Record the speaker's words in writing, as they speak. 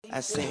I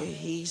said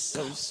he's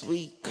so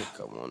sweet,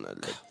 I wanna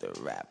lick the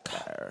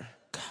rapper.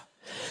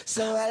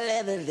 So I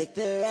let her lick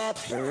the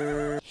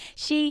rapper.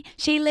 She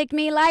licked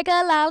me like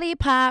a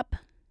lollipop.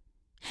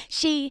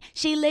 She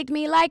licked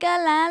me like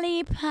a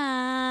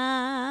lollipop.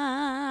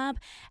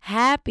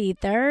 Happy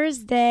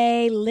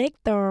Thursday, Lick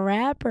the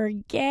Rapper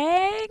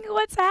gang.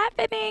 What's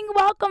happening?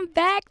 Welcome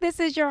back. This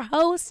is your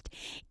host,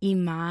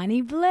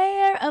 Imani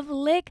Blair of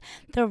Lick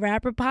the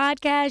Rapper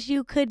podcast.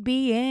 You could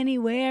be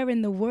anywhere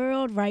in the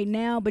world right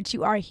now, but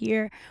you are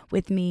here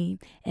with me,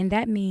 and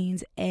that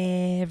means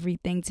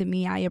everything to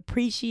me. I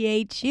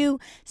appreciate you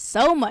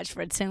so much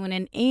for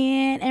tuning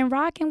in and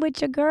rocking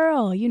with your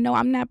girl. You know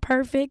I'm not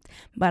perfect,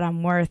 but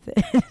I'm worth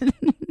it.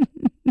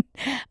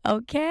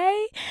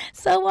 Okay,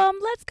 so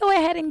let's go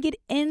ahead and get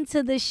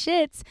into the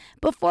shits.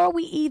 Before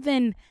we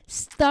even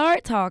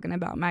start talking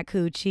about my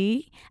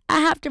coochie, I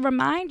have to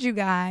remind you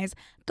guys,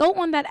 go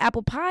on that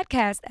Apple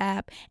Podcast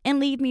app and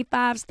leave me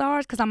 5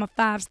 stars because I'm a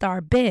 5-star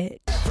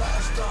bitch.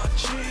 5-star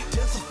chick,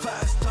 that's a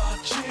 5-star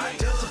chick.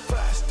 That's a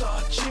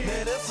 5-star chick.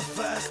 Man, that's a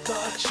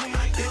 5-star chick.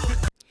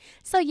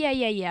 So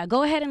yeah.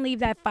 Go ahead and leave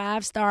that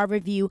 5-star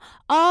review.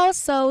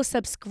 Also,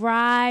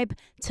 subscribe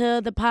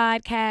to the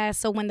podcast.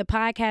 So when the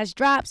podcast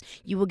drops,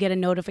 you will get a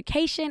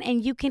notification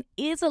and you can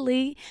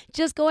easily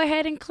just go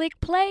ahead and click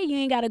play. You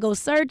ain't got to go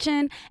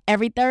searching.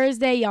 Every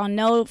Thursday, y'all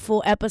know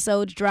full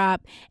episodes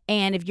drop.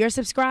 And if you're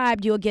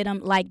subscribed, you'll get them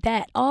like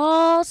that.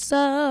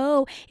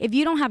 Also, if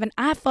you don't have an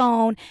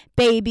iPhone,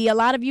 baby, a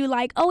lot of you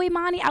like, oh,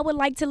 Imani, I would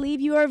like to leave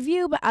you a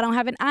review, but I don't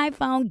have an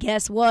iPhone.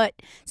 Guess what?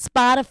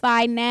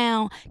 Spotify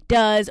now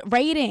does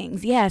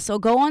ratings. Yeah, so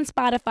go on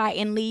Spotify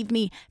and leave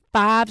me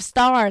 5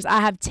 stars.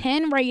 I have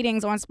 10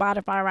 ratings on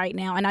Spotify right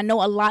now, and I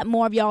know a lot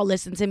more of y'all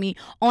listen to me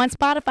on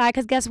Spotify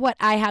because guess what?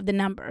 I have the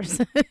numbers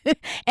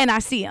and I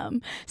see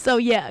them. So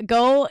yeah,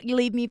 go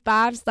leave me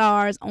 5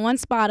 stars on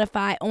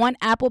Spotify, on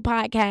Apple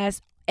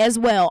Podcasts as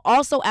well.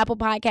 Also, Apple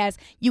Podcasts,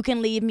 you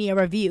can leave me a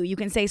review. You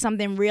can say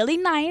something really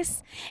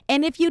nice,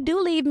 and if you do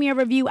leave me a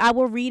review, I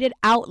will read it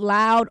out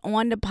loud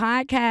on the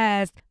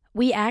podcast.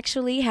 We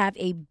actually have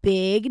a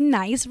big,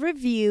 nice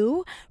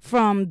review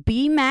from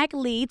B-Mac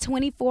Lee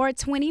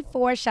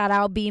 2424. Shout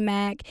out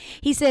B-Mac.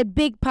 He said,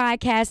 big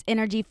podcast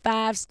energy,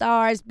 5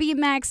 stars.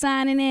 B-Mac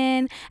signing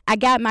in. I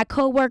got my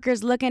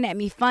coworkers looking at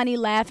me funny,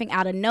 laughing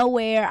out of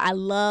nowhere. I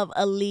love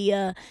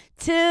Aaliyah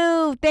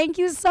too. Thank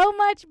you so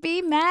much,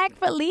 B-Mac,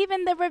 for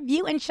leaving the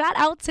review. And shout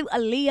out to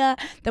Aaliyah,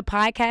 the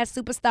podcast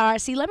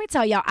superstar. See, let me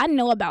tell y'all, I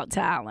know about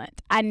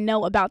talent.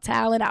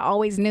 I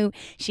always knew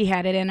she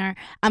had it in her.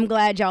 I'm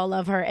glad y'all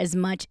love her as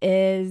much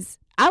as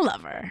I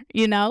love her,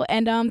 you know.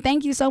 And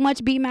thank you so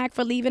much, B-Mac,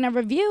 for leaving a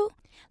review.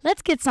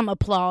 Let's get some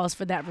applause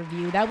for that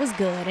review. That was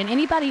good. And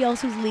anybody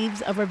else who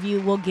leaves a review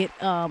will get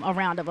a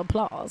round of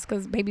applause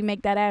because baby,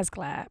 make that ass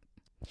clap.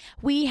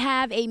 We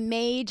have a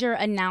major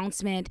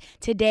announcement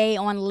today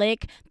on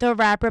Lick the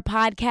Rapper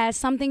podcast,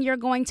 something you're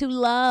going to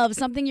love,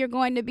 something you're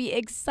going to be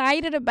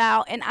excited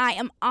about, and I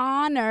am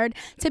honored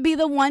to be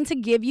the one to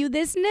give you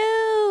this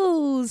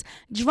news.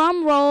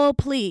 Drum roll,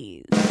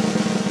 please.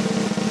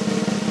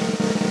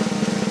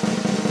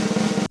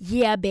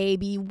 Yeah,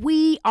 baby,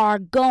 we are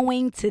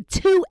going to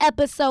 2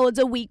 episodes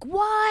a week.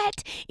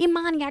 What?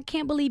 Imani, I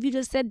can't believe you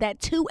just said that.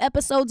 2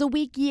 episodes a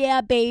week? Yeah,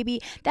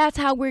 baby. That's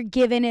how we're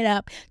giving it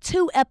up.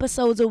 2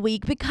 episodes a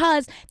week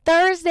because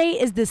Thursday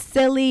is the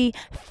silly,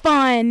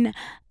 fun,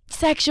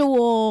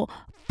 sexual,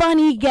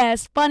 funny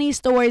guests, funny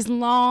stories,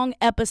 long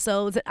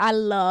episodes that I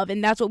love,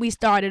 and that's what we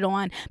started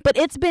on. But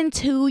it's been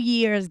 2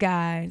 years,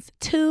 guys.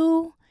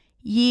 2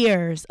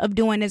 years of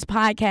doing this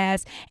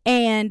podcast,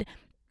 and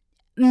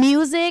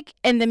music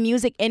and the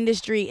music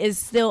industry is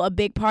still a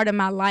big part of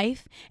my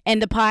life,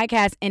 and the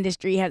podcast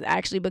industry has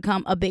actually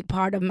become a big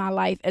part of my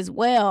life as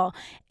well.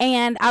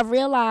 And I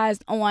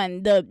realized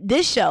on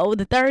this show,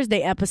 the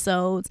Thursday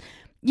episodes,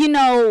 you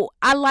know,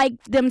 I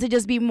like them to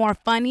just be more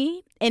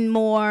funny and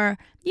more,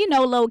 you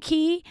know, low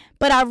key.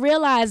 But I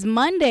realized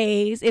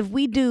Mondays, if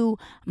we do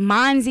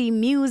Monzy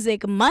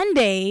Music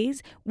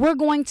Mondays, we're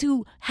going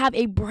to have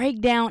a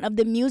breakdown of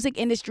the music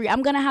industry.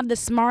 I'm going to have the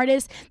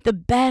smartest, the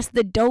best,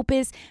 the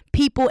dopest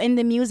people in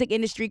the music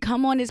industry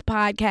come on this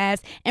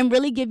podcast and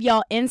really give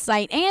y'all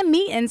insight and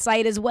me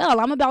insight as well.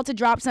 I'm about to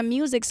drop some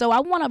music, so I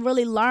want to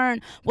really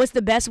learn what's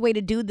the best way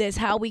to do this,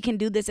 how we can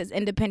do this as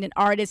independent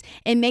artists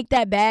and make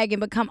that bag and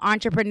become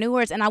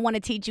entrepreneurs. And I want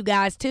to teach you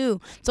guys too.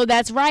 So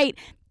that's right.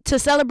 To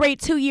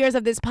celebrate 2 years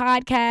of this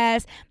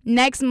podcast,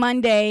 next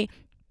Monday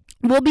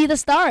will be the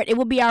start. It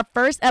will be our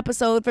first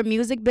episode for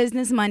Music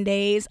Business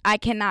Mondays. I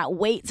cannot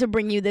wait to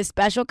bring you this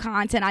special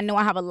content. I know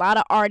I have a lot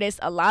of artists,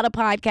 a lot of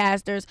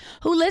podcasters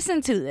who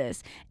listen to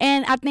this,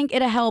 and I think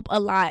it'll help a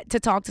lot to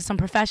talk to some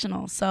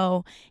professionals.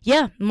 So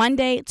yeah,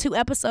 Monday, 2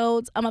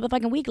 episodes a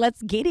motherfucking week.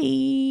 Let's get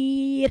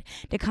it.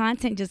 The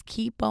content just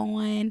keep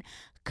on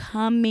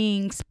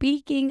coming.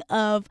 Speaking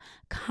of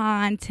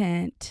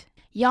content,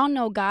 y'all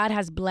know God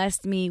has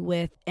blessed me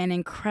with an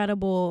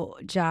incredible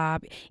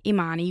job.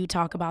 Imani, you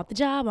talk about the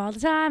job all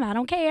the time. I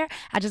don't care.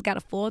 I just got a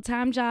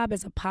full-time job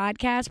as a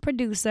podcast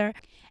producer.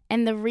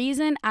 And the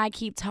reason I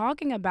keep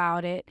talking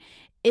about it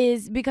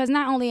is because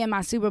not only am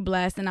I super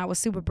blessed and I was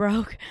super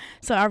broke,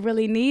 so I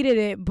really needed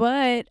it,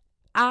 but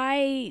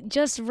I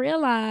just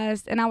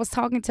realized, and I was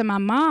talking to my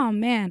mom,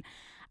 man,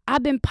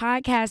 I've been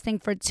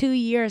podcasting for 2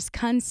 years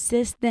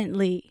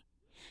consistently.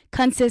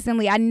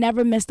 I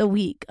never missed a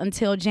week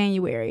until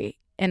January,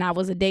 and I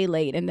was a day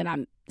late, and then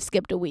I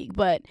skipped a week.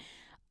 But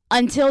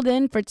until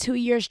then, for 2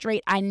 years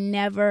straight, I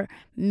never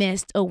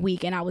missed a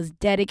week, and I was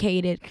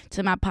dedicated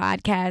to my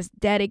podcast,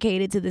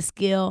 dedicated to the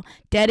skill,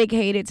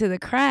 dedicated to the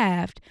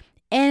craft.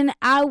 And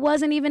I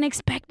wasn't even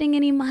expecting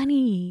any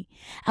money.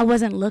 I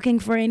wasn't looking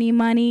for any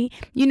money.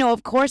 You know,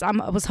 of course, I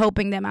was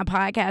hoping that my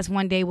podcast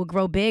one day would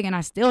grow big, and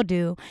I still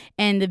do,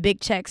 and the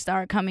big checks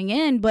start coming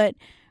in. But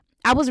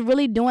I was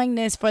really doing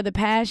this for the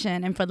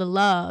passion and for the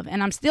love.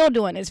 And I'm still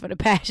doing this for the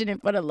passion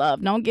and for the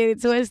love. Don't get it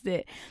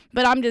twisted.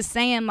 But I'm just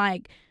saying,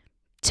 like,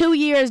 2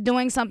 years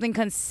doing something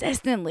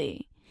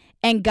consistently.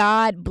 And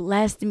God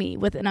blessed me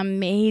with an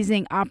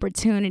amazing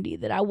opportunity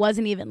that I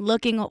wasn't even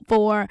looking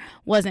for,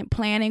 wasn't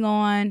planning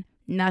on.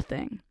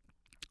 Nothing.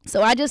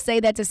 So I just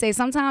say that to say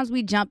sometimes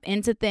we jump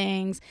into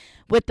things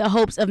with the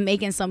hopes of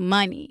making some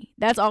money.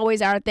 That's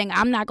always our thing.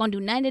 I'm not going to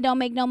do nothing that don't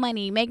make no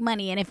money. Make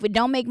money. And if we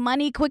don't make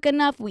money quick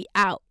enough, we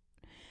out.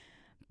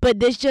 But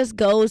this just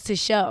goes to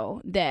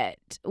show that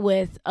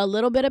with a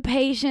little bit of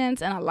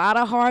patience and a lot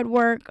of hard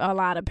work, a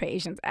lot of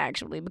patience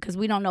actually, because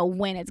we don't know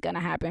when it's going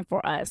to happen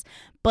for us.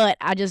 But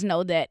I just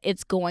know that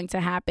it's going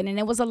to happen. And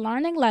it was a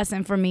learning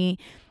lesson for me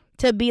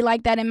to be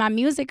like that in my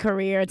music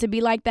career, to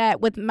be like that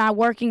with my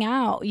working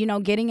out, you know,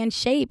 getting in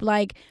shape.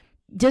 Like,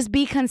 just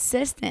be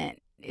consistent.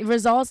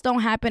 Results don't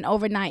happen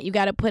overnight. You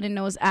got to put in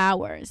those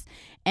hours.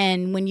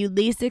 And when you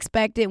least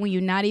expect it, when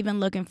you're not even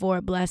looking for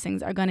it,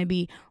 blessings are going to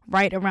be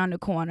right around the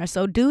corner.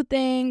 So do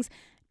things,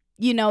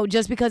 you know,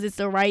 just because it's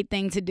the right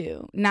thing to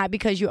do, not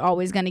because you're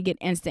always going to get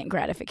instant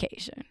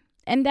gratification.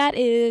 And that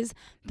is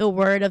the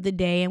word of the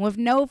day. And with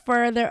no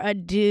further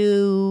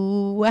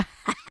ado,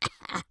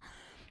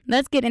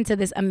 let's get into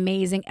this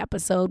amazing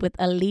episode with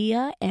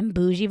Aaliyah and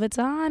Bougie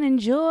Vuitton.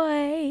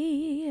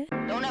 Enjoy.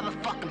 Don't ever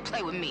fucking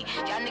play with me.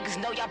 Y'all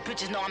niggas know, y'all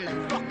bitches know I'm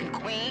the fucking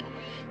queen.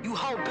 You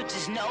hoe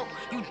bitches know.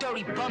 You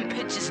dirty bum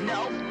bitches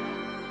know.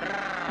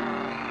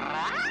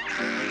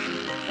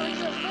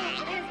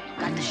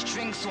 Got the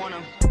strings on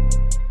them.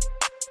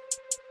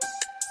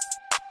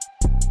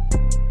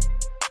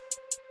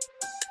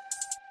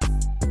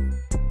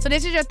 So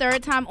this is your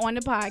third time on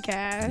the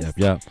podcast.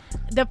 Yep.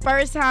 The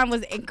first time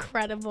was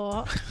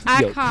incredible,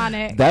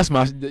 iconic. That's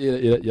my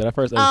that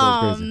first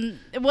episode was crazy.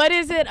 What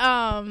is it?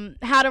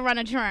 How to run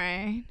a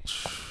train.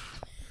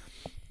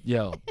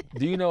 Yo,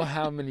 do you know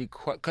how many?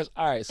 Cause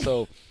all right,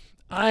 so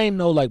I ain't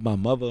know like my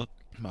mother,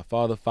 my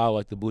father follow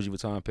like the Bougie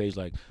Vuitton page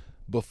like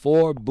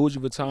before Bougie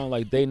Vuitton,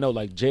 like they know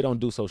like Jay don't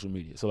do social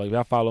media. So like if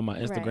I follow my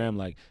Instagram,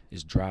 like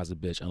it's dry as a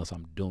bitch unless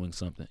I'm doing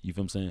something. You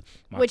feel what I'm saying?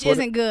 Which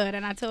Twitter, isn't good,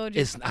 and I told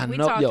you. I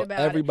know, talked about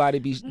everybody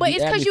it. be. But be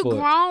it's because you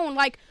grown,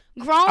 like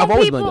grown I've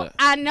always people. Been that.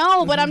 I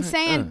know, but I'm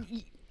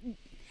saying.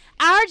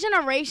 Our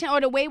generation or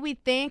the way we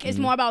think is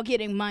more about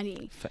getting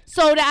money.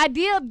 So the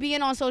idea of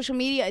being on social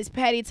media is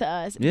petty to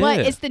us, but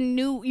it's the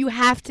new. You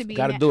have to be.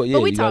 Gotta do it. Yeah,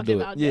 but we you talked gotta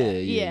do about it.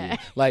 that. Yeah.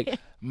 Like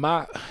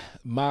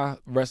my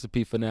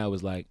recipe for now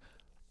is like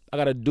I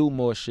gotta do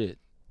more shit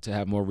to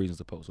have more reasons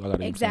to post. So I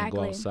gotta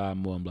go outside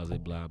more and blah blah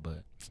blah.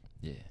 But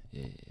yeah.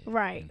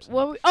 Right. You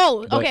know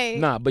well, okay.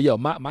 Nah, but yo,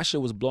 my shit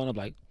was blowing up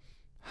like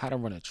how to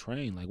run a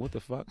train. Like what the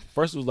fuck?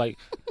 First it was like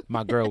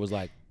my girl was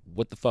like,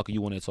 "What the fuck are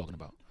you on there talking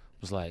about?"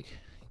 It was like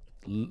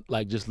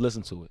just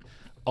listen to it.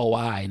 Oh,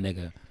 I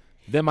nigga.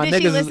 Then my Did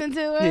niggas she listen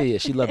to it? Yeah,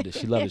 she loved it.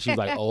 She was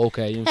like, oh,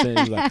 okay, you know what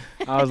I'm saying?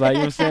 I was like, you know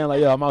what I'm saying?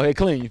 Like, yo, I'm out here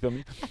clean, you feel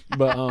me?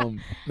 But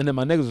and then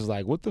my niggas was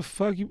like, what the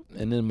fuck you?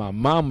 And then my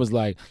mom was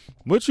like,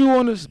 what you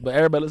on this? But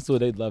everybody listened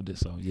to it, they loved it.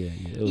 So yeah,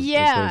 it was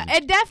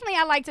it definitely.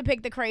 I like to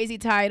pick the crazy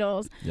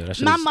titles. Yeah,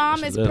 my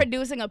mom is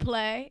producing a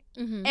play,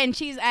 and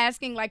she's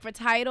asking like for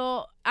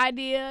title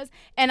ideas,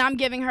 and I'm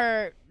giving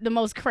her the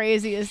most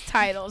craziest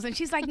titles, and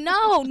she's like,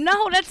 no,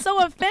 that's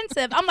so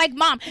offensive. I'm like,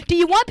 Mom, do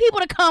you want people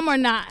to come or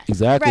not?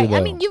 Exactly. Right. Though.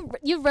 I mean,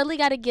 you really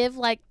got to give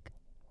like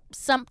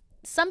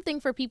something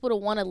for people to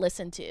want to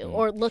listen to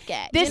or look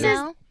at. This is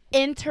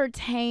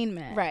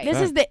entertainment. Right.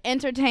 This is the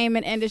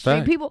entertainment industry.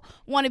 Fact. People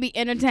want to be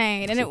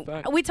entertained, and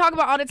we talk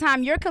about all the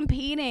time. You're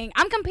competing.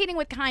 I'm competing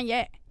with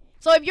Kanye.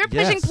 So if you're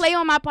pushing play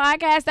on my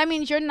podcast, that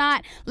means you're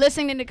not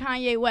listening to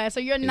Kanye West, or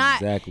you're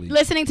not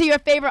listening to your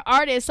favorite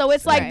artist. So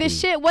it's like this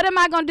shit. What am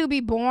I gonna do? Be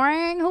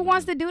boring? Who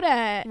wants to do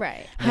that?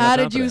 Right. How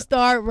did you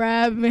start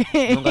rapping?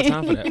 We don't got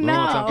time for that. No. We don't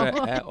got time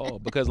for that at all.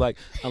 Because like,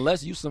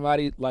 unless you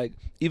somebody like,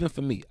 even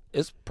for me,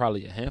 it's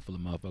probably a handful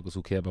of motherfuckers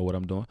who care about what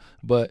I'm doing.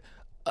 But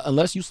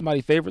unless you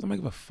somebody favorite, I'm like,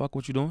 give a fuck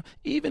what you doing.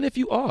 Even if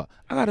you are,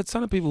 I got a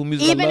ton of people who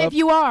music Even I love. if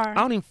you are, I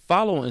don't even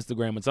follow on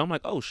Instagram until I'm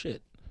like, oh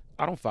shit,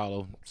 I don't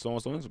follow so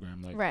and so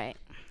Instagram. Like, right.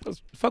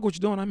 Fuck what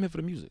you doing. I'm here for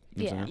the music.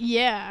 You know what I'm saying?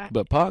 Yeah.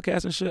 But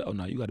podcast and shit, oh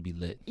no, you got to be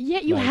lit.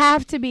 Yeah, you like,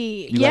 have to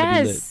be. You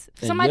gotta be lit.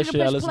 And Somebody your to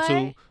shit I push listen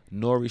play. to,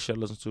 Nori shit I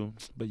listen to.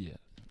 But yeah,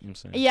 You know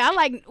what I'm saying? Yeah, I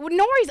like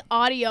Nori's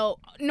audio.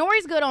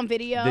 Nori's good on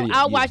video. Video,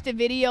 I'll yeah. watch the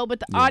video, but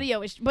the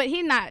audio is. But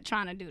he's not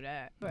trying to do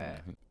that.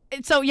 But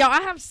so y'all,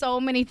 I have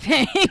so many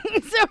things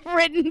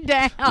written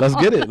down. Let's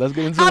get it. Let's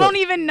get into it. I don't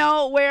even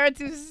know where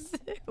to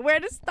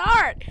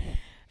start.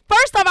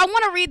 First off, I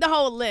want to read the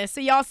whole list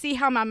so y'all see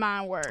how my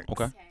mind works.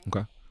 Okay.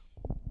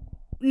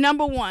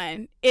 Number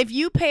 1, if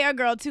you pay a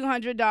girl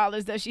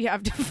 $200, does she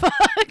have to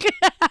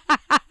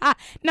fuck?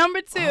 Number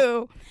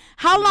 2,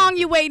 how long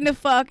you waiting to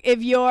fuck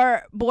if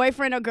your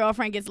boyfriend or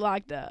girlfriend gets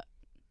locked up?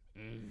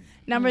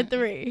 Number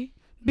 3,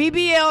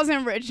 BBLs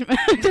in Richmond.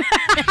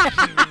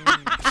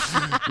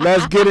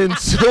 Let's get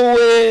into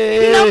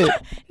it.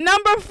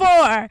 Number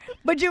 4,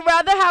 would you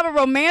rather have a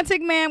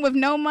romantic man with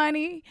no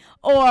money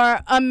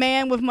or a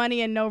man with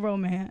money and no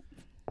romance?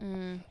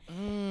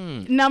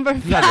 Number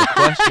 5. You got the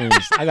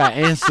questions. I got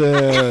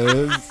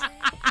answers.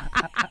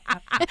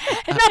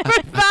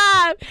 Number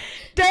 5,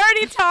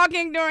 dirty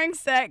talking during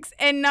sex.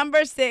 And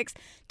number 6,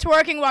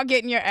 twerking while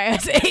getting your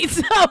ass ate.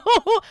 So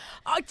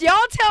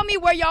y'all tell me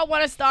where y'all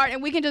want to start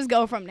and we can just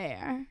go from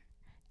there.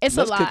 It's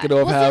Let's a lot. kick it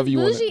off Well, however since you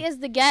want. Bougie is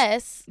the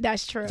guest,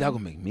 That's true. Y'all gonna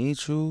make me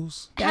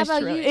choose? That's how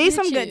about true. you? Eat You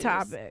some good choose.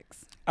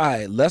 topics. All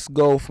right, let's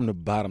go from the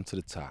bottom to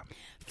the top.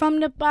 From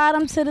the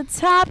bottom to the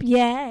top,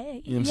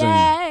 yay. You know what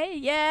I'm Yay,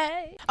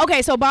 yay.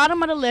 Okay, so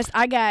bottom of the list,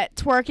 I got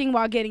twerking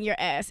while getting your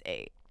ass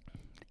ate.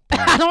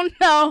 I don't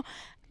know.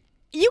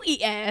 You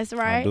eat ass,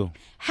 right? I do.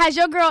 Has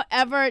your girl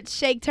ever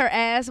shaked her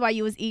ass while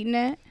you was eating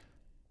it?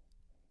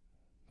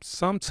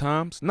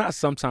 Sometimes, not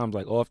sometimes,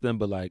 like often,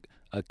 but like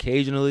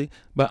occasionally.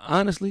 But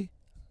honestly,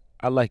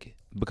 I like it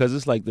because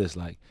it's like this.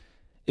 Like,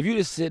 if you're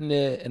just sitting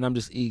there and I'm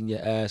just eating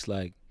your ass,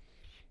 like,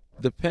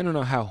 depending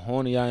on how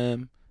horny I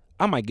am,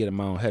 I might get in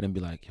my own head and be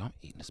like, yo, I'm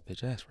eating this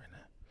bitch ass right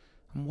now.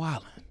 I'm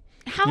wilding.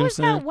 How You know is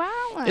what I'm that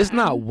wild? It's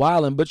not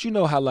wilding, but you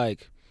know how,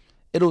 like,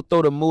 it'll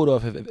throw the mood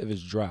off if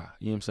it's dry.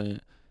 You know what I'm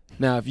saying?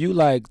 Now, if you,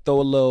 like,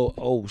 throw a little,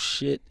 oh,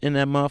 shit in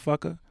that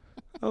motherfucker,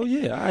 oh,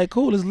 yeah, all right,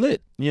 cool, it's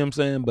lit. You know what I'm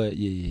saying? But,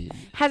 yeah.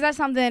 Has that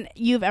something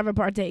you've ever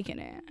partaken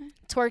in?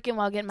 twerking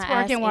while getting my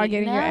ass Twerking while ate.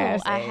 getting no, your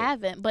ass I ate.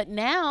 haven't. But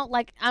now,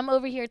 like, I'm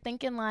over here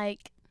thinking,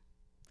 like,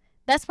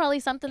 that's probably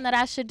something that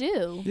I should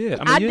do. Yeah,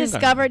 I you ain't got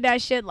discovered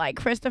that shit like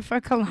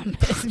Christopher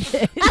Columbus.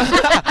 bitch.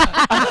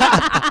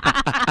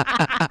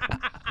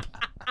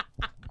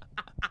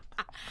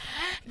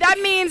 That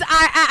means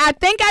I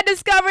think I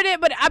discovered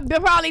it, but I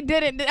probably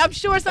didn't. I'm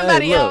sure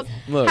somebody else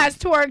look. has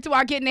twerked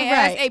while getting their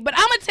ass Right. ate. But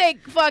I'm gonna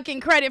take fucking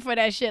credit for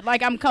that shit,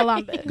 like I'm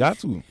Columbus. Got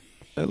to.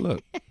 Hey,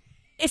 look.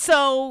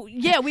 So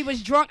yeah, we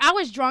was drunk. I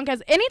was drunk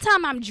as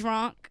anytime I'm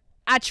drunk,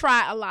 I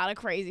try a lot of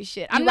crazy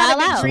shit. I'm You not a wild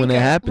big out. So when drinker. that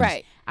happens,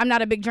 Right. I'm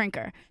not a big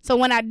drinker. So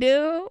when I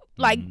do,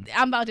 like,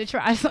 I'm about to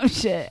try some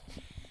shit.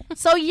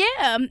 So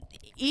yeah,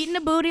 eating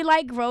the booty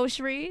like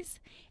groceries.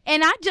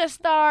 And I just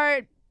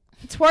start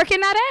twerking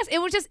that ass. It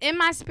was just in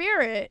my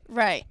spirit.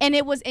 Right. And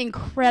it was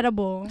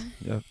incredible.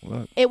 yeah,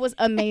 look. It was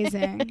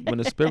amazing. When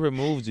the spirit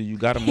moves you, you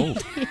gotta move.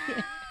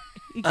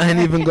 I ain't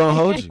even gonna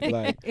hold you.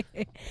 Like,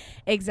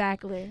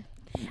 Exactly.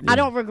 I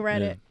don't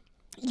regret it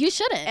You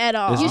shouldn't. at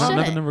all. There's You not shouldn't.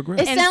 nothing to regret.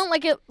 It And- sounded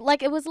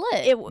like it was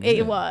lit.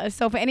 It was.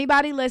 So for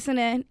anybody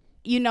listening,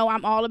 you know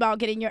I'm all about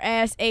getting your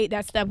ass ate.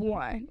 That's step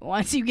one.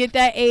 Once you get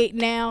that ate,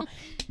 now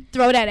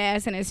throw that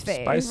ass in his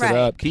face. Spice Right. it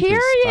up. Keep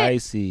Period. it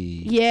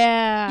spicy.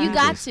 Yeah. you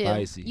got It's to.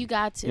 spicy. You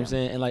got to. You know what I'm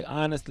saying? And like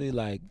honestly,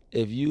 like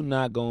if you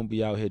not gonna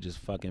be out here just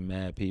fucking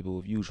mad people,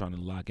 if you trying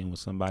to lock in with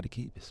somebody,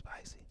 keep it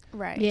spicy.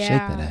 Right. Yeah.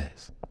 Shake that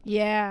ass.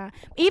 Yeah.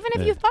 Even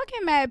if Yeah. you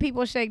fucking mad,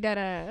 people shake that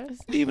ass.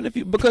 Even if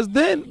you because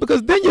then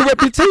your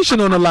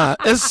reputation on the line.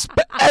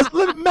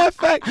 Matter of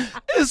fact,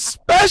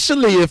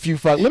 especially if you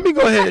fuck. Let me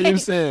go ahead, you know what I'm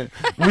saying?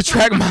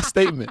 Retract my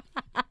statement.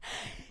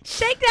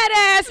 Shake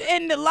that ass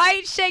in the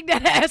light, shake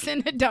that ass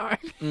in the dark.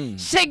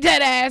 Shake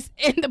that ass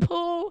in the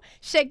pool,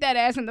 shake that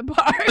ass in the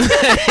park.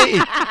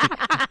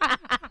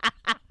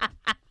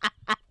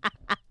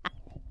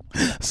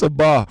 It's a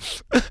bar.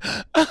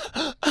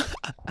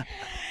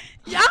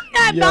 I'm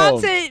not Yo.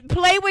 about to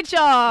play with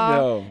y'all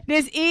Yo.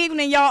 this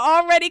evening. Y'all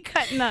already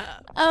cutting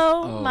up.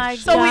 Oh, Oh, my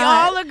shit. So god. we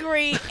all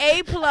agree,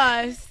 A+,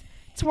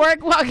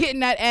 twerk while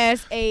getting that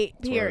ass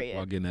ate, period.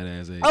 While getting that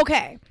ass ate.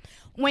 Okay.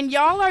 When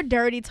y'all are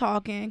dirty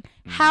talking,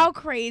 how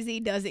crazy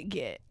does it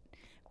get?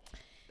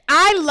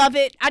 I love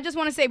it. I just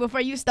want to say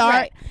before you start,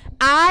 Right.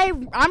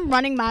 I'm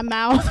running my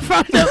mouth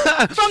from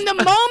the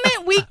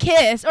moment we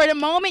kiss or the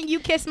moment you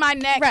kiss my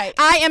neck. Right.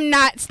 I am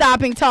not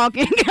stopping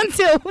talking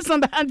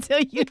until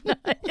you nut.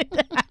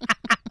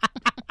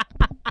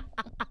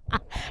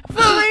 For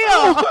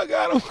real. Oh my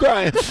God, I'm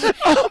crying.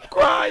 I'm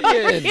crying.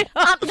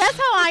 That's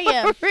how I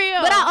am. For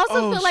real. But I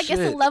also Oh, feel like it's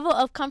shit. a level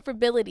of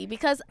comfortability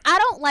because I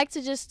don't like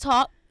to just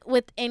talk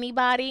with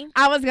anybody.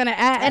 I was gonna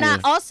ask. And I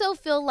also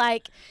feel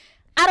like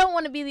I don't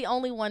want to be the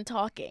only one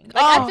talking.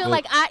 Like I feel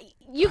like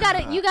you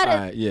gotta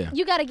Alright, yeah.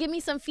 you gotta give me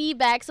some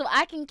feedback so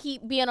I can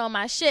keep being on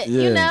my shit.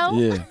 Yeah, you know?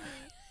 Yeah.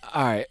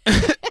 All right.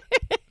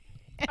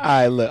 All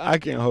right, look, I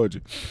can't hold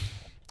you.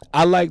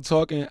 I like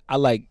talking. I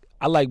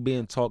I like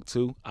being talked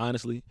to,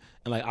 honestly,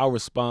 and like I'll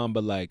respond,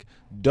 but like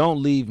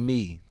don't leave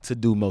me to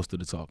do most of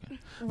the talking,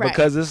 Right.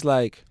 because it's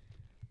like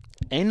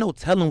ain't no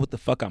telling what the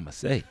fuck I'ma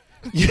say.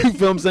 You feel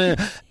what I'm saying?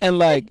 And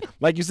like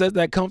you said,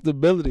 that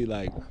comfortability,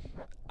 like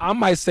I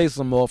might say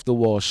some off the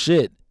wall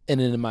shit, and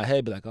then in my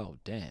head be like, oh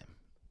damn,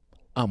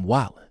 I'm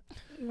wildin'.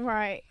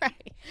 Right.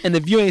 And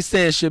if you ain't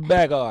saying shit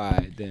back, all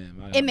right,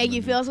 damn. It make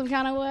you feel some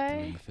kind of It way.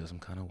 make me feel some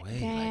kind of way. Like,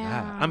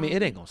 Damn. I mean,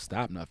 it ain't gonna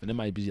stop nothing. It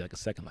might be like a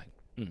second, like,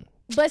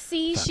 But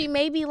see, she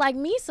may be like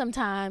me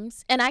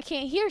sometimes, and I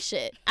can't hear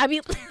shit. I be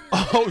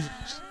oh,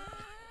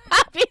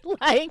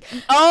 like,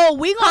 Oh,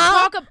 we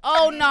gonna talk.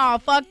 Oh no,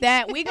 fuck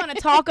that. We gonna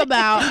talk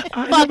about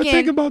I ain't never think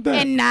fucking about that.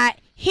 and not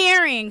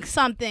hearing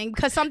something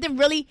because something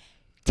really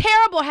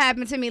terrible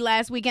happened to me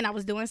last week, and I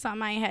was doing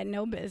something I ain't had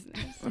no business.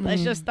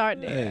 Let's just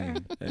start there.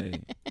 hey.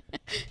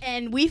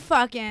 And we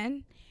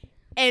fucking,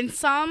 and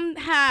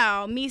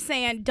somehow me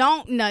saying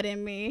 "don't nut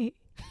in me,"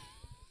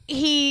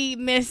 he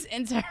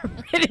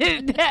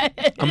misinterpreted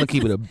that. I'm gonna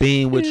keep it a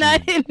bean with you.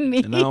 Nut in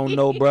me. And I don't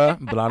know, bruh,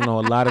 but I know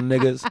a lot of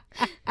niggas.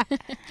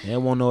 They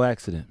won't no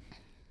accident.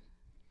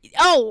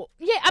 Oh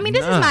yeah, I mean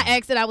this Nah. is my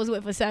ex that I was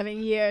with for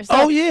 7 years. So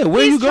Oh yeah,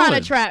 where he's you going?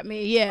 trying to trap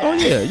me. Yeah. Oh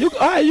yeah, you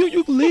all right?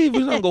 You can leave.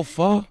 You don't go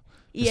far.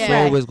 Yeah. It's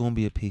always gonna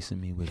be a piece of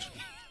me with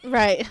you,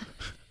 right,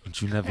 but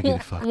you never get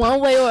it fucked one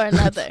up. way or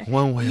another.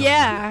 One way. or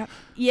Yeah,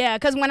 yeah.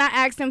 Because when I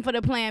asked him for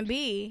the plan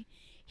B,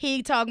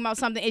 he talking about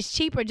something. It's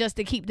cheaper just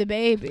to keep the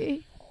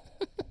baby.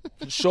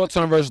 another. Short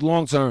term versus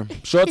long term.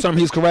 Short term,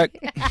 he's correct.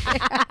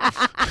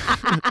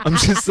 I'm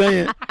just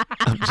saying.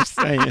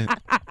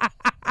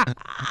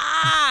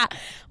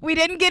 We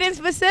didn't get in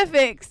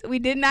specifics. We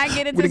did not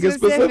get into We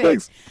didn't get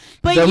specifics.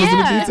 But That was in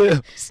the yeah,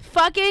 details.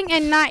 fucking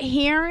and not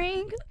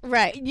hearing.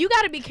 Right. You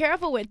got to be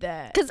careful with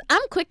that. Because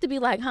I'm quick to be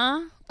like,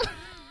 huh?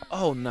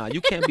 Oh nah,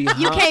 you can't be.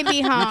 You can't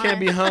be hun. You can't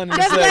be hun.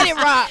 Just let it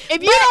rock.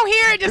 If you don't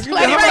hear it, just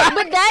let it Right, rock.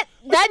 but that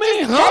you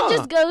mean, that huh?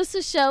 just goes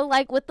to show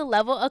like with the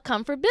level of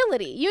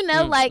comfortability. You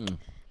know, like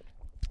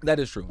That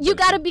is true. you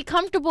That is got to true. be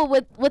comfortable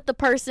with the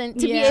person to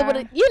be Yeah. able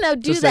to, you know,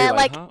 do To say, that.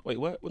 Like huh? Wait,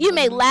 what? What you does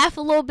may that mean? laugh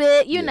a little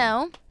bit, you Yeah.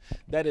 know.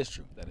 That is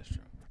true.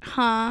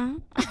 Huh?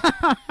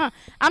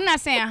 I'm not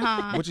saying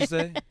huh. What you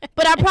say?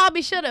 But I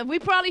probably should have. We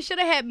probably should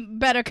have had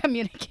better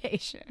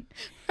communication.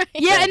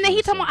 Yeah, and then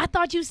he told me, I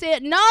thought you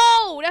said,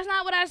 no, that's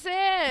not what I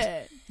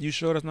said. You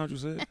sure that's not what you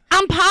said?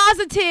 I'm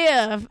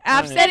positive.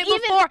 I've said it Even-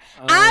 before.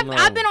 I don't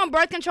I've know. been on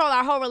birth control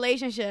our whole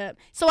relationship.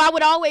 So I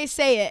would always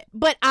say it.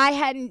 But I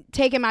hadn't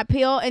taken my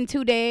pill in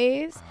 2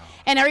 days.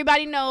 And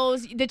everybody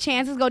knows the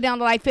chances go down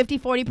to like 50,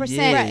 40%.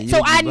 Yeah, you- so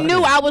you I bugging.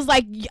 knew, I was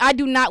like, I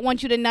do not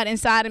want you to nut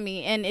inside of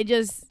me. And it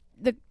just,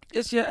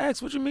 It's your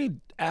ex. What you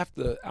mean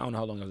after? I don't know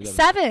how long I was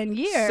together. 7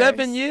 years.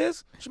 7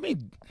 years? What you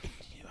mean?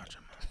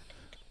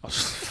 Oh,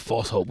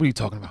 false hope. What are you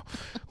talking about?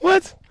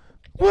 What?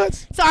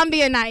 So I'm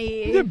being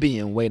naive. You're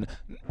being way.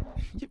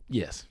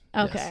 Yes.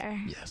 Okay.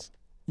 Yes.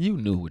 You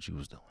knew what you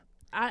was doing.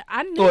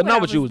 I knew Or what not I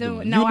what you was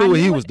doing. No, You I knew what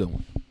knew he was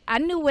doing. I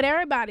knew what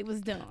everybody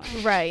was doing.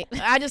 Right.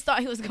 I just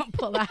thought he was going to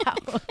pull out.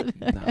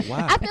 Nah,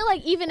 why? I feel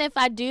like even if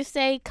I do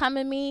say come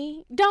at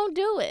me, don't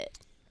do it.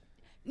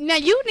 Now,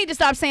 you need to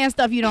stop saying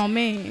stuff you don't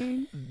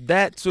mean.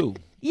 That too.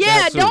 Yeah,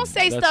 That too. don't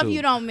say That stuff too.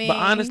 you don't mean. But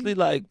honestly,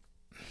 like,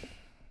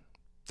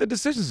 the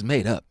decision's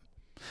made up.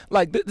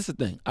 Like, this is the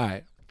thing. All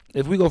right,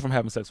 if we go from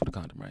having sex with a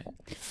condom, right,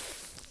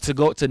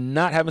 to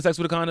not having sex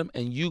with a condom,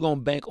 and you gonna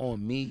bank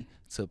on me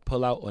to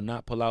pull out or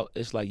not pull out,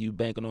 it's like you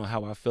banking on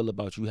how I feel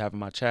about you having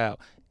my child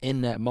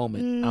in that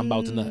moment. I'm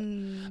about to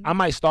nut. I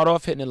might start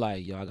off hitting it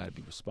like, yo, I gotta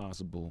be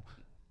responsible.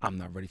 I'm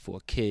not ready for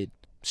a kid.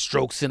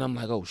 Strokes in, I'm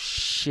like, oh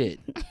shit.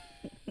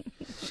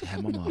 She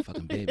had my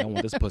motherfucking baby. I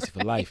want this pussy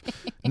for life.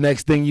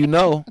 Next thing you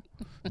know,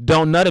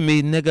 don't nut at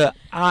me, nigga.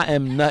 I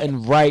am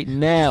nutting right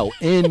now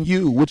in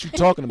you. What you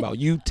talking about?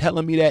 You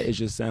telling me that? It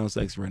just sounds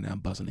sexy right now. I'm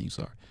busting at you.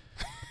 Sorry.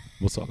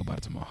 We'll talk about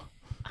it tomorrow.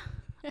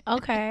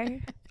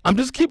 Okay. I'm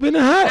just keeping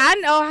it hot.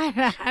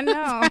 I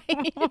know.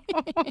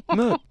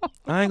 Look,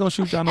 I ain't gonna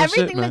shoot y'all no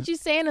Everything shit, man. that you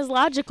saying is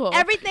logical.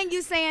 Everything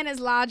you saying is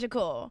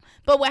logical.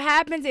 But what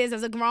happens is,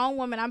 as a grown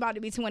woman, I'm about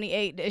to be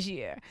 28 this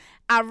year,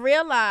 I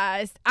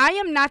realized I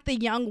am not the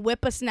young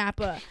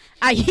whippersnapper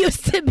I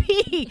used to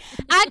be.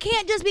 I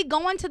can't just be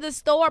going to the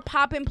store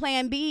popping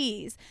Plan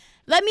Bs.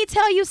 Let me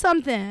tell you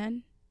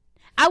something.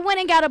 I went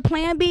and got a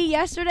Plan B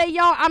yesterday,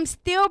 y'all. I'm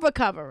still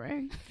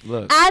recovering.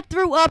 Look, I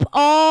threw up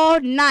all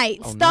night.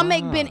 Oh,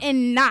 Stomach nah. been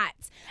in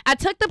knots. I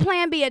took the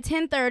Plan B at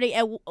 10:30.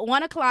 At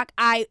 1 o'clock,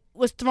 I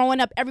was throwing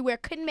up everywhere.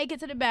 Couldn't make it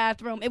to the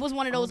bathroom. It was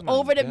one of those my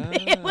over the God.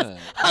 bed.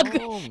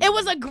 Oh, It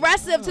was my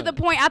aggressive to the God.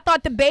 point I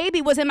thought the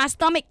baby was in my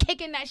stomach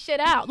kicking that shit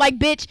out. Like,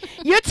 bitch,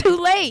 you're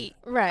too late.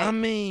 right. I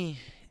mean,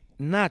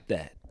 not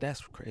that.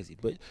 That's crazy.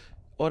 But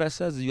all that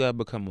says is you gotta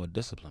become more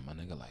disciplined, my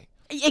nigga. Like,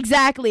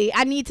 Exactly.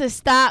 I need to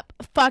stop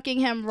fucking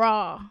him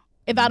raw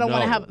if I don't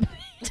want to No. have.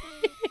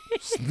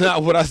 it's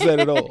not what I said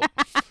at all.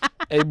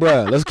 Hey,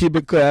 bruh, let's keep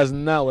it clear. That's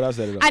not what I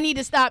said at all. I need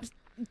to stop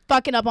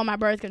fucking up on my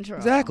birth control.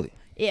 Exactly.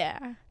 Yeah.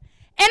 And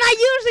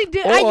I usually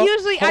do. Or I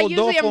usually hold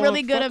off am on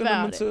really good fucking them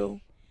about it. until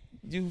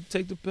you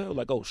take the pill.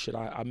 Like, oh shit,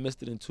 I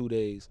missed it in 2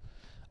 days.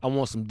 I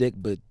want some dick,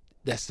 but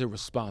that's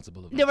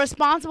irresponsible of The us.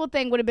 responsible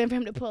thing would have been for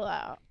him to pull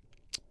out.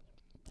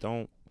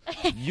 Don't.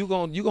 You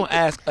gonna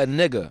ask a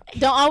nigga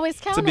Don't always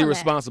count to be on that.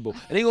 responsible,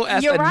 and you gonna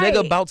ask You're a right.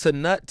 nigga about to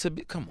nut to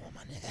be. Come on,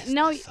 my nigga.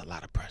 That's a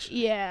lot of pressure.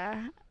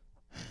 Yeah.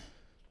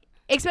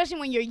 Especially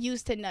when you're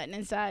used to nutting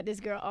inside this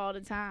girl all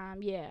the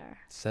time. Yeah.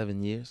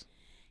 7 years.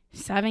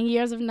 7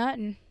 years of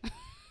nutting.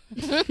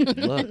 Look,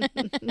 I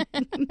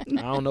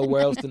don't know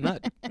where else to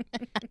nut.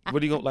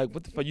 What are you gonna like?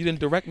 What the fuck? You didn't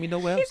direct me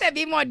nowhere He else. said,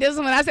 be more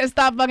disciplined. I said,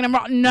 stop fucking him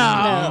wrong.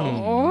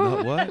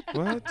 No. No,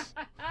 what?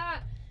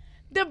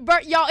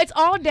 Y'all, it's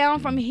all down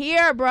from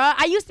here, bruh.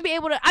 I used to be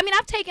able to,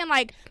 I've taken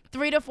like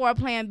 3 to 4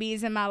 Plan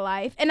Bs in my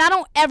life, and I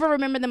don't ever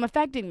remember them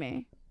affecting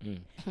me.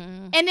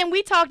 And then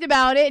we talked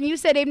about it, and you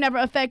said they've never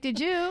affected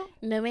you.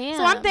 No, ma'am.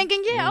 So I'm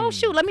thinking, oh,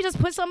 shoot, let me just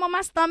put some on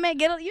my stomach,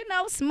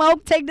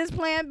 smoke, take this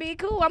Plan B.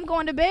 Cool, I'm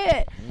going to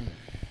bed.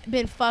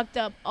 Been fucked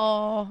up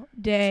all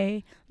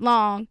day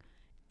long.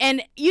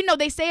 And,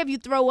 they say if you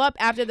throw up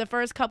after the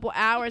first couple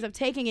hours of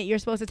taking it, you're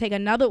supposed to take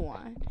another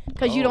one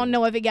because you don't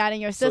know if it got in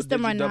your So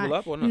system did or you not. double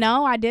up or not?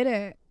 No, I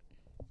didn't.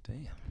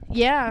 Damn.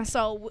 Yeah,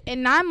 so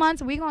in 9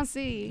 months, we going to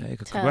see. Hey,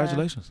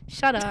 congratulations.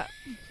 Shut up.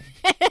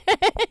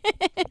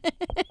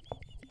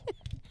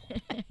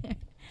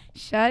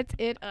 Shut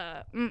it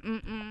up.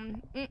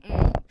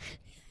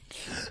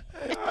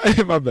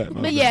 My bad.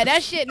 But yeah,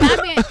 that shit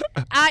not being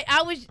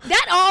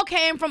that all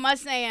came from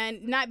us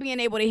saying not being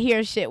able to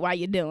hear shit while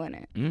you're doing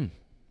it.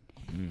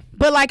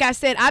 But like I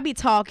said, I be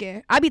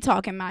talking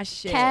my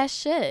shit. Cash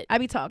shit. I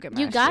be talking my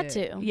You got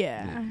shit. to.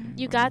 Yeah.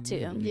 You got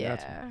to.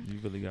 Yeah. You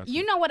really got to.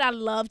 You know what I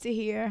love to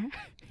hear?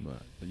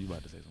 But you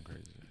about to say some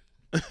crazy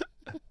shit.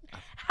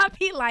 I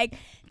be like,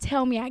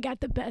 tell me I got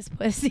the best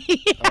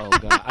pussy. Oh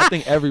God, I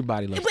think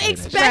everybody loves But to hear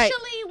that shit.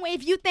 especially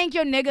if you think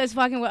your nigga is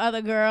fucking with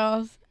other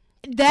girls.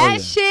 That yeah.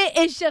 shit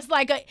is just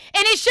like and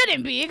it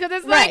shouldn't be, because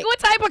it's Right. like, what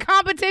type of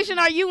competition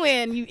are you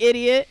in, you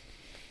idiot?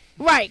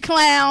 Right,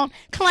 clown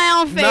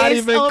face. Not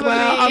even over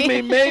clown. me. I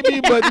mean,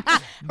 maybe, but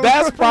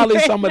that's probably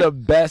some of the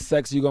best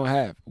sex you're gonna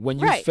have when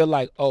you Right. feel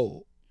like,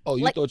 you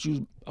Like- thought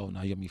you. Oh,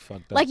 now you got me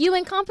fucked up. Like you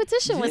in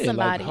competition with Yeah,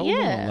 somebody. Like, hold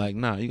yeah. on. Like,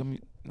 nah, you got me.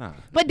 Nah.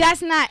 But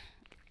that's not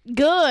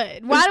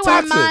good. Why It's do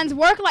our toxic. minds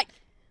work like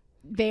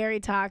very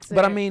toxic?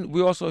 But I mean,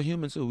 we're also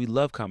humans too. We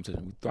love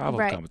competition. We thrive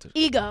Right. on competition.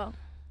 ego.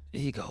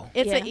 Ego.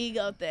 It's Yeah. an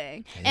ego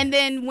thing. And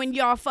then when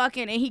y'all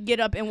fucking and he get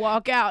up and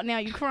walk out, now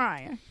you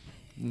crying.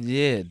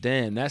 Yeah,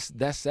 damn, that's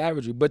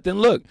savagery. But then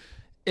look,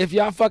 if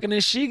y'all fucking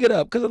and she get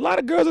up, because a lot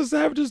of girls are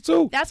savages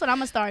too. That's what I'm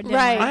gonna start doing.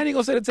 Right. I ain't even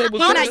gonna say the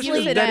table. I'm not That's used just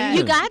to dead that. end.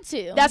 You got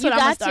to. That's you what I'm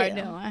gonna got start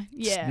to. doing.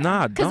 Yeah.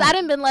 Nah, Because don't. I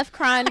done been left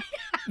crying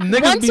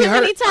Niggas one be too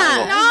hurt. many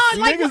times. No,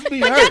 like, Niggas be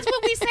but hurt. that's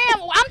what we saying.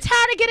 I'm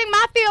tired of getting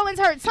my feelings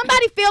hurt.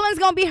 Somebody's feelings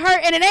gonna be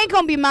hurt, and it ain't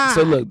gonna be mine.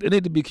 So look, there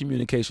need to be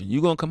communication.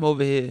 You gonna come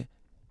over here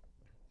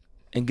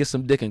and get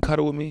some dick and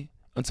cuddle with me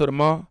until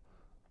tomorrow,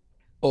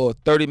 or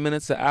 30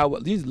 minutes, an hour?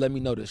 You need to let me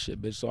know this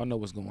shit, bitch, so I know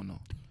what's going on.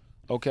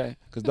 Okay?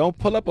 Because don't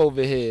pull up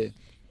over here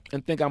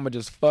and think I'm gonna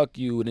just fuck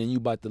you and then you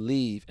about to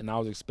leave, and I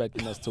was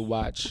expecting us to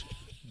watch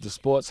the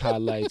sports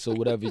highlights or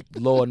whatever,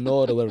 Law and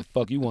Order, whatever the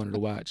fuck you wanted to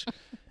watch,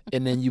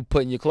 and then you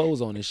putting your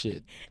clothes on and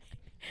shit.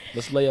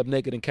 Let's lay up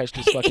naked and catch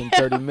this fucking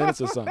 30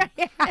 minutes or something.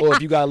 Or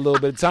if you got a little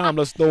bit of time,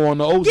 let's throw on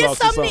the Ozarks get or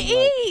something something.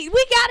 to eat.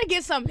 We gotta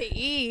get something to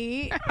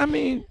eat. I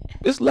mean,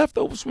 it's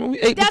leftovers from when we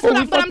ate That's before what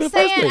we I'm, but fucked I'm in the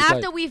first saying. place.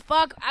 After Like, we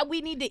fuck,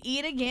 we need to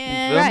eat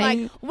again. You feel Like,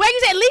 me? where you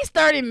say at least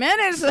 30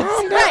 minutes.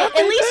 Right.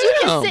 At least you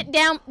Damn. can sit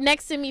down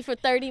next to me for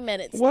 30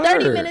 minutes. Word.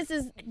 30 minutes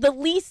is the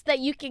least that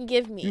you can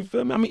give me. you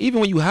feel me? I mean,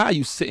 even when you high,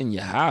 you sit in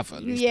your high for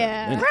at least 30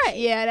 Yeah. minutes. Right.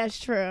 Yeah, that's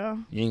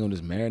true. You ain't gonna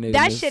just marinate in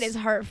That this. shit is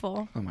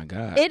hurtful. Oh my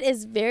God. It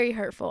is very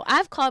hurtful.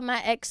 I've called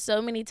my ex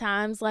so many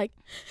times, like,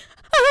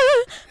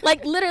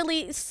 like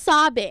literally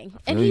sobbing.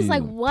 And he's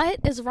like, you. what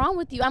is wrong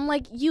with you? I'm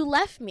like, you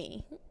left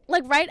me.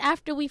 Like right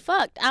after we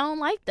fucked. I don't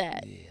like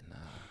that. Yeah, nah.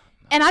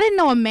 And I didn't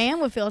know a man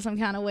would feel some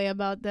kind of way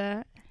about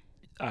that.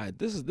 All right,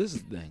 this is the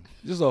thing.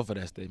 Just off of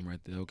that statement right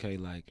there, okay?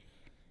 Like,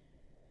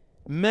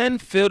 men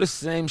feel the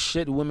same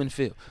shit women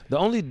feel. The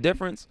only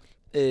difference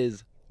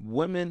is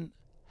women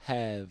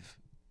have,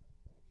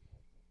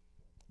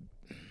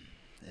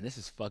 and this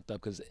is fucked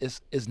up because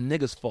it's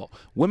niggas' fault.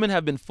 Women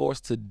have been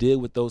forced to deal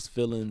with those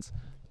feelings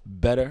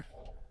better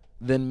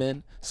than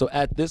men. So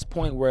at this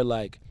point where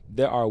like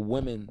there are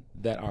women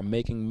that are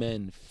making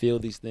men feel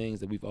these things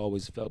that we've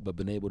always felt but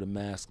been able to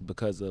mask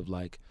because of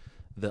like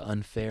the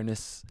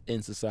unfairness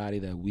in society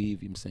that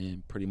we've, you know what I'm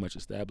saying, pretty much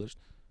established.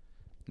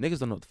 Niggas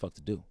don't know what the fuck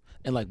to do.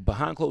 And like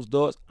behind closed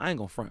doors, I ain't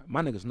gonna front.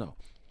 My niggas know.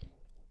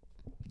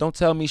 Don't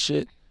tell me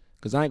shit,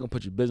 cause I ain't gonna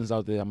put your business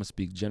out there. I'm gonna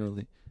speak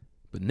generally.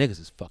 But niggas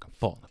is fucking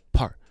falling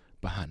apart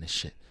behind this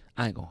shit.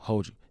 I ain't gonna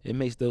hold you. It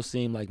may still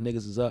seem like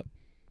niggas is up.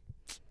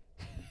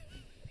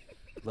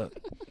 Look,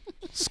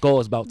 skull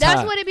is about That's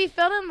time. what it be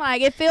feeling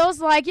like. It feels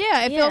like, it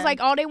Yeah. feels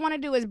like all they want to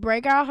do is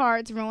break our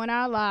hearts, ruin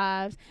our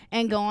lives,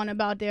 and go on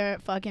about their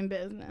fucking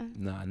business.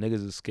 Nah,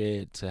 niggas is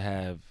scared to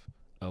have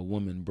a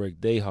woman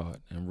break their heart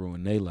and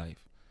ruin their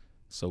life.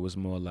 So it's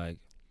more like,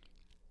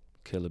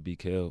 kill or be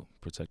killed.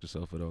 Protect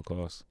yourself at all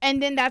costs.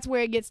 And then that's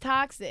where it gets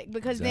toxic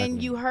because then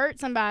Exactly. you hurt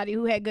somebody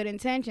who had good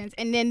intentions,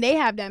 and then they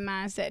have that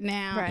mindset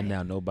now. Right. And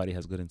now nobody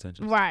has good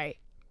intentions. Right.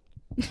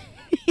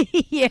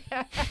 Yeah.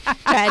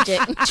 Tragic.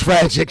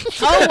 Tragic.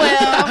 Oh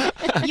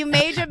well, you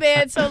made your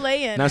bed, so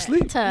lay in Now it.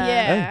 sleep.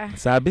 Yeah. Hey,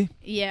 side B.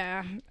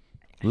 Yeah.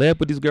 Lay up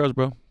with these girls,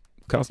 bro.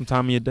 Count some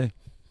time in your day.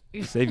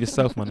 Save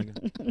yourself, my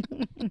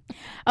nigga.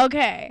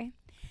 Okay.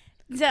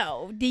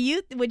 So,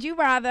 would you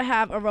rather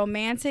have a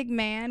romantic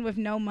man with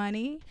no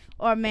money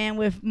or a man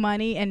with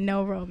money and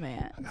no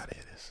romance? I gotta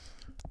hear this.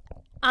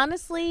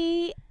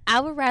 Honestly, I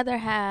would rather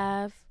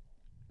have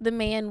the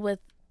man with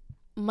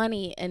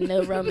money and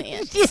no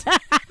romance.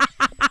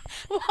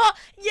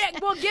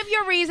 Well, give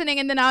your reasoning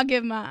and then I'll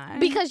give mine.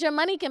 Because your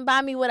money can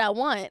buy me what I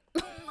want.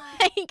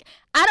 Like,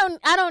 I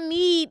don't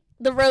need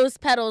the rose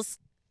petals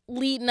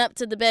leading up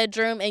to the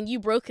bedroom and you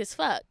broke as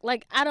fuck.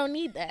 Like, I don't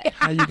need that.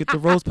 How you get the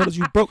rose petals?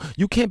 You broke.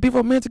 You can't be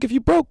romantic if you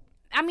broke.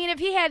 I mean, if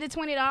he had the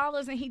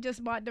 $20 and he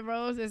just bought the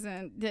roses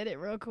and did it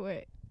real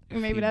quick,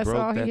 maybe He that's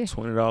broke all that he.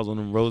 $20 on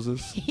them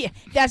roses. Yeah,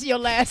 that's your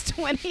last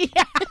 20.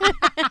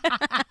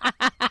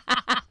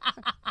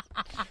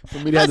 For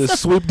me to have to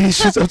sweep these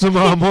shits up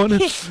tomorrow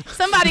morning.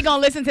 Somebody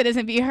gonna listen to this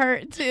and be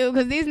hurt too,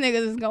 because these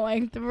niggas is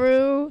going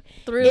through.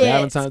 Through Yeah. it.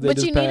 Valentine's Day But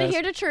just you need to passed.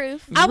 hear the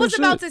truth. I Real was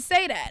about shit. to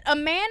say that a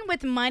man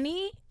with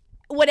money,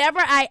 whatever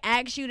I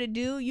ask you to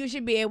do, you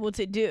should be able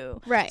to do.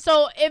 Right.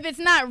 So if it's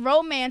not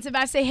romance, if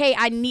I say, hey,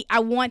 I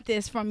want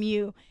this from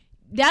you,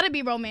 that'll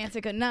be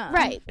romantic enough.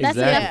 Right. That's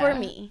Exactly. enough for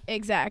me.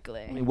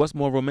 Exactly. I mean, what's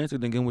more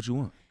romantic than getting what you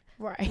want?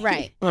 Right.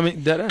 Right. I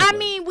mean, that ass, I like-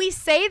 mean, we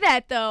say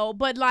that though,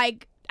 but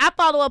like I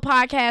follow a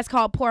podcast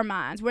called Poor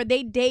Minds where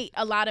they date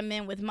a lot of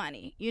men with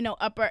money,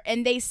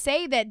 and they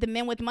say that the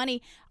men with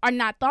money are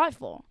not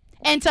thoughtful.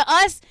 And to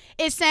us,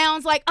 it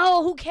sounds like,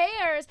 oh, who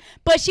cares?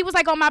 But she was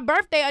like, on my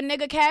birthday, a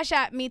nigga cash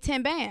out me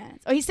 10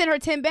 bands. Or he sent her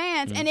 10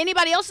 bands. And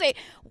anybody else say,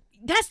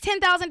 that's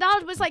 $10,000.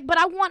 But it's like, but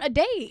I want a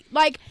date.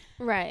 Like,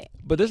 Right.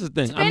 But this is the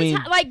thing. I spend mean,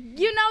 ti- like,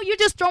 you're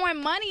just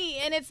throwing money.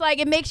 And it's like,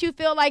 it makes you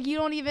feel like you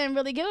don't even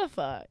really give a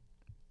fuck.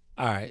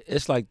 all right,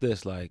 it's like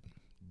this. Like,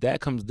 that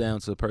comes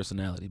down to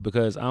personality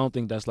because I don't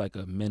think that's like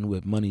a men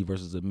with money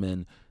versus a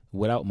men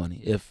without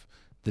money. If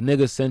the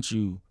nigga sent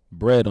you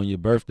bread on your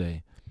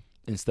birthday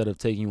instead of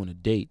taking you on a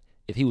date,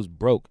 if he was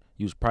broke,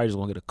 you was probably just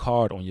gonna get a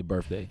card on your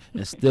birthday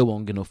and still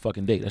won't get no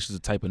fucking date. That's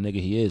just the type of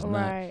nigga he is,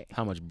 Right. not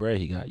how much bread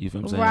he got. You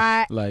feel what I'm saying?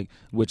 Right. Like,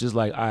 which is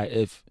like, all right,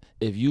 if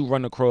you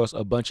run across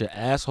a bunch of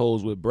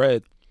assholes with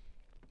bread,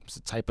 it's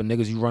the type of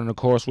niggas you running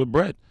across with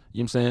bread. You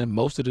know what I'm saying?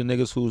 Most of the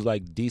niggas who's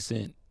like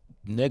decent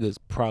niggas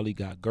probably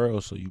got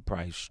girls, so you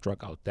probably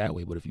struck out that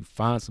way. But if you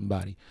find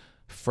somebody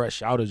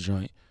fresh out of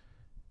joint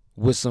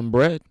with some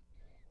bread,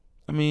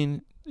 I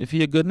mean, if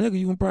he a good nigga,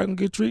 you probably gonna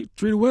get treated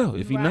well.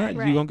 If he Right,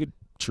 not, you gonna get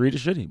treated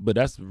shitty. But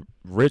that's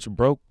rich,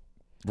 broke,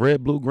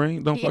 red, blue,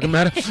 green, don't fucking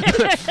matter.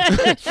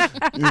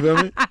 You feel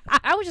me?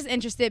 I was just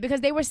interested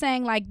because they were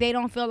saying like they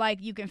don't feel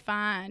like you can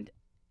find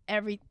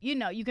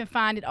you can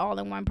find it all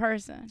in one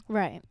person.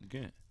 Right. You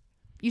can't.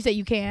 You say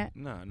you can't.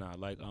 Nah.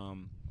 Like, all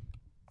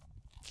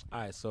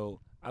right, so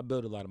I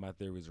build a lot of my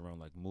theories around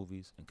like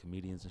movies and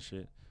comedians and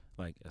shit.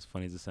 Like, as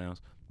funny as it sounds.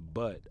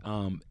 But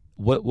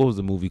what was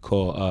the movie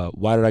called?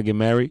 Why Did I Get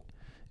Married?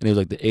 And it was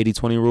like the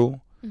 80-20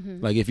 rule.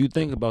 Mm-hmm. Like, if you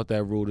think about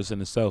that rule just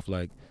in itself,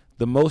 like,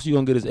 the most you're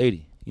gonna get is 80. You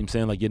know what I'm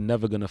saying? Like, you're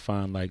never gonna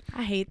find like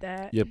I hate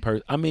that. your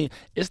I mean,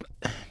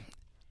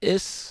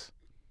 it's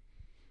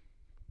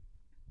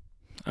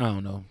I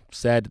don't know,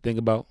 sad to think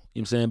about. You know what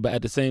I'm saying? But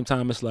at the same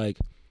time, it's like,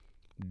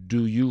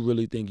 do you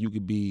really think you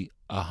could be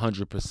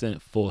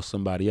 100% for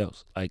somebody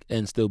else, like,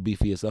 and still be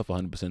for yourself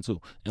 100% too?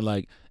 And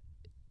like,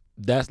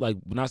 that's like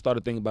when I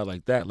started thinking about it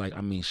like that. Like,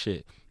 I mean,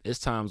 shit, it's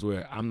times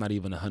where I'm not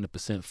even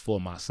 100% for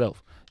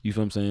myself. You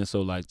feel what I'm saying?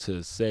 So like,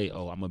 to say,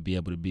 oh, I'm gonna be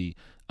able to be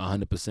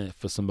 100%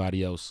 for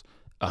somebody else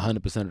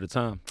 100% of the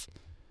time,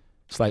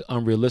 it's like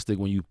unrealistic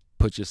when you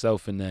put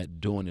yourself in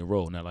that doing it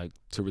role. Now, like,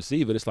 to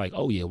receive it, it's like,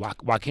 oh yeah,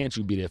 why can't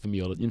you be there for me?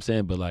 You know what I'm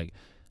saying? But like,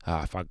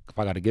 if I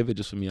gotta give it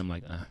just for me, I'm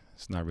like,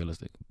 it's not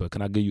realistic. But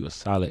can I give you a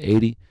solid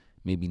 80,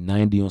 maybe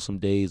 90 on some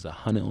days,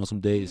 100 on some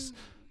days?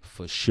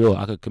 For sure,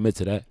 I could commit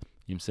to that. You know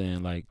what I'm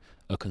saying? Like,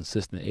 a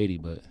consistent 80,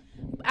 but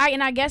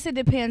I guess it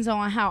depends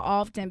on how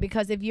often,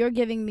 because if you're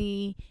giving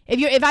me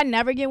if I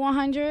never get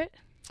 100,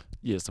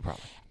 yeah, it's the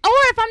problem. or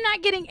if I'm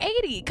not getting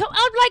 80,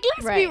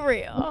 let's be Right.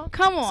 real.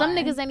 Come on. Some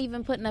niggas ain't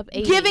even putting up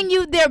 80. giving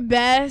you their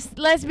best.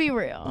 Let's be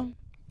real.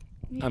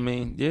 I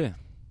mean, yeah.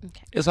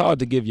 Okay. It's hard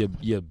to give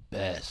your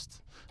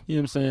best. You know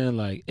what I'm saying?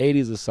 Like, 80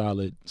 is it's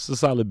a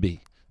solid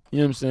B. You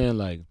know what I'm saying?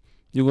 Like,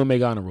 you're going to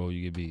make honor roll,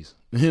 you get B's.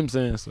 You know what I'm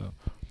saying? So,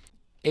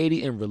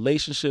 80 in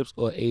relationships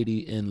or 80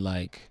 in,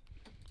 like,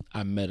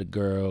 I met a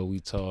girl, we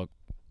talked,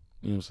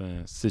 you know what I'm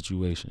saying,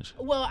 situations.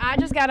 Well, I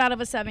just got out of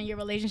a 7-year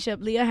relationship.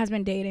 Leah has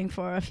been dating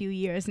for a few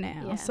years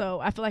now. Yeah. So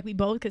I feel like we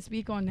both could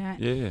speak on that.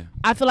 Yeah.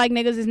 I feel like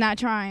niggas is not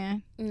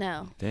trying.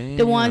 No. Damn.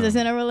 The ones that's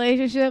in a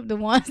relationship, the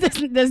ones that's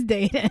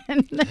dating.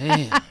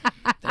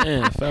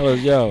 Damn,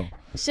 fellas, yo,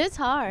 Shit's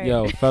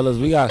hard. fellas,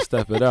 we got to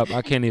step it up.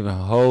 I can't even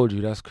hold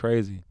you. That's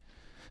crazy.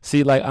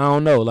 See, like I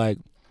don't know, like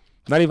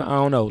not even I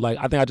don't know. Like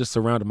I think I just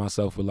surrounded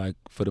myself with like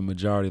for the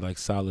majority like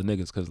solid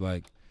niggas because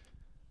like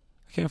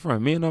I can't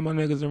front. Me and all my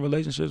niggas in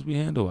relationships we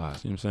handle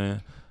wise. You know what I'm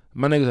saying?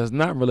 My niggas that's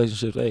not in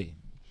relationships, hey,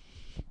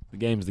 the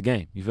game is the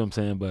game. You feel what I'm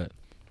saying? But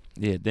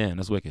yeah, damn,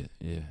 that's wicked.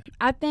 Yeah.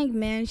 I think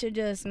men should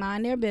just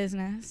mind their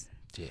business.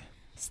 Yeah.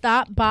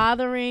 Stop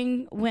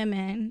bothering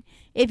women.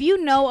 If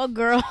you know a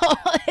girl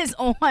is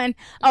on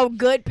a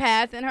good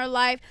path in her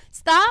life,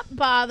 stop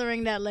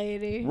bothering that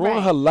lady.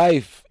 Ruin her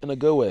life in a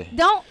good way.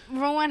 Don't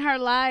ruin her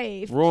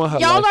life. Ruin her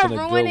Y'all life are in a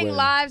good ruining way.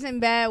 lives in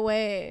bad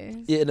ways.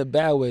 Yeah, in a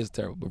bad way it's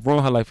terrible, but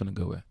ruin her life in a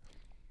good way.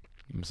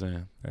 You know what I'm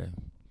saying? Hey.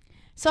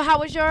 So how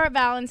was your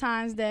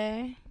Valentine's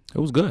Day? It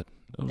was good.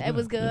 It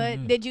was good.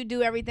 Yeah. Did you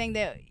do everything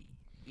that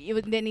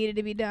needed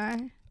to be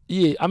done?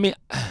 Yeah, I mean,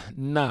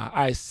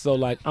 nah. So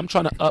like, I'm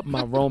trying to up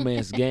my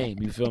romance game.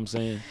 You feel what I'm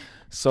saying?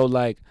 So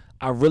like,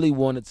 I really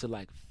wanted to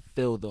like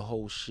fill the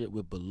whole shit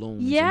with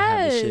balloons. And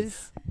have the shit.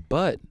 Yes.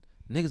 But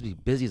niggas be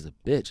busy as a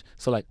bitch.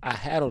 So like, I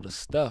had all the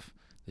stuff.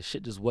 The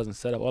shit just wasn't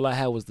set up. All I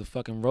had was the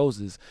fucking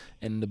roses,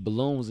 and the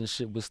balloons and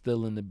shit was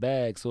still in the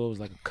bag. So it was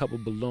like a couple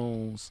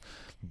balloons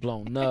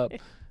blown up.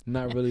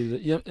 Not really,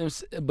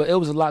 but it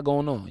was a lot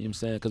going on. You know what I'm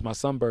saying? Because my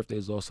son's birthday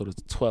is also the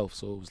 12th,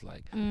 so it was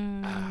like,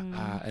 and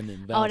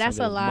then Valentine's that's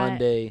Day a was lot.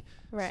 Monday,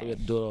 Right. so we had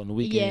to do it on the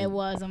weekend. Yeah, it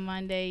was a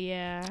Monday.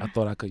 Yeah. I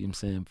thought I could, you know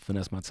what I'm saying,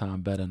 finesse my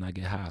time better and not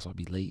get high, so I'd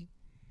be late.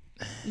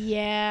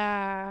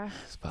 Yeah.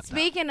 It's fucked up.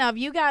 Speaking of,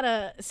 you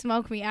gotta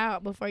smoke me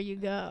out before you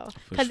go, For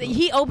because sure.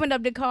 he opened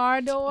up the car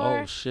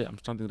door. Oh shit! I'm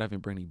trying to think that I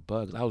didn't bring any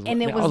bugs. I was And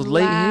it I was was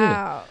late here.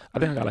 loud. I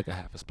think I got like a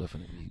half a spliff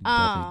in it. You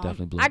can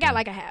definitely blow it I got down.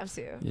 like a half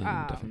too. Yeah, you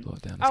can definitely blow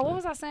it down. Oh, what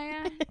was I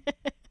saying?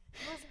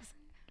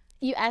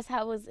 You asked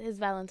how was his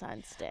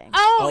Valentine's Day?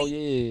 Oh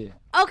yeah.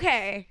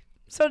 Okay.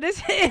 So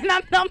this, and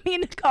I'm not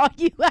meaning to call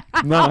you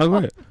out. No, go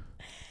ahead.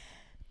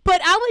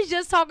 But I was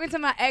just talking to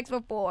my ex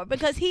before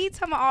because he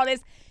told me all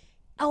this.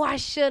 Oh, I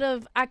should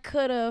have, I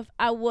could have,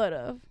 I would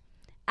have.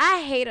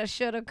 I hate a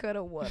shoulda,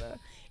 coulda, woulda.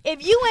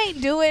 If you ain't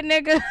do it,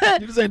 nigga,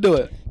 You just ain't do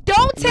it.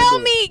 don't tell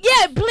do me.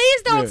 Yeah,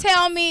 please don't Yeah.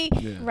 tell me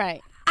Yeah.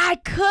 Right. I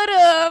could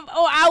have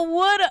or I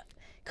would have.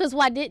 Because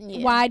why didn't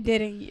you? Why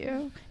didn't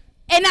you?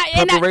 And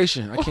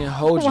Preparation. I can't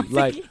hold you. Once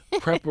Like again.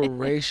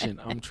 preparation.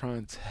 I'm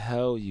trying to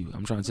tell you.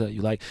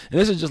 Like, and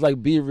this is just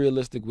like be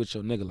realistic with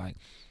your nigga. Like,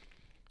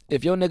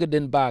 if your nigga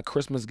didn't buy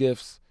Christmas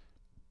gifts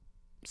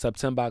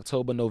September,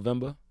 October,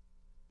 November,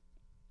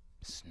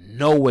 there's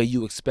no way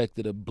you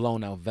expected a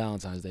blown out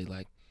Valentine's Day.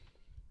 Like,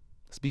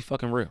 let's be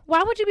fucking real.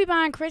 Why would you be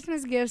buying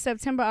Christmas gifts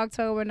September,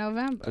 October,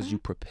 November? Because you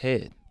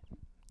prepared.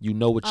 You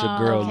know what your Oh,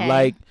 girl okay.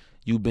 like.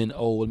 You've been,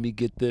 oh, let me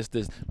get this.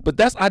 But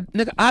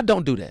I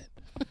don't do that.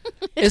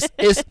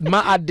 It's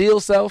my ideal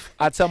self.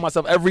 I tell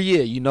myself every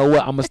year, you know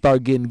what? I'm gonna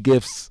start getting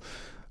gifts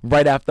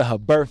right after her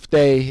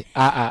birthday.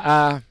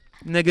 Nigga,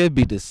 it'd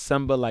be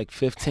December like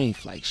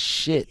 15th. Like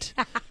shit.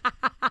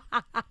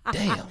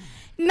 Damn.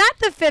 Not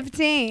the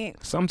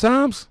 15th.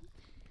 Sometimes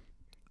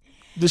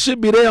the shit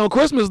be there on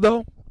Christmas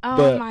though. Oh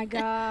But- my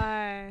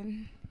God.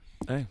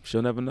 Hey,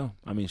 she'll never know.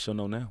 I mean, she'll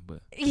know now, but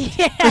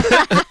Yeah.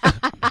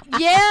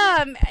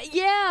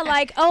 yeah.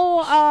 Like,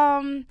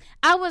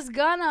 I was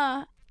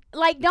gonna.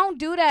 Like, don't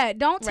do that.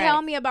 Don't tell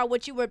Right. me about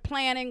what you were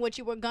planning, what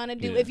you were gonna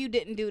do Yeah. if you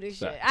didn't do this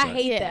shit. Right, I right.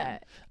 hate Yeah.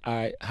 that. all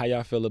right, how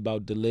y'all feel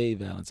about delayed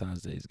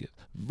Valentine's Day's gifts?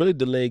 Really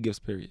delayed gifts,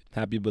 period.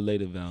 Happy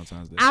belated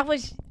Valentine's Day. I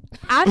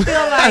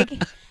feel like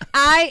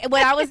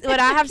what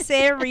I have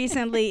said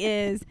recently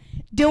is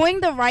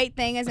doing the right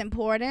thing is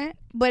important,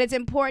 but it's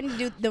important to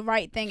do the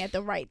right thing at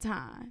the right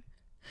time.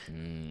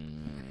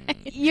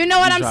 You know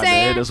what I'm Tried to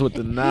saying? hit us with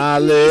the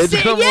knowledge.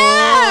 Come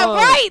yeah, on.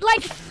 right.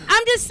 Like,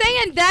 I'm just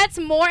saying that's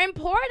more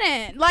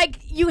important. Like,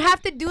 you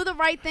have to do the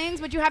right things,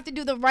 but you have to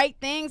do the right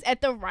things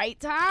at the right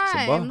It's a bar.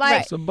 time.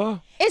 Like, It's a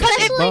bar.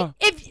 Especially Bar.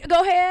 if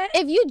go ahead.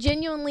 if you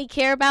genuinely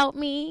care about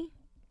me,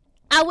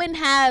 I wouldn't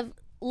have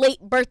late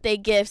birthday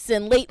gifts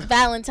and late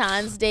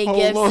Valentine's Day Hold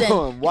gifts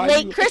on. and Why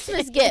late you-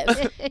 Christmas gifts.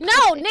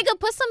 No, nigga,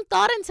 put some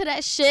thought into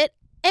that shit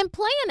and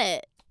plan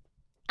it.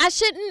 I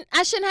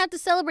shouldn't have to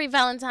celebrate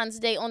Valentine's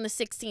Day on the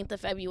 16th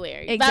of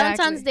February. Exactly.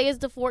 Valentine's Day is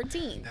the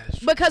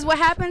 14th. Because what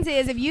happens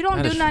is if you don't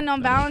That do is nothing true.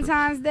 on That is true.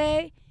 Valentine's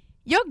Day,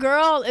 your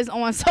girl is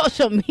on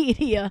social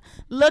media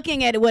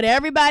looking at what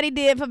everybody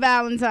did for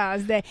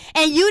Valentine's Day.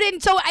 And you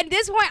didn't. So at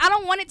this point, I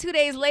don't want it 2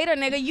 days later,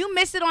 nigga. You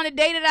missed it on the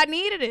day that I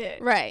needed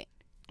it. Right.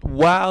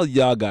 While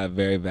y'all got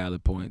very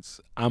valid points,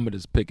 I'm going to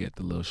just pick at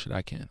the little shit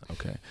I can,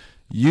 okay?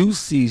 You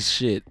see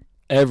shit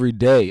every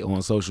day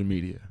on social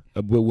media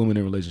with women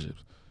in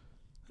relationships.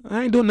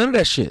 I ain't doing none of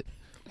that shit.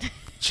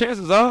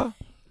 Chances are,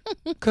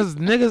 because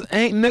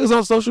niggas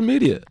on social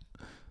media.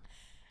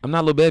 I'm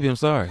not Lil Baby, I'm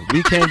sorry.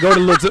 We can't go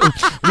to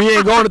we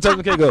ain't going to Turks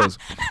and Caicos.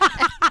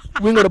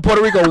 We can go to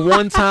Puerto Rico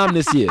one time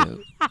this year.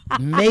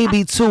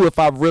 Maybe two if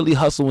I really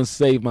hustle and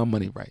save my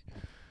money right.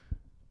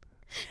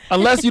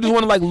 Unless you just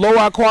want to like lower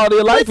our quality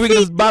of life, we can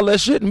just buy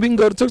less shit and we can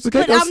go to Turks and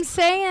But Caicos. I'm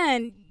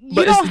saying you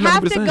But it's don't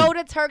have not to the go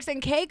same. to Turks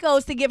and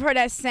Caicos to give her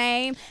that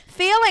same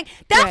feeling.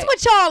 That's Right.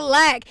 what y'all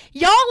lack.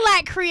 Y'all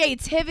lack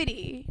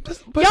creativity.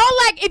 but- Y'all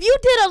like, if you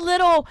did a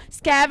little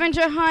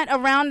scavenger hunt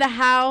around the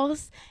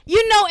house,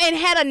 you know, and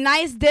had a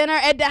nice dinner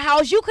at the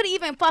house, you could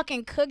even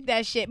fucking cook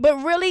that shit.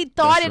 But really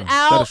thought That's it true.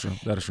 out. That is true.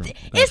 That is true. That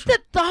is It's true. the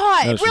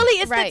thought. That is true.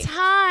 Really, it's Right. the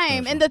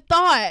time That's and the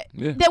thought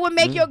Yeah. that would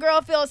make Yeah. your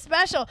girl feel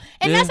special.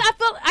 And Yeah. that's,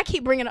 I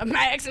keep bringing up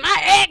my ex.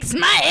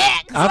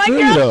 I Like, feel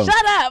you, girl, though.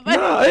 shut up.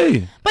 Nah,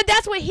 hey. But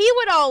that's what he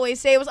would always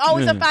say. It was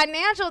always a Yeah.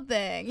 financial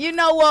thing.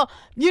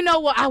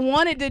 Well, I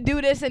wanted to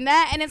do this and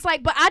that. And it's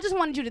like, but I just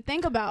wanted you to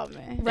think about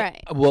me.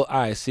 Right. Well, all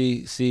right.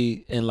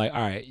 See, and like,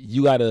 all right,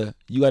 you gotta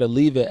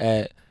leave it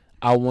at.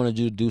 I wanted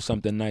you to do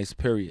something nice.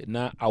 Period.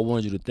 Not I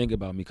wanted you to think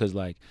about me, because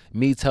like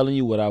me telling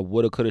you what I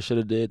woulda, coulda,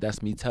 shoulda did.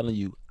 That's me telling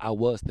you I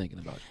was thinking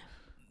about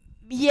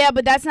you. Yeah,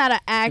 but that's not an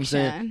I'm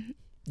saying- action.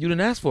 You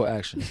didn't ask for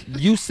action.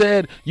 You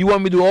said you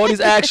want me to do all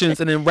these actions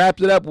and then wrapped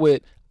it up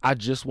with, I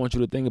just want you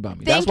to think about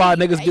me. That's why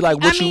niggas be like,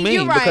 what you mean?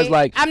 you're right. Because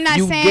like I'm not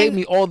you saying- gave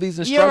me all these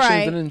instructions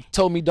right. and then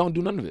told me don't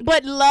do none of it.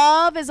 But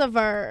love is a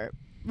verb.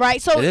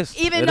 Right, so It is.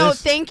 even It though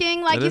is.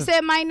 thinking, like It you is.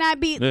 said, might not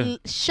be Yeah.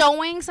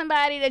 showing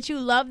somebody that you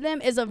love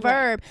them is a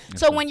verb.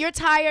 So right. when you're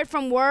tired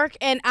from work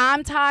and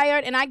I'm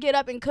tired and I get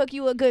up and cook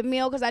you a good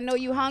meal because I know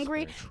you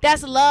hungry,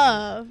 that's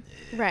love.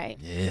 Right.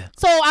 Yeah.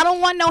 So I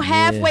don't want no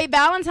halfway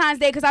Valentine's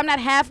Day because I'm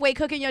not halfway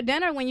cooking your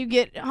dinner when you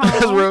get home.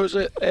 That's real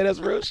shit. Hey, that's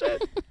real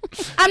shit.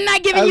 I'm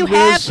not giving That's you real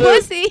half shit.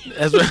 pussy.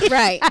 That's real.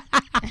 Right.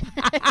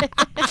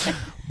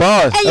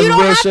 Bars. And That's you don't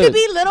real have shit. to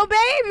be little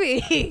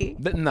baby.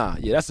 Nah,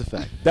 yeah, that's a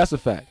fact. That's a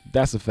fact.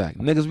 That's a fact.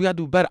 Niggas, we gotta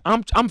do better.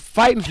 I'm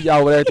fighting for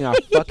y'all with everything I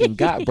fucking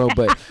got, bro.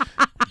 But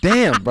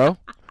damn, bro,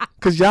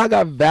 cause y'all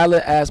got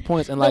valid ass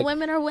points, and like the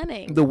women are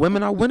winning. the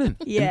women are winning.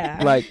 Yeah.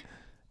 And, like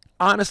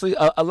honestly,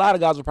 a lot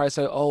of guys would probably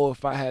say, "Oh,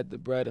 if I had the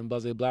bread and blah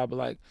blah blah." But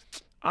like,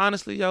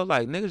 honestly, yo,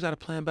 like niggas gotta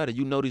plan better.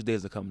 You know these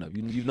days are coming up.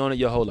 You've known it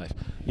your whole life. You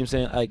know what I'm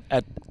saying? Like,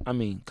 I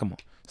mean, come on,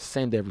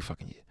 same day every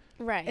fucking year.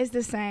 Right. It's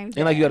the same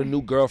thing. And like you got a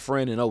new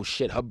girlfriend, and oh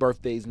shit, her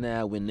birthday's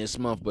now in this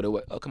month, but it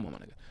was, oh come on, my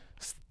nigga.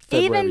 It's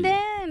February Even every year.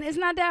 then, it's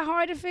not that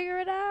hard to figure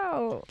it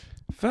out.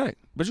 Fact,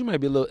 but you might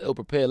be a little ill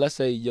prepared. Let's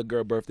say your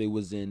girl birthday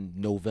was in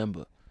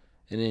November,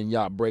 and then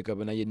y'all break up,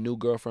 and now your new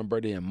girlfriend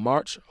birthday in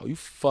March. Oh, you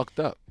fucked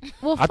up.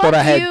 Well, I thought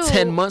I had you.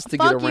 10 months to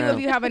Fuck get you around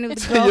if you have a new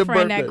to your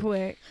girlfriend that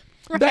birthday.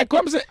 quick. That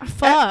comes at,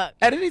 Fuck.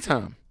 at any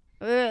time.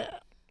 Ugh.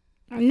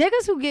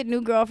 Niggas who get new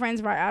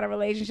girlfriends right out of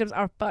relationships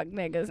are fuck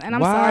niggas. And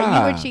I'm sorry, you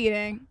Why? were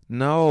cheating.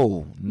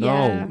 No.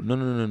 Yeah.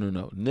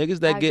 No. Niggas I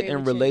that get agree in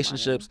with you,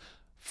 relationships,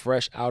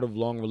 fresh out of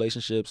long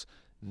relationships,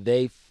 I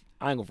ain't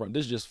gonna front.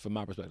 This is just from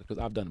my perspective because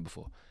I've done it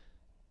before.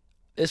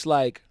 It's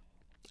like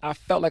I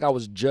felt like I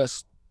was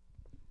just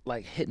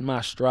like hitting my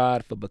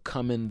stride for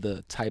becoming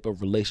the type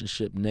of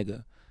relationship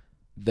nigga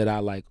that I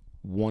like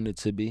wanted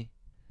to be,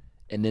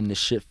 and then the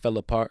shit fell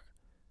apart.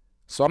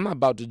 So I'm not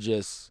about to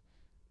just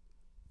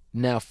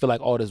now feel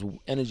like all this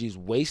energy is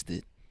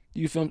wasted.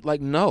 You feel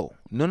like no.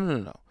 I'm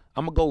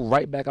gonna go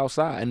right back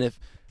outside, and if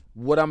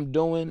what I'm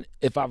doing,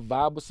 if I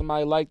vibe with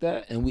somebody like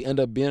that and we end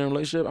up being in a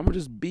relationship, I'm gonna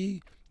just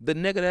be the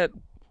nigga that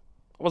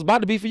I was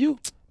about to be for you,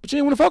 but you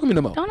ain't wanna fuck with me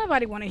no more. Don't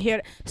nobody want to hear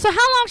that. So how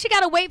long she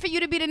got to wait for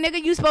you to be the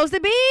nigga you supposed to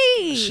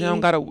be? She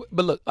don't gotta.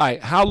 But look, all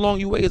right, how long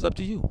you wait is up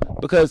to you.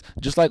 Because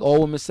just like all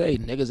women say,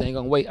 niggas ain't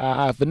gonna wait.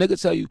 If a nigga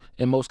tell you,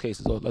 in most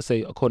cases, or let's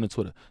say according to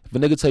Twitter, if a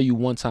nigga tell you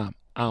one time,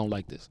 I don't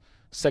like this.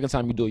 Second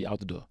time you do it, you out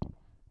the door.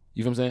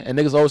 You feel what I'm saying? And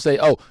niggas always say,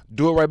 oh,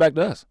 do it right back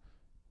to us.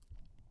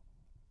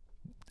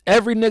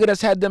 Every nigga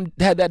that's had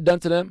that done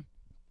to them,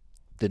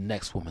 the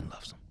next woman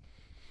loves them.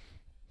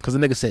 Cause the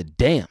nigga said,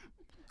 damn,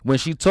 when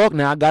she talk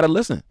now, I gotta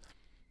listen.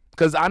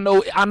 Cause I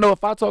know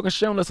if I talk and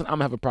she don't listen, I'm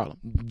gonna have a problem.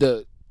 You know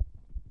what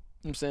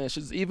I'm saying,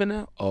 she's even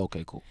now. Oh,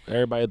 okay, cool.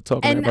 Everybody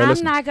talking. And everybody I'm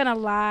listening. not gonna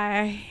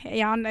lie,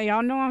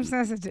 y'all know I'm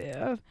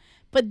sensitive,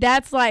 but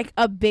that's like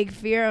a big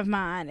fear of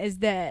mine is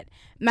that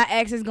my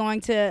ex is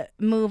going to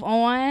move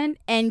on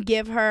and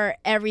give her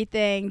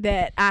everything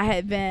that I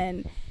had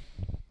been.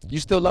 You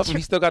still love him.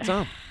 He still got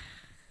time.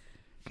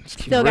 Just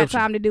keep it Still real got with you.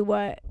 time to do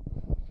what?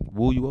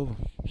 Woo you over.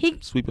 He,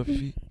 Sweep up your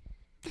feet.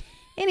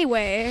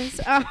 anyways.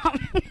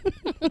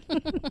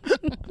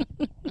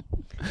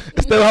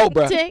 It's still hope,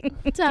 bro. Tick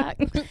tock,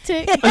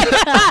 tick.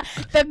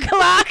 The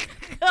clock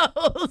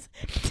goes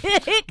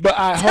tick. But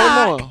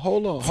tock,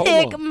 hold on.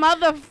 tick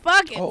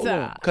motherfucking Hold on.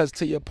 tock. Because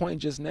to your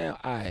point just now,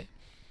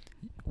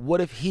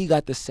 what if he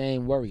got the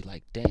same worry?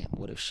 Like, damn,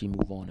 what if she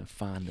move on and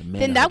find the man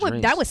Then of that her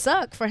would dreams?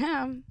 suck for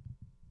him.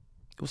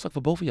 It would suck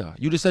for both of y'all.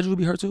 You just said you would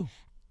be hurt too.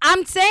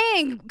 I'm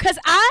saying because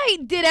I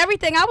did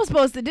everything I was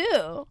supposed to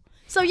do.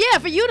 So yeah,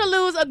 for you to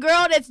lose a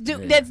girl that's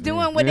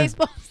doing what they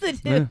supposed to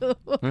do,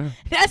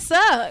 that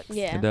sucks.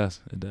 Yeah. It does.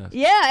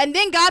 Yeah, and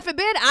then God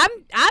forbid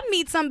I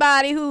meet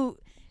somebody who.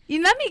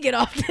 Let me get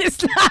off this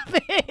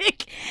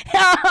topic.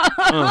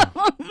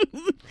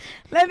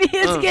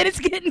 It's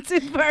getting too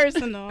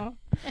personal.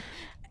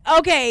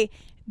 Okay,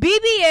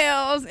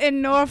 BBLs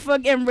in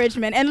Norfolk and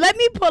Richmond, and let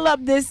me pull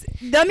up this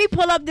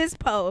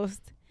post.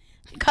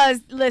 Cause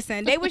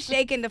listen, they were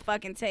shaking the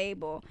fucking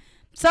table.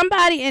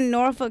 Somebody in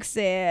Norfolk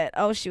said,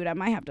 oh, shoot, I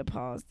might have to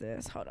pause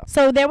this. Hold on.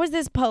 So there was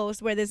this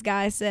post where this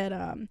guy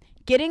said,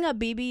 getting a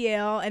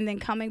BBL and then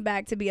coming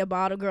back to be a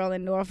bottle girl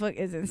in Norfolk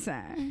is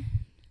insane.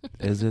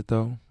 Is it,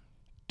 though?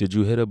 Did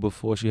you hit her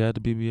before she had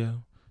the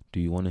BBL? Do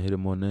you want to hit her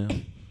more now?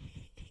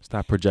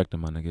 Stop projecting,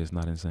 my nigga. It's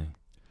not insane.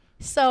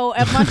 So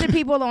a bunch of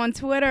people on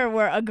Twitter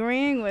were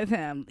agreeing with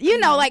him. You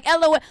know, like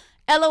LOL,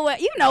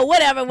 you know,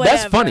 whatever.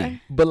 That's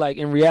funny. But, like,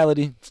 in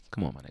reality,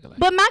 come on, my nigga. Like,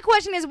 But my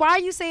question is, why are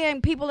you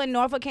saying people in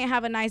Norfolk can't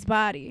have a nice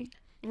body?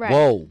 Right.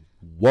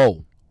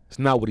 Whoa. It's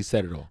not what he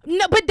said at all.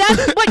 No, but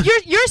that's what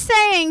you're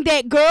saying,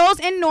 that girls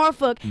in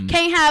Norfolk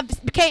can't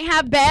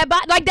have bad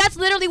body. Like, that's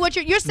literally what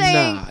you're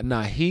saying.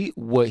 Nah.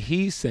 What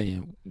he's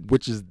saying,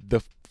 which is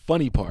the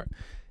funny part,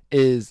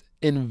 is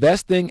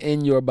investing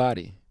in your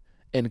body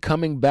and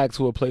coming back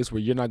to a place where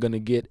you're not going to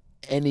get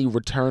any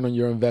return on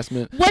your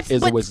investment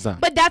is a waste of time.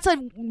 But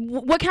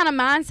what kind of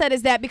mindset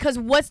is that? Because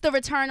what's the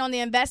return on the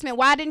investment?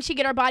 Why didn't she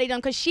get her body done?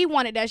 Because she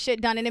wanted that shit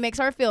done and it makes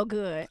her feel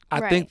good.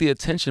 I think the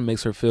attention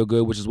makes her feel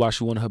good, which is why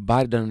she wanted her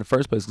body done in the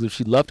first place. Because if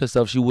she loved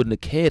herself, she wouldn't have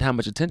cared how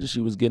much attention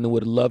she was getting and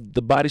would have loved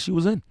the body she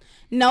was in.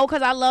 No,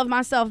 because I love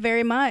myself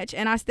very much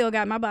and I still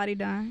got my body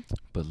done.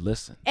 But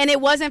listen. And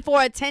it wasn't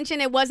for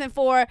attention. It wasn't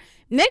for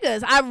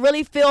niggas. I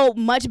really feel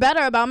much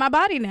better about my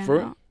body now. For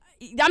real?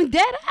 I'm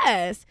dead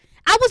ass.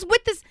 I was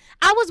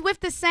with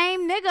the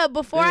same nigga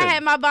before I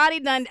had my body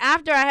done.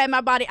 After I had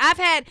my body, I've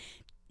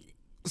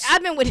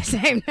been with the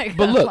same nigga.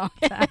 But a look, long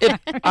time.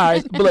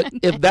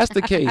 if that's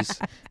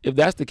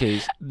the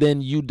case,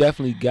 then you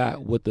definitely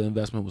got what the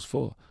investment was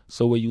for.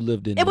 So where you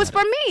lived in, it was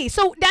for me.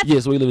 So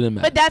that's so we lived in.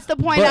 But that's the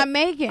point I'm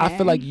making. I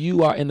feel like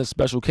you are in a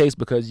special case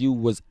because you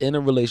was in a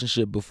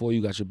relationship before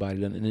you got your body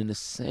done, and in the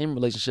same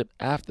relationship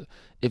after.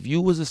 If you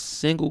was a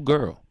single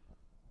girl,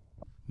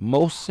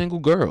 most single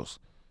girls,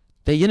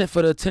 they in it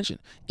for the attention.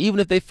 Even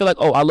if they feel like,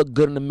 oh, I look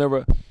good in the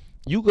mirror.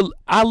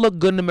 I look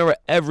good in the mirror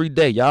every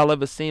day. Y'all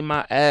ever seen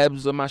my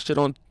abs or my shit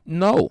on?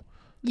 No.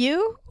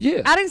 You?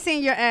 Yeah. I done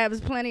seen your abs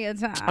plenty of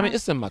times. I mean,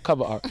 it's in my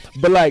cover art.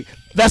 But, like,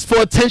 that's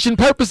for attention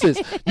purposes.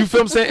 You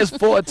feel what I'm saying? It's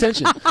for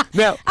attention.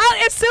 Now,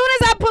 as soon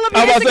as I pull up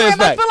your Instagram,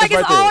 I feel like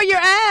it's right all there. your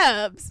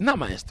abs. Not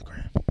my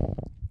Instagram.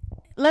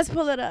 Let's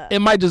pull it up. It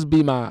might just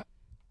be my...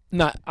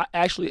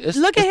 actually, it's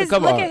the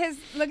cover art.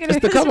 It's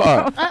the cover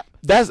art.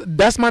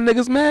 That's my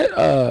niggas mad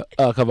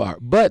cover art.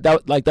 But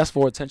that's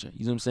for attention.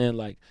 You know what I'm saying?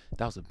 Like,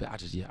 that was a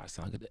bad. I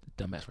sound like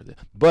a dumbass right there.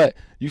 But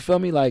you feel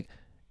me? Like,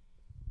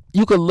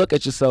 you could look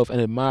at yourself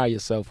and admire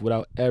yourself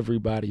without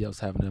everybody else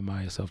having to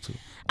admire yourself too.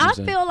 I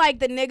feel like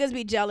the niggas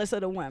be jealous of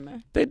the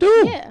women. They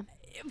do. Yeah.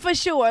 For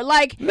sure.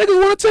 Like, niggas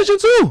want attention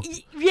too.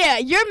 Yeah,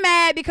 you're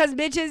mad because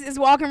bitches is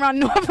walking around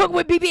Norfolk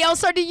with BBL.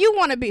 So do you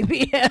want a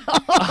BBL?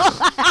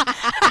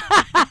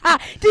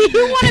 Do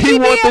you want a BBL? He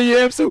want the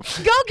yams too.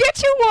 Go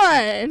get you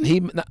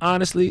one.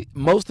 Honestly,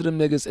 most of them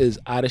niggas is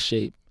out of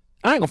shape.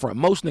 I ain't gonna front.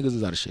 Most niggas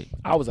is out of shape.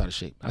 I was out of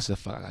shape. I said,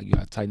 fuck, you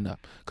gotta tighten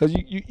up. Cause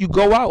you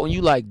go out and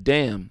you like,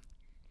 damn.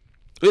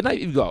 Not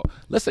even go.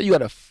 Let's say you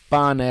had a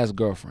fine ass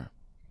girlfriend.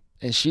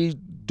 And she's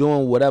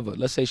doing whatever.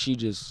 Let's say she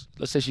get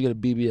a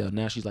BBL.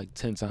 Now she's like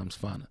 10 times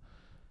finer.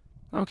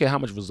 I don't care how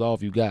much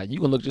resolve you got. You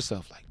can look at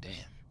yourself like, damn,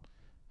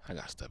 I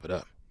gotta step it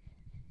up.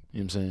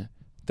 You know what I'm saying?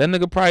 That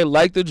nigga probably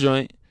liked the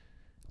joint.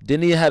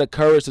 Didn't even have the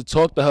courage to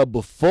talk to her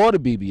before the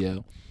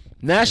BBL.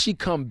 Now she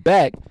come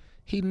back.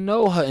 He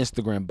know her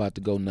Instagram about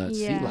to go nuts.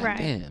 Yeah, he like, right.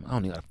 damn, I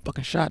don't even got a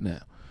fucking shot now.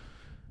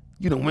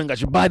 You done went and got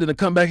your body to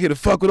come back here to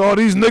fuck with all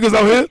these niggas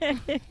out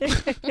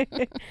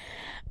here.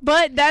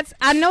 But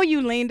I know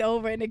you leaned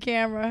over in the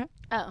camera.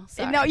 Oh,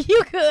 sorry. No,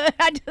 you could.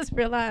 I just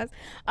realized.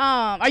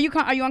 Are you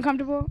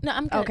uncomfortable? No,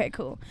 I'm good. Okay,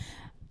 cool.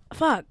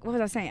 Fuck. What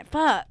was I saying?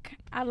 Fuck.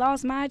 I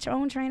lost my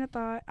own train of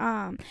thought.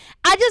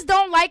 I just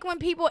don't like when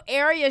people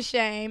area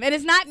shame, and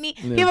it's not me.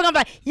 Yeah. People gonna be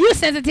like, "You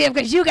sensitive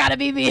because you got a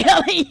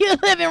BBL and you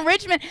live in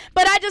Richmond."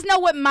 But I just know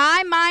what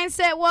my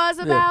mindset was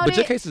about but it.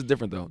 your case is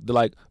different though.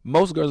 Like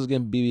most girls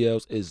getting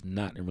BBLs is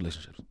not in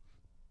relationships.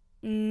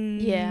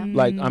 Yeah.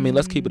 Like, I mean,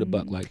 let's keep it a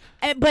buck. Like,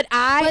 But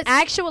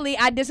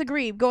I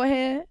disagree. Go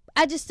ahead.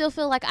 I just still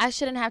feel like I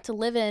shouldn't have to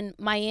live in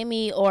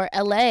Miami or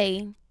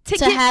LA to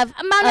get have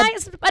a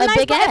nice big ass.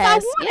 if I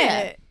want Yeah.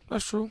 it.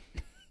 that's true.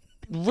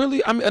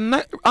 Really, I mean,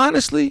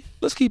 honestly,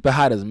 let's keep it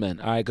hot as men,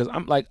 all right? Because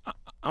I'm like,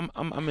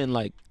 I'm in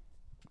like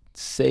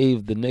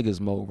save the niggas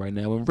mode right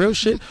now. And real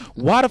shit,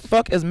 why the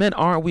fuck as men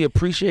aren't we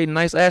appreciating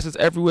nice asses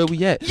everywhere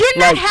we at? You're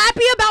not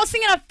happy about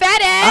seeing a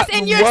fat ass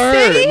in your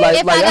city? Like,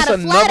 If I that's got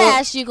a flat another-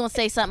 ass, you gonna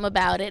say something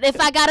about it. If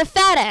I got a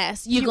fat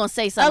ass, you gonna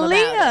say something about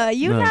it. Aaliyah,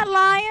 you Look, not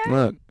lying?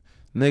 Look,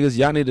 niggas,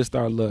 y'all need to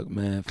start. Look,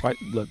 man,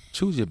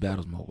 choose your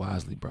battles more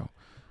wisely, bro.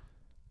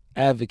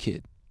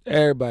 Advocate.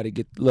 Everybody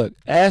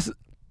ass.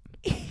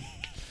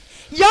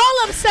 Y'all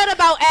upset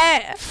about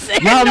ass.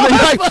 Nah, man,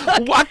 like,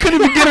 I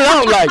couldn't even get it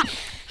out. Like,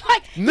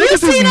 you niggas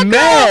seen is a girl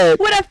mad.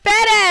 with a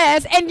fat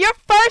ass, and your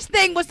first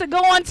thing was to go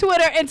on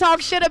Twitter and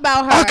talk shit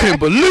about her. I can't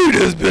believe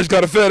this bitch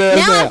got a fat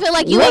ass. Now I feel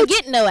like you What? ain't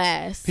getting no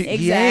ass. He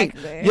ain't.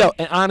 Exactly. Yo,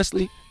 and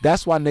honestly,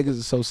 That's why niggas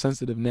is so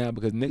sensitive now,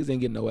 because niggas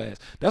ain't getting no ass.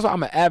 That's why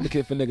I'm an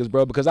advocate for niggas,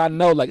 bro, because I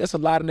know, like, it's a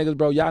lot of niggas,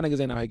 bro. Y'all niggas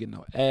ain't out here getting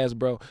no ass,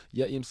 bro.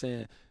 Yeah, you know what I'm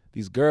saying?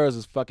 These girls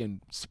is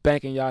fucking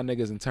spanking y'all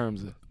niggas in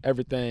terms of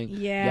everything.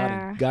 Yeah. Y'all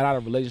done got out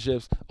of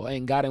relationships or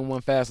ain't got in one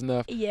fast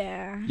enough.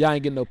 Yeah. Y'all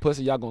ain't getting no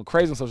pussy. Y'all going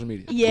crazy on social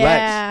media.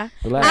 Yeah.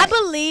 Relax. I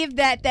believe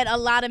that a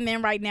lot of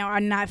men right now are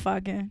not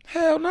fucking.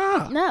 Hell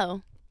nah.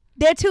 No.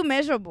 They're too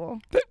miserable.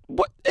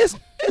 What? It's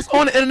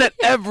on the internet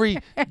every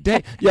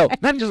day. Yo,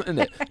 not just on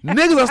the internet.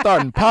 Niggas are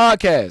starting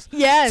podcasts.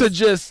 Yes. To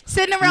just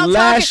Sitting around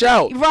lash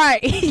talking. out. Right.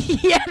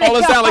 Yeah. All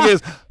it they sound like are.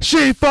 is, she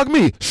ain't fuck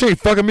me. She ain't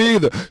fucking me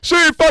either. She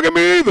ain't fucking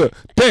me either.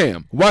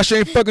 Damn, why she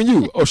ain't fucking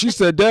you? Oh, she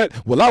said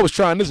that? Well, I was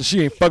trying this and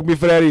she ain't fucking me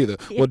for that either.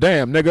 Well,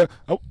 damn, nigga.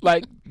 Oh,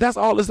 like, that's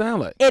all it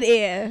sound like. It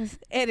is.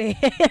 It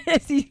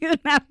is. You're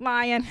not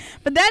lying.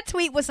 But that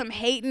tweet was some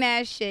hating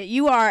ass shit.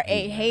 You are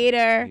a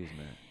hater. Jeez,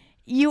 man.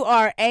 You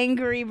are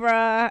angry,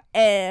 bruh.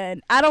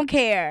 And I don't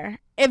care.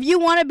 If you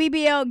want a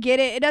BBL, get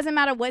it. It doesn't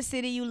matter what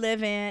city you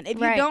live in. If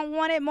Right. you don't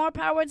want it, more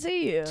power to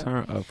you.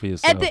 Turn up for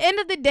yourself. At the end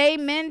of the day,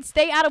 men,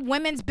 stay out of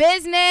women's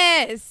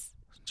business.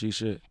 G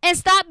shit. And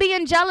stop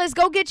being jealous.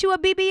 Go get you a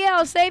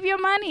BBL. Save your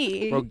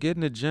money. Bro, get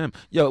in the gym.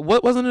 Yo,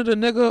 what wasn't it a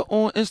nigga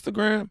on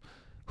Instagram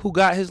who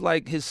got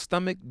his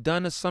stomach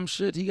done or some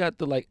shit? He got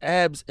the like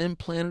abs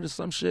implanted or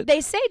some shit.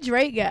 They say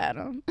Drake got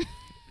him.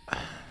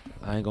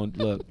 I ain't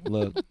gonna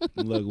look.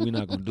 We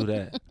not gonna do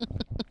that.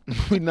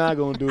 We not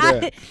gonna do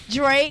that.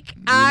 Drake,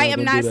 not I am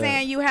gonna not do that.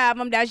 saying you have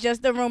them. That's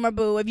just the rumor,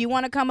 boo. If you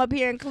want to come up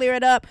here and clear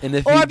it up, And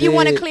if or he if you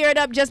want to did- clear it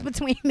up just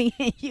between me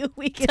and you,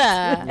 we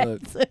can.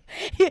 Tuh.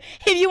 If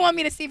you want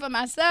me to see for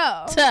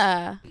myself,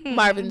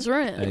 Marvin's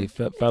room. Hey,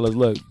 fellas,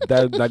 look.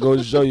 That goes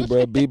to show you,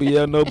 bro.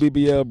 BBL, no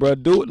BBL, bro.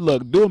 Do it.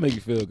 Look, do it. Make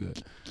you feel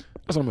good.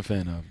 That's what I'm a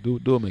fan of. Do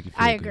it. Make you feel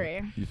I good.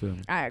 agree. You feel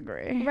me? I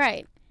agree.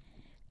 Right.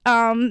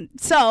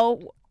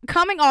 So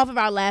coming off of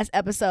our last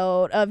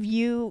episode of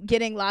you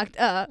getting locked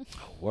up,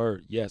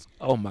 Word. Yes.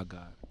 Oh my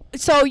God.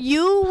 so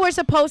you were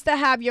supposed to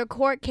have your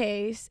court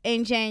case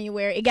in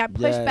January. It got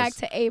pushed Yes. back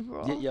to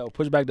April. Yeah, yo,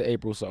 push back to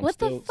April. So I'm What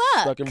the still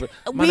fuck? stuck in.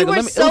 My We nigga, were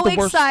it was so the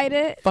worst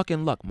excited.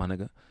 Fucking luck, my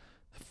nigga.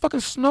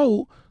 Fucking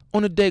snow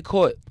on the day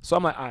court. So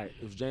I'm like, all right,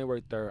 it was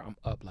January 3rd. I'm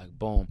up like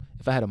boom.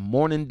 If I had a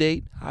morning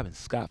date, I've been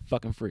scot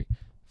fucking free.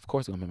 Of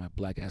course, I'm gonna make my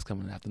black ass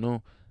come in the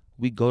afternoon.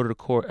 We go to the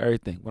court,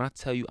 everything. When I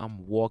tell you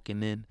I'm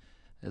walking in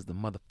as the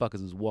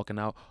motherfuckers is walking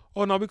out,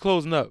 oh no, we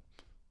closing up.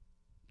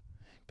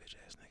 Bitch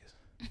ass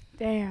niggas.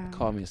 Damn.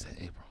 Call me and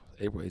say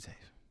April 18th.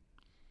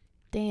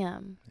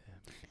 Damn.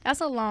 That's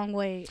a long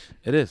wait.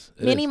 It is.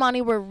 Me and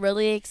Imani were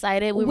really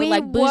excited. We were We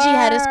like, Bougie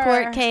had his were.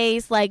 court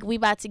case. Like, we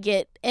about to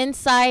get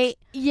insight.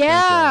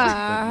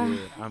 Yeah.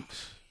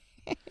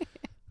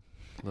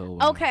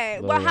 Okay.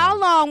 Well, how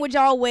long would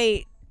y'all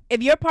wait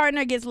if your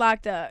partner gets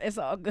locked up? It's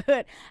all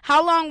good.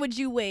 How long would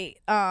you wait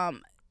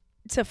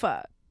to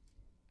fuck?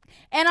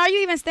 And are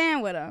you even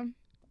staying with him?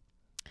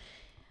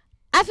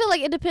 I feel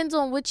like it depends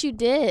on what you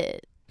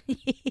did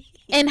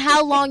and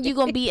how long you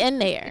gonna be in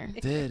there.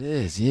 It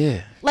is,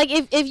 yeah. Like,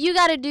 if you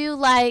gotta do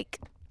like,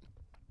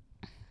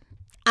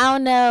 I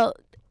don't know,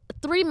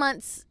 3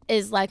 months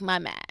is like my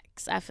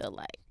max. I feel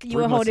like You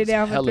would hold it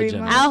down for hella 3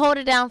 generous. months. I'll hold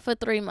it down for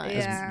 3 months.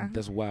 Yeah.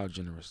 That's wild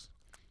generous.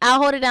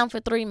 I'll hold it down for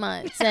 3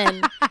 months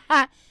and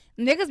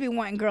Niggas be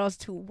wanting girls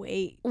to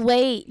wait.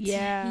 wait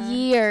Yeah.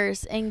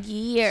 years and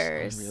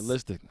years.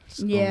 Unrealistic. It's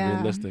Yeah.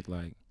 unrealistic.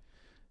 Like,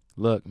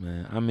 look,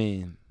 man. I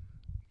mean,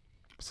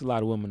 it's a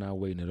lot of women not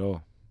waiting at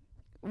all.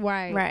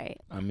 Right. Right.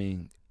 I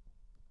mean,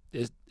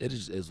 it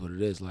just is what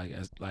it is. Like,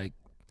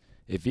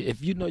 if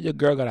you know your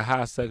girl got a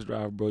high sex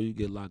drive, bro, you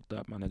get locked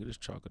up, my nigga.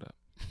 Just chalk it up.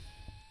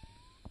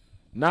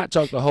 Not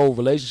chalk the whole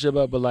relationship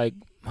up, but like,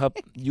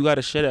 you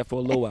gotta share that for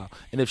a little while.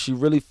 And if she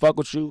really fuck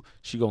with you,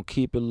 she gonna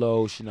keep it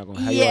low. She not gonna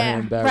have your Yeah, hair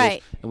embarrassed.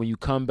 right. And when you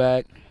come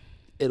back,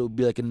 it'll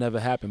be like it never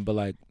happened. But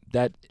like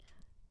that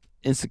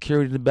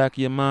insecurity in the back of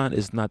your mind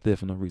is not there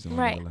for no reason.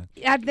 Right. Like,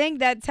 I think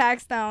that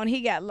Tax Stone,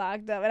 he got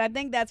locked up. And I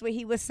think that's what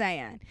he was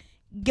saying.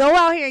 Go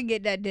out here and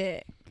get that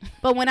dick.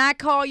 But when I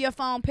call your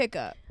phone, pick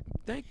up.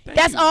 thank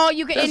That's you. all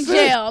you can That's in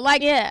it. jail.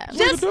 Like, Yeah.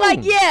 just do. like,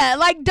 yeah.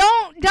 Like,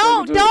 don't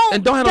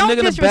And don't have no nigga in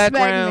the disrespect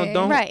background. me.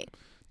 Don't Right.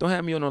 Don't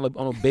have me on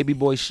a baby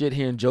boy shit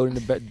here and Jody in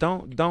the back.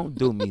 Don't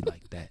do me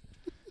like that.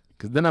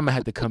 Cause then I'm gonna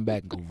have to come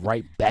back and go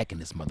right back in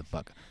this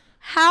motherfucker.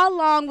 How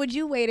long would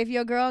you wait if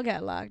your girl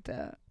got locked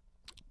up?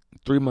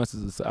 3 months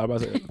is I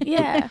was about to say,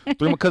 Yeah.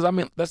 3 months. Cause I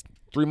mean that's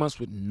 3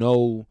 months with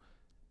no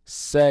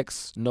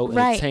sex, no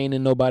Right.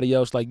 entertaining nobody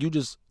else. Like you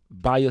just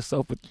by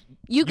yourself with.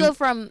 You go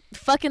from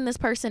fucking this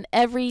person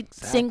every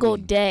single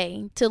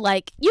day to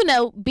like,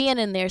 being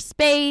in their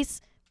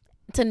space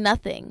to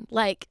nothing.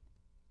 Like,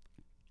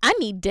 I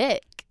need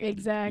dick.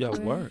 Exactly.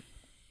 Yo, word.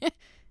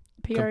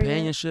 Period.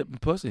 Companionship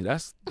and pussy.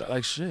 That's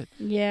like shit.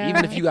 Yeah.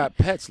 Even if you got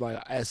pets,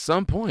 like at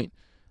some point,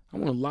 I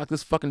want to lock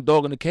this fucking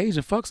dog in the cage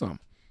and fuck some.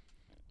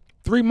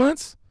 3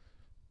 months?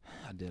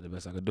 I did the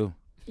best I could do.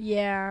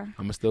 Yeah. I'm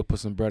gonna still put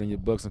some bread in your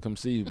books and come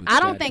see you. but I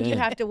don't think you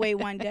goddamn. have to wait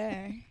one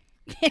day.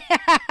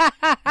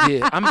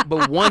 Yeah,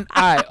 but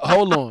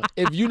hold on.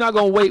 If you're not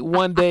gonna wait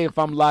one day if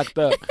I'm locked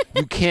up,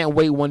 you can't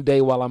wait one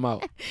day while I'm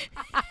out.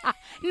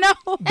 No,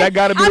 That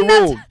gotta be the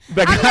rule.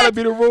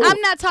 Be the rule.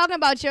 I'm not talking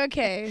about your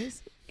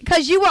case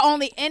because you were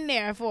only in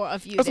there for a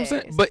few That's days. what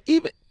I'm saying.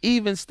 But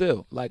even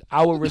still, like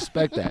I would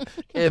respect that.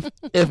 If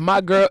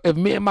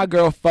me and my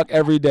girl fuck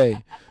every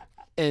day,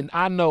 and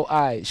I know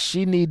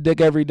she need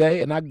dick every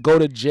day, and I go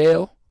to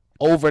jail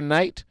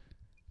overnight.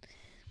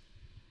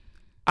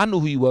 I knew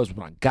who you was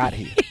when I got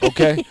here,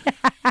 okay?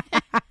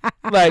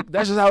 Like,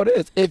 that's just how it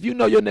is. If you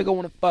know your nigga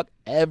want to fuck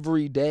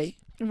every day,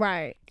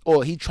 Right.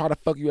 or he try to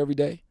fuck you every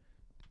day,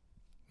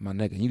 my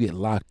nigga, you get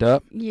locked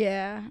up,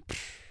 Yeah.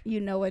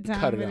 You know what time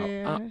cut it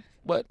it out. is.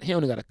 But he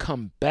only got to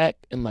come back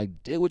and,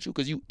 like, deal with you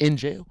because you in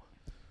jail.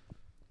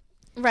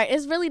 Right.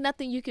 It's really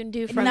nothing you can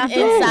do from Nothing.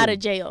 inside of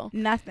jail.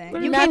 Nothing.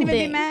 Literally You can't even be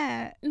nothing.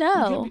 mad.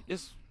 No. It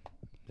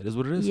is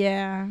what it is.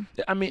 Yeah.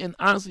 I mean, and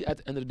honestly, at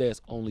the end of the day,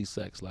 it's only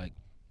sex. Like,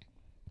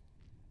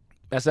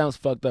 that sounds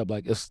fucked up.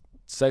 Like,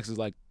 sex is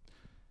like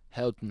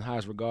held in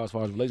highest regard as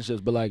far as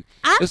relationships, but like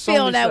I it's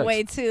feel only that sex.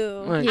 way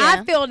too. Right. Yeah.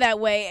 I feel that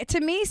way.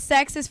 To me,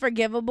 sex is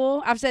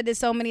forgivable. I've said this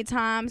so many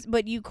times,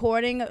 but you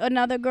courting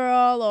another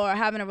girl or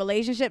having a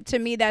relationship, to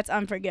me, that's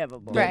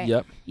unforgivable. Right.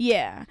 Yep.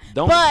 Yeah.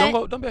 Don't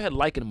be ahead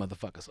liking the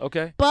motherfuckers,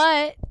 okay?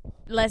 But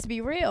let's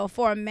be real.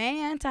 For a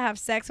man to have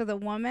sex with a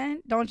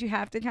woman, don't you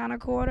have to kind of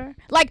court her?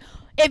 Like,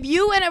 if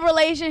you in a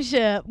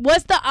relationship,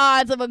 what's the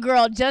odds of a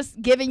girl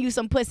just giving you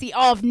some pussy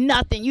off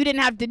nothing? You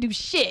didn't have to do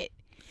shit.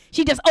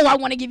 She just, I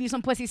want to give you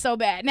some pussy so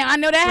bad. Now, I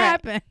know that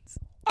happens.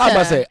 I was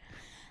about to say,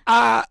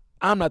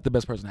 I'm not the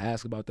best person to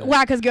ask about that.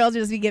 Why? Because girls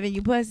just be giving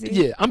you pussy?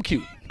 Yeah, I'm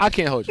cute. I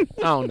can't hold you.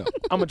 I don't know.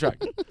 I'm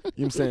attractive. You know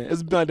what I'm saying?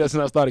 It's been like that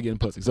since I started getting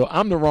pussy. So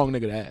I'm the wrong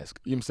nigga to ask.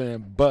 You know what I'm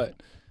saying?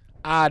 But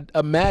I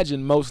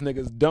imagine most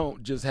niggas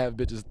don't just have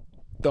bitches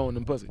throwing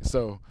them pussy.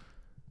 So,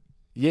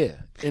 yeah,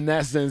 in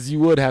that sense, you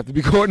would have to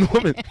be courting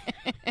women.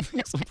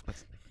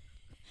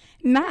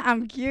 Nah,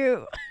 I'm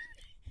cute.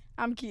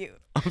 I'm cute.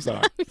 I'm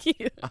sorry.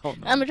 Cute. I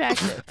don't know. I'm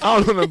attractive. I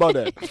don't know nothing about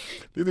that.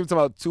 These people talking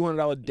about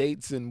 $200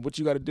 dates and what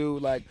you got to do.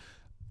 Like,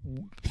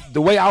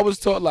 the way I was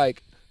taught,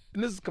 like,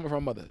 and this is coming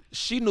from my mother,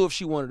 she knew if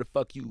she wanted to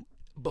fuck you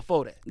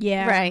before that.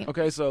 Yeah. Right.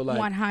 Okay, so, like,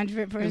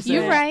 100%.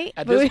 You're right.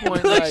 at this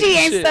point, like, Gucci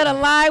ain't shit. said a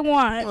lie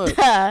once.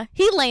 Look,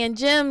 He laying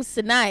gems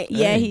tonight.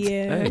 Yeah, Hey, he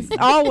is. hey.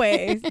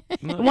 Always.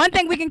 No. One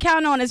thing we can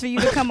count on is for you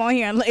to come on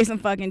here and lay some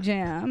fucking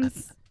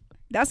gems.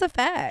 That's a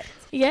fact.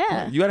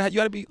 Yeah. you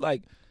gotta be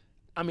like,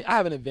 I mean, I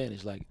have an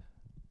advantage. Like,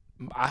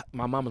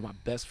 my mom is my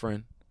best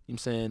friend. You know what I'm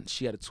saying?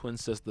 She had a twin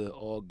sister,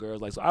 all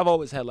girls. Like, so I've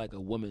always had like a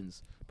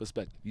woman's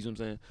perspective. You know what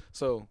I'm saying?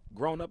 So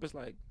growing up, it's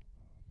like,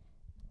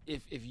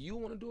 if you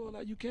want to do all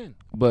that, you can.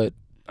 But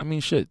I mean,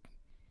 shit,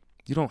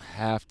 you don't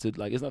have to.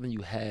 Like, it's nothing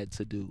you had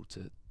to do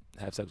to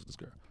have sex with this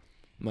girl.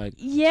 Like,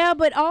 Yeah,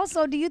 but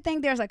also, do you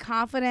think there's a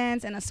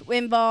confidence and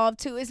involved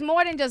too? It's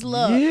more than just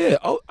love. yeah.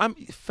 Oh, I'm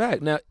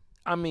fact. Now,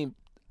 I mean,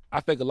 I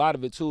think a lot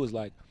of it too is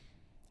like,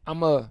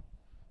 I'm a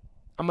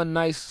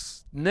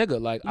nice nigga.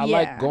 Like, I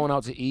like Yeah. going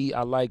out to eat.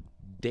 I like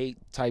date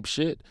type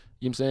shit. You know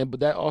what I'm saying? But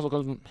that also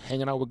comes from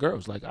hanging out with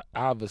girls. Like, I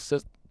have a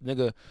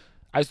nigga.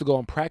 I used to go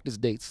on practice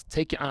dates.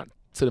 Take your aunt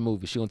to the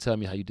movie. She gonna tell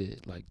me how you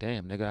did. Like,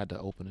 damn, nigga, I had to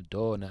open the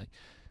door. And like,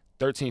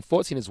 13,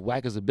 14 is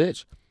whack as a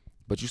bitch.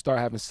 But you start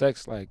having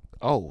sex, like,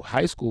 oh,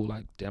 high school,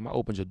 like, damn, I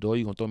opened your door.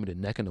 You gonna throw me the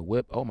neck in the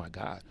whip? Oh my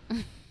God.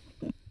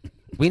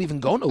 We didn't even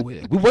go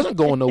nowhere. We wasn't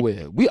going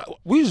nowhere. We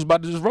was just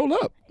about to just roll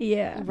up.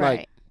 Yeah. Like, Right.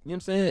 you know what I'm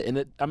saying?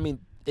 And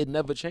it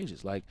never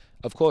changes. Like,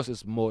 of course,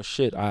 it's more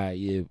shit.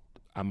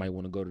 I might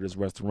want to go to this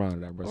restaurant or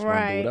that restaurant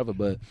Right. or whatever.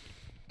 But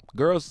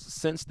girls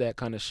sense that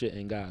kind of shit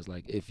in guys.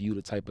 Like, if you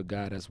the type of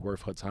guy that's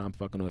worth her time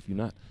fucking, or if you're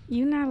not,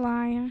 You not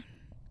lying.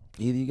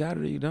 either you got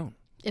it or you don't.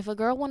 If a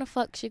girl wanna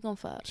fuck, she gonna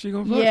fuck. She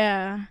gonna fuck.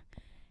 Yeah.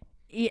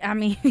 Yeah, I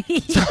mean, I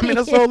mean,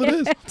 that's all it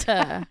is.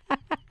 Tuh.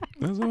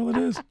 That's all it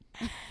is.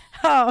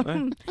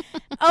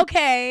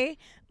 Okay.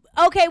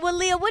 Okay, well,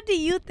 Leah, what do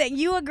you think?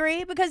 You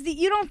agree? Because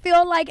you don't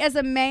feel like as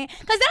a man,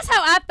 because that's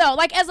how I felt.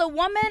 Like, as a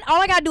woman,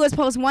 all I got to do is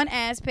post one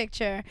ass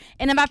picture,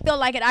 and if I feel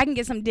like it, I can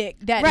get some dick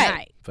that Right.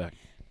 night. Fact.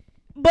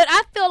 But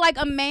I feel like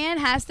a man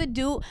has to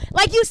do,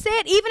 like you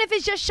said, even if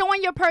it's just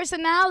showing your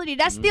personality,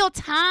 that's still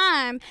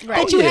time Right.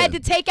 that you Oh, yeah. had to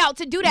take out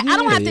to do that. I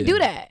don't Yeah, have to yeah. do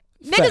that.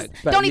 Fact, Niggas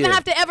fact, don't even yeah.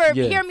 have to ever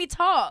Yeah. hear me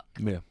talk.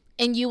 Yeah.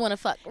 And you wanna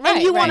fuck. Right.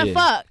 And you right. wanna Yeah.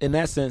 fuck. In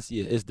that sense,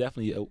 yeah, it's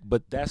definitely.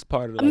 But that's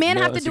part of. A Like, man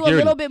male have to do a insecurity.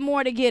 little bit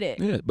more to get it.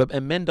 Yeah,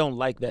 and men don't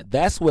like that.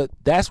 That's where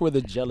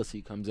the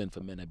jealousy comes in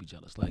for men that be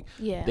jealous. Like,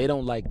 Yeah. they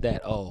don't like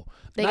that. Oh,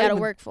 They not gotta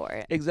even- work for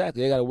it.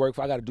 Exactly, they gotta work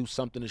for. I gotta do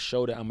something to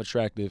show that I'm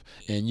attractive,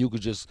 and you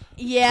could just.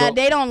 Yeah, Go-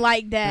 they don't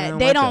like that.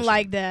 They don't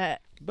like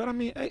that. But I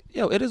mean, hey,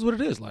 yo, it is what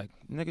it is. Like,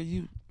 nigga,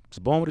 you was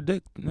born with a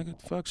dick. Nigga,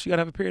 fuck, she gotta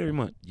have a period every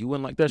month. You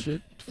wouldn't like that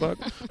shit. Fuck.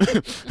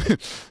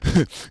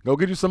 Go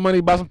get you some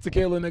money, buy some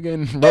tequila, nigga,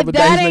 and rub a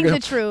that dice, ain't nigga. the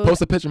truth.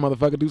 Post a picture,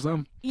 motherfucker. Do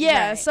something.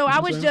 Yeah, Right. so I You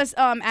know was what I'm just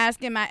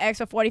asking my ex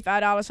for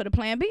 $45 for the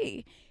Plan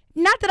B.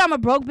 not that I'm a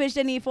broke bitch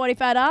that need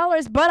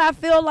 $45, but I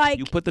feel like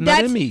You put the nut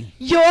that's in me.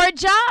 your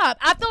job.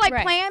 I feel like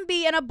Right. Plan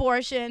B and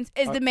abortions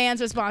is the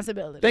man's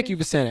responsibility. Thank you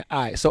for saying it.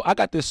 All right, so I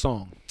got this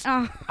song.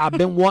 Uh, I've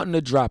been wanting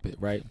to drop it,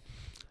 right?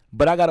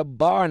 But I got a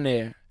bar in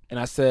there, and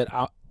I said,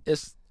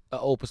 it's an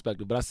old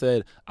perspective, but I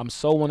said, I'm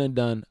so one and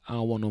done. I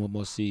don't want no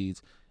more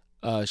seeds.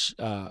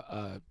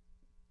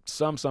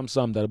 Some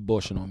that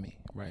abortion on me,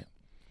 right?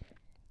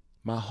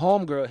 My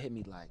homegirl hit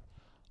me like,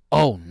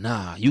 oh,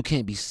 nah, you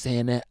can't be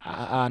saying that.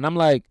 And I'm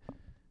like,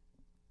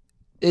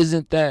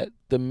 isn't that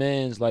the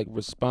man's, like,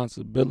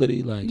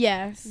 responsibility? Like,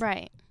 yes.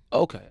 Right.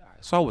 okay. All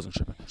right, so I wasn't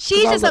tripping.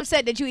 She's 'Cause I was just like,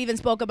 upset that you even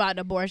spoke about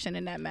abortion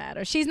in that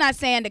matter. She's not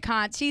saying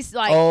she's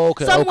like, Oh,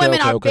 okay, some okay, women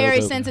okay, are okay, very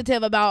okay.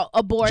 sensitive about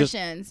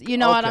abortions. You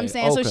know what I'm okay,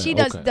 saying? So okay, she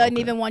doesn't okay.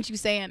 even want you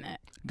saying it.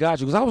 Got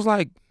you. Because I was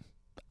like,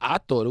 I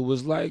thought it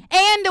was like,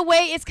 And the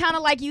way it's kind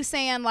of like you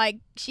saying like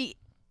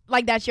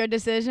that's your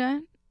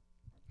decision.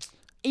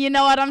 You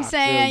know what I'm I feel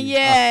saying? you. I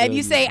Yeah. feel If you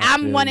you. say I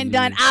I'm feel one and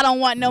done, you. I don't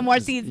want no more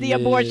seeds. The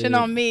abortion Yeah.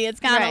 on me. It's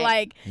kind of Right.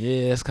 like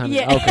yeah, it's kind of,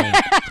 Yeah. okay.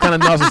 It's kind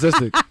of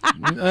narcissistic.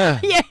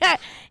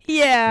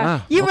 yeah.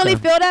 Ah, You really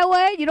okay. feel that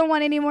way? You don't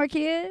want any more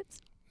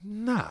kids?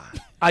 Nah.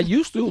 I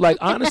used to, like,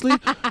 honestly,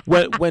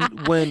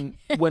 when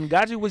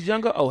Gaji was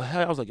younger, oh,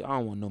 hell, I was like, I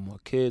don't want no more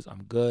kids.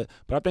 I'm good.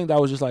 But I think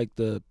that was just, like,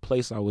 the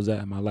place I was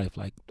at in my life.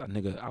 Like,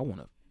 nigga, I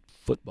want a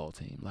football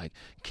team. Like,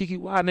 Kiki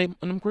Wide name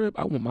in them crib,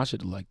 I want my shit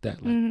to like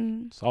that.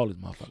 Like, it's all these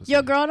motherfuckers. Your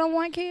saying. girl don't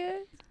want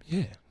kids?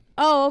 Yeah.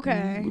 Oh,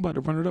 okay. We about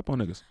to run it up on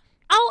niggas.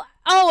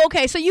 Oh,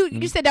 okay. So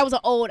you said that was an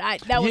old.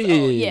 That was Yeah,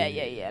 old. yeah,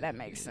 Yeah. That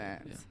makes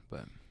sense. Yeah,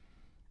 but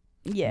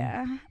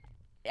Yeah.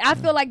 I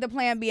feel like the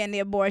Plan B and the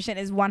abortion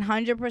is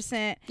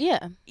 100% Yeah.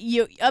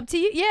 you up to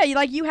you. Yeah,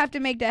 you have to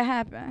make that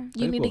happen.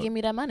 You Pay need for to it. give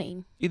me that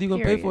money. either you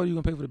gonna pay Period. for it or you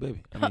gonna pay for the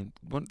baby. I mean,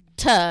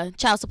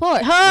 Child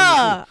support.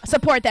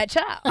 Support that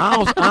child.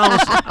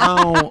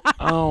 I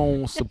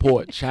don't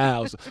support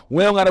child.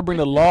 We don't gotta bring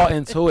the law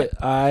into it.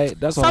 All right,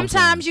 that's all.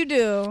 Sometimes you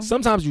do.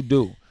 Sometimes you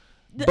do,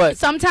 but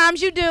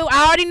Sometimes you do.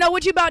 I already know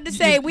what you're about to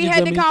say. We you had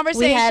feel the me?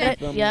 conversation. We had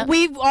it. Yeah.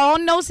 We all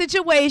know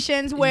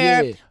situations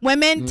where Yeah.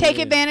 women take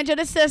Yeah. advantage of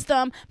the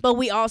system, but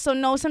we also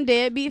know some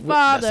deadbeat Well,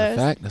 fathers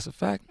That's a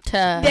fact.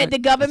 that the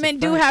government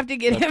do fact. have to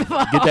get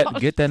involved.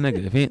 Get that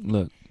nigga. If he ain't,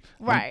 look,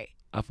 Right.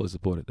 I fully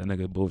support it. That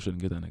nigga bullshit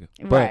and get that nigga.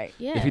 But Right.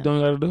 Yeah. if you don't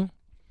know what to do,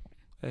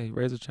 hey,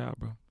 raise a child,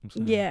 bro. I'm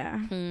saying. Yeah.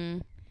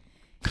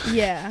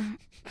 Yeah.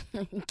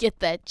 Get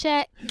that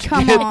check.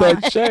 Come Get on.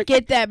 that check.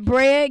 Get that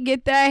bread,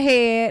 get that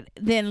head,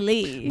 then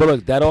leave. But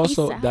look, that Peace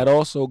out.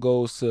 also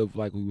goes to,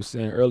 like we were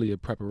saying earlier,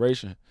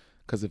 preparation.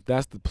 Because if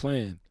that's the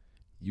plan,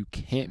 you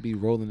can't be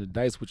rolling the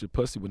dice with your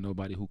pussy with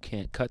nobody who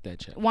can't cut that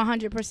check.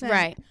 100%.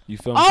 Right. You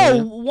feel what I'm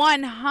saying?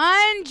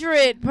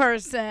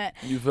 100%.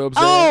 You feel what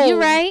I'm saying? Oh. You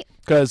right.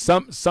 Because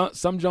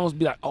some Jones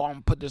be like, oh, I'm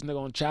gonna put this nigga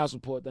on child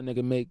support. That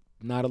nigga make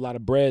not a lot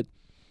of bread.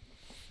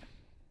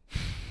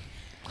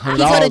 You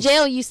go to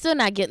jail, you still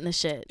not getting the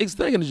shit. It's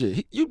thinking the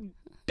shit. You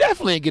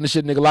definitely ain't getting the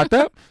shit nigga locked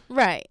up.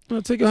 Right. I'm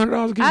gonna take your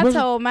 $100 and keep I pussy.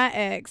 told my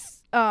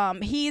ex,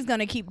 he's going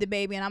to keep the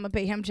baby and I'm going to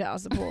pay him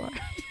child support.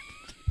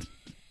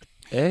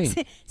 Hey,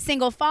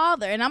 Single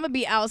father, and I'm going to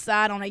be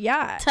outside on a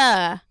yacht Tuh.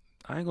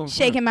 I ain't gonna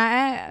shaking my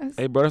ass.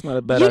 Hey, bro, that's not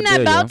a bad You're idea.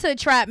 not about yo. to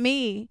trap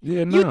me. Yeah,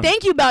 You nah.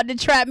 think you about to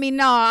trap me?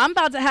 No, I'm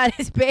about to have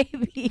this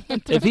baby.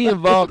 If he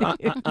involved, I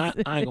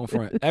ain't gonna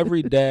front.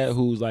 Every dad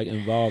who's like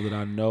involved that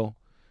I know,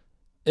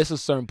 it's a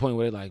certain point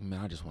where they're like,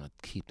 man, I just want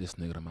to keep this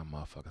nigga to my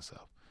motherfucking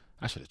self.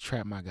 I should have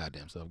trapped my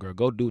goddamn self, girl.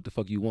 Go do what the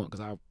fuck you want, because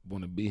I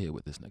want to be here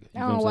with this nigga. You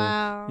know Oh, what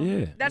wow. I'm saying?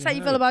 Yeah. That's how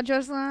you feel about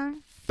your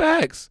son?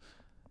 Facts.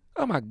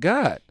 Oh my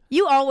God.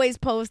 You always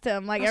post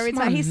him like That's every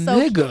my time. He's so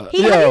nigga.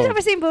 cute. Yo. Have you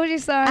ever seen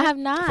Bougie's son? I have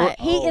not.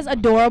 He Oh is my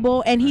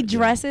adorable and he God, yeah.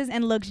 dresses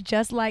and looks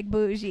just like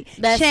Bougie.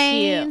 That's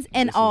Chains cute.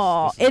 and This is-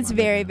 all. this is It's my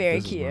very, nigga. very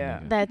This is my cute.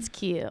 nigga. That's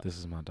cute. This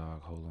is my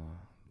dog. Hold on.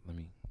 Let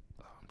me.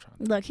 Oh, I'm trying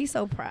to. Look, he's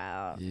so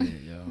proud. Yeah,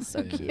 yo. So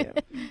yeah.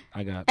 cute.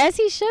 I got As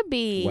he should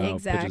be.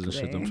 wild pictures and shit.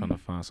 Exactly. I'm trying to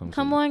find something.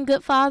 Come on,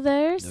 good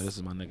fathers. Yeah, this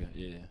is my nigga.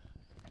 Yeah.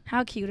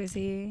 How cute is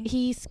he?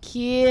 He's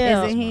cute. Isn't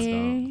That's my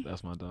he? dog.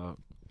 That's my dog.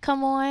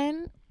 Come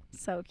on.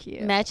 So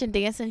cute. Matching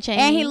dancing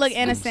chains. And he look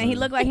innocent. He saying.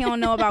 look like he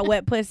don't know about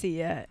wet pussy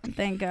yet.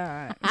 Thank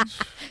God.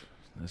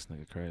 This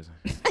nigga crazy.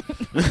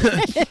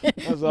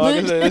 That's all I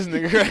can say. This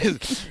nigga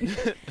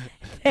crazy.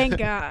 Thank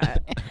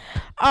God.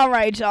 All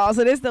right, y'all.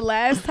 So this is the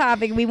last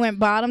topic. We went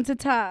bottom to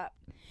top.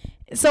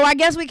 So I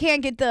guess we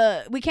can't get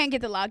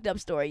the locked up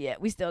story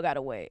yet. We still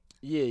gotta wait.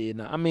 Yeah.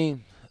 No, I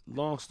mean,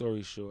 long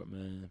story short,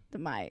 man. The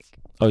mic.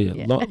 Oh yeah.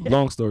 Yeah.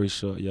 Long story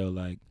short, yo,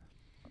 like,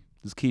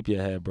 just keep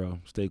your head, bro.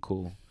 Stay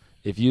cool.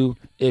 If you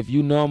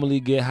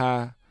normally get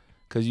high,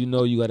 cause you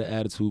know you got an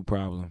attitude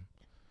problem,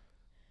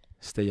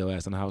 stay your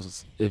ass in the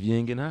house. If you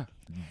ain't getting high,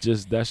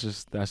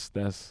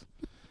 that's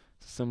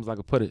simple as I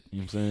could put it.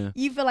 You know what I'm saying?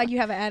 You feel like you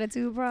have an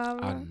attitude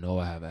problem? I know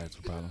I have an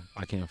attitude problem.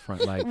 I can't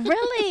front like.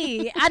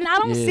 Really? I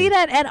don't Yeah. see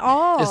that at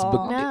all.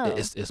 No.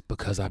 It's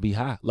because I be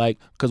high. Like,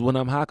 cause when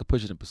I'm high, I can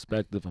put it in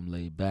perspective. I'm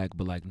laid back,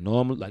 but like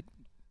normal, like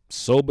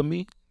sober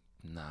me,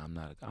 nah, I'm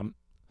not. I'm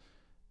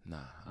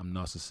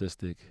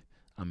narcissistic.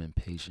 I'm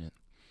impatient.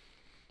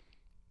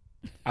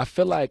 I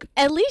feel like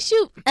At least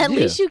you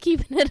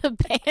keeping it a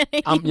band.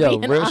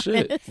 I'm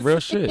real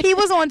shit. He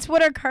was on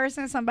Twitter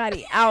cursing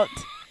somebody out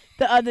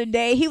the other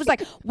day. He was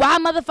like, why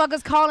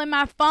motherfuckers calling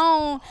my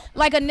phone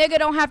like a nigga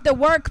don't have to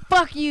work?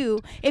 Fuck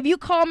you. If you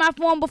call my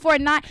phone before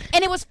 9.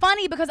 And it was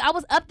funny because I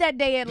was up that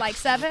day at like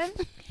 7.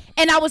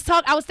 And I was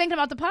thinking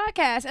about the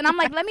podcast, and I'm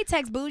like, let me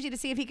text Bougie to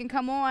see if he can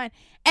come on,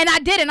 and I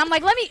didn't. I'm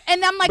like, let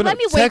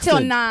me wait till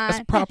 9.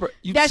 That's proper.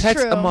 You That's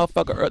text true. a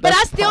motherfucker. But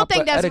I still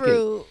think that's etiquette.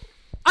 rude,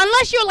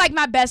 unless you're like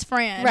my best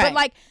friend. Right. But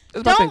like,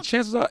 That's my thing. don't.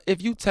 Chances are,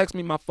 if you text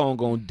me, my phone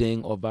gonna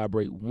ding or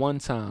vibrate one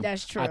time.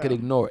 That's true. I could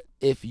ignore it.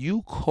 If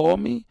you call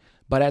me,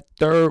 by that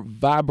third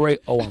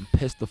vibrate, I'm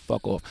pissed the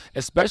fuck off.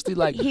 Especially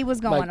like He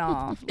was going like,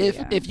 off.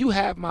 If you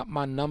have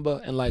my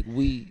number and like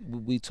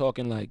we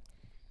talking like,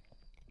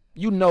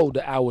 you know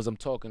the hours I'm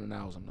talking and the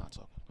hours I'm not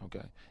talking.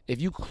 Okay.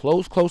 If you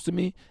close to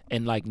me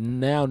and like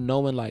now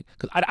knowing like,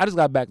 cause I just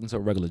got back into a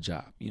regular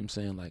job. You know what I'm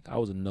saying? Like I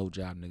was a no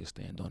job nigga,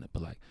 stand on it,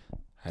 but like I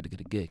had to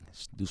get a gig,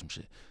 do some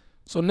shit.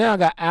 So now I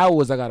got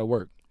hours I gotta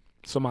work.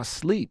 So my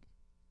sleep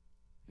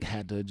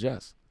had to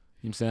adjust.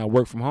 You know what I'm saying? I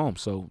work from home.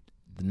 So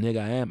the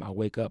nigga I am, I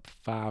wake up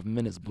 5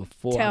 minutes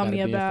before Tell I gotta me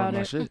be in front about of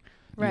my it. shit. You know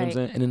what I'm Right.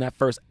 saying? And in that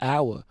first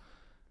hour,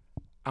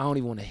 I don't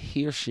even want to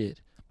hear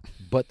shit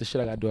but the shit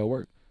I gotta do at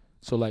work.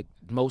 So like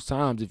most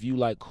times if you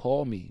like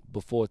call me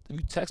before, if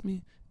you text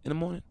me in the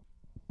morning,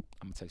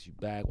 I'm gonna text you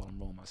back while I'm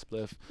rolling my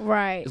spliff.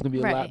 Right. It's gonna be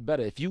a Right. lot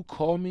better. If you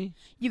call me,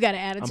 You got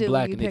an I'm attitude when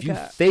blacking. you If pick you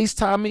up.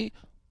 FaceTime me,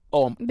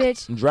 I'm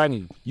Bitch,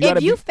 dragging you.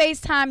 if you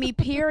FaceTime me,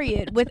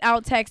 period,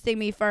 without texting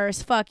me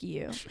first, fuck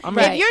you. I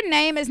mean, If your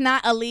name is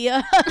not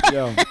Aaliyah,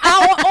 yo,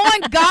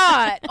 on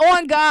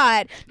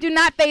God, do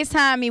not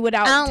FaceTime me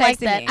without I don't texting like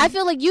that. me. I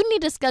feel like you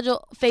need to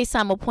schedule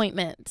FaceTime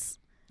appointments.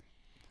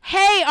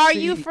 Hey, are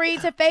you free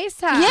to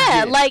FaceTime?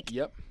 Yeah, like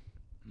yep.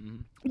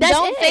 That's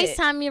don't it.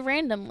 FaceTime me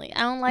randomly. I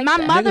don't like My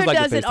that. mother Niggas like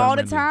to does it FaceTime all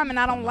the randomly. time, and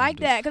I don't My like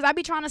mom that because I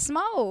be trying to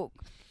smoke.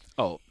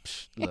 Oh,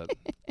 look,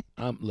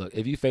 look.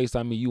 If you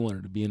FaceTime me, you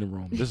wanted to be in the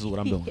room. This is what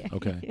I'm doing.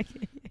 Okay,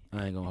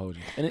 I ain't gonna hold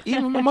you. And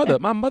even my mother.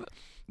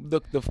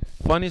 The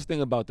funniest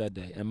thing about that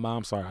day, and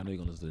Mom, sorry, I know you're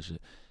gonna listen to this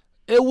shit.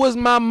 It was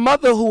my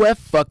mother who had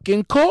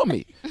fucking called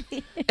me,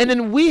 and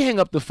then we hang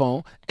up the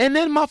phone, and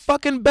then my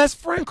fucking best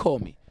friend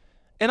called me,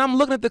 and I'm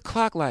looking at the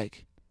clock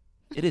like,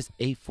 it is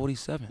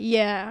 8:47.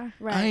 Yeah,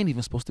 I ain't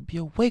even supposed to be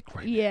awake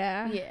right now.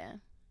 yeah. Yeah.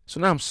 So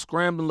now I'm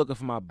scrambling looking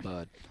for my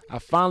bud. I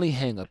finally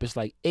hang up. It's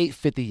like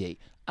 8:58.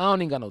 I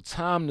don't even got no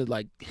time to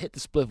like hit the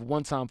spliff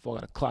one time before I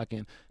got to clock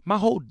in. My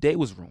whole day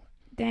was ruined.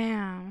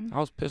 Damn. I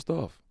was pissed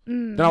off.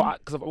 Mm. Then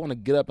because I want to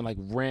get up and like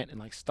rant and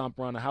like stomp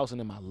around the house, and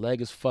then my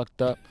leg is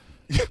fucked up.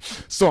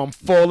 So I'm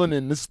falling,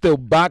 and there's still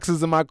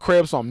boxes in my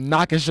crib, so I'm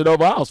knocking shit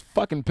over. I was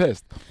fucking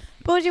pissed.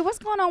 Bougie, what's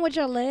going on with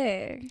your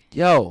leg?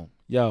 Yo,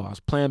 I was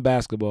playing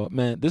basketball.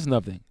 Man, this is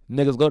nothing.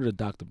 Niggas, go to the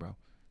doctor, bro.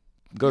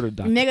 Go to the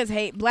doctor. Niggas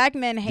hate, black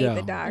men hate Yo,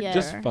 the doctor. Yeah.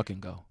 Just fucking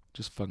go.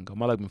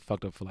 My leg been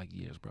fucked up for like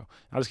years, bro.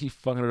 I just keep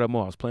fucking it up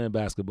more. I was playing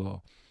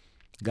basketball,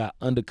 got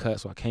undercut,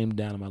 so I came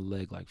down on my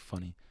leg like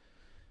funny.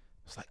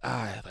 It's like,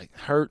 it like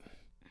hurt,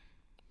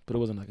 but it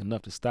wasn't like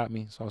enough to stop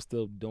me, so I was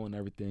still doing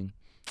everything.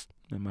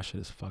 Man, my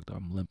shit is fucked up.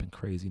 I'm limping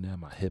crazy now.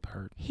 My hip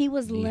hurt. He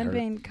was Knee hurt.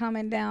 limping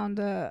coming down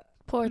the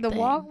Poor thing.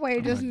 walkway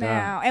Oh just my God.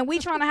 now, and we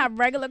trying to have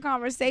regular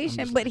conversation,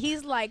 just but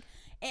he's like,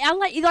 I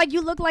like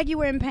you look like you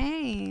were in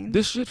pain.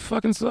 This shit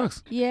fucking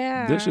sucks.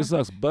 Yeah. This shit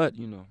sucks, but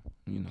you know.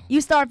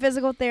 You start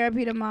physical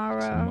therapy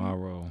tomorrow.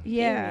 Tomorrow.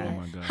 Yeah. Oh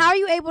my God. How are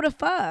you able to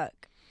fuck?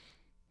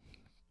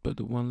 Put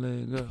the one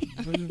leg up.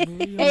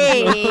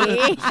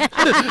 Hey.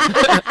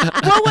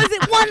 What was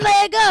it? One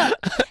leg up,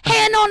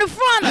 hand on the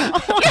frontal.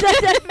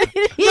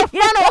 The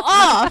frontal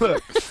off.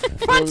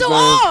 Frontal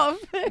off.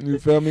 You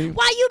feel me?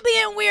 Why you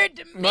being weird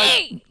to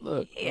me?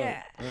 Look.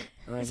 Yeah. I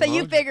ain't So gonna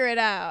you hold figure it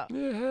out.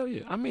 Yeah, hell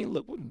yeah. I mean,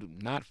 look,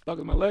 not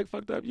fucking my leg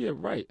fucked up. Yeah,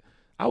 right.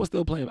 I was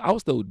still playing. I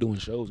was still doing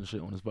shows and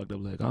shit on this fucked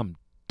up leg. I'm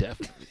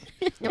definitely.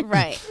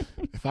 Right.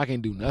 If I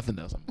can't do nothing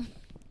else, I'm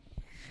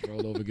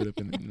roll over, get up,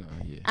 and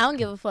yeah. I don't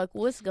give a fuck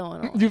what's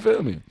going on. You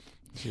feel me?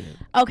 Shit.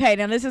 Okay,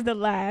 now this is the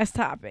last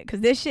topic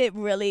because this shit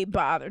really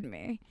bothered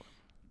me.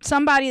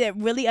 Somebody that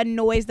really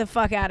annoys the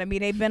fuck out of me.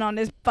 They've been on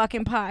this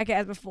fucking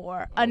podcast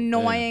before.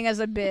 Annoying as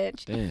a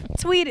bitch. Damn.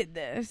 Tweeted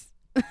this.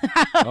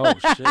 Oh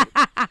shit.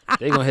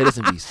 They gonna hit us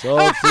and be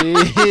salty.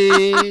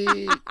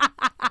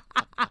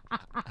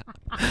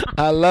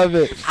 I love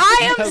it. I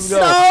am Let's go.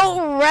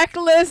 so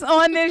reckless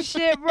on this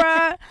shit,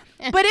 bruh.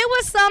 But it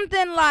was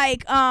something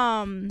like,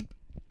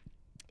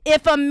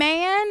 if a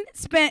man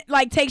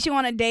takes you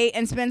on a date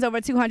and spends over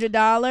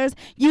 $200,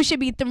 you should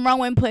be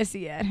throwing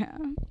pussy at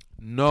him.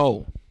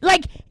 No.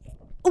 Like,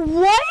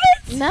 what?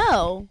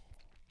 No.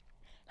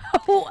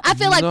 I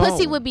feel like No.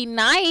 pussy would be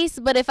nice,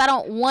 but if I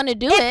don't want to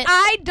do If it,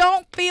 I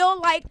don't feel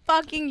like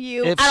fucking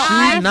you, If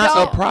I she's not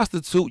don't. a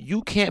prostitute,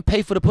 you can't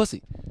pay for the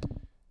pussy.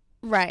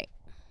 right.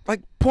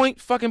 Like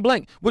point fucking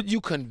blank. Would you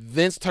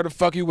convinced her to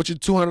fuck you with your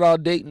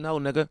 $200 date? No,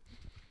 nigga.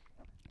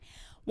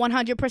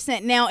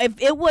 100%. Now, if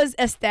it was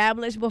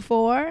established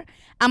before,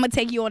 I'm gonna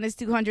take you on this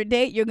 200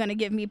 date. You're gonna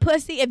give me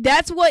pussy. If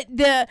that's what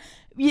the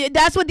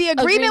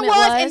agreement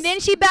was, and then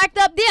she backed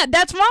up, yeah,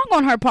 that's wrong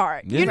on her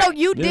part. Yeah. You know,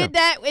 you Yeah. did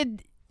that.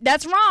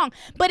 That's wrong.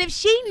 But if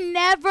she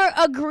never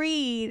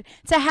agreed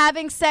to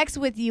having sex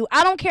with you,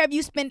 I don't care if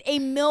you spend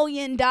 $1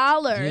 million.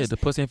 Yeah, the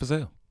pussy ain't for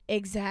sale.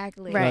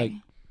 Exactly. Right.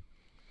 Like,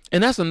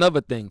 and that's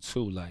another thing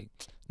too. Like,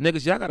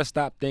 niggas, y'all gotta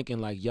stop thinking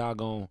like y'all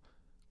gonna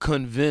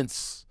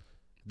convince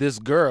this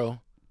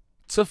girl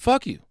to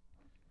fuck you.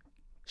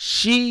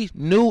 She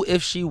knew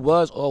if she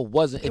was or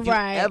wasn't. If you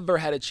Right. ever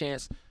had a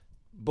chance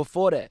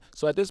before that.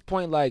 So at this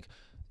point, like,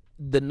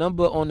 the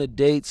number on the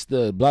dates,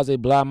 the blah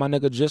blah, my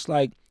nigga, just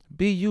like,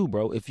 be you,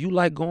 bro. If you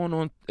like going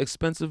on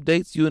expensive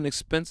dates, you an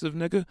expensive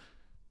nigga,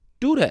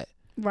 do that.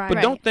 Right.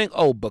 But don't think,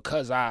 oh,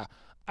 because I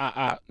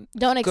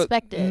Don't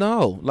expect it.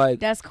 No, like,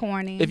 That's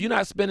corny. if you're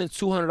not spending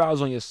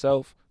 $200 on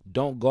yourself,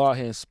 don't go out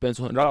here and spend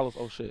 $200.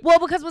 Oh shit. Well,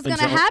 because what's And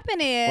gonna so- happen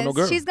no is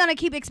girl. she's gonna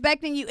keep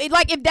expecting you.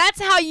 Like if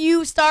that's how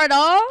you start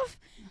off,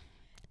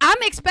 I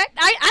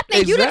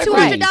think you the Exactly.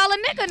 $200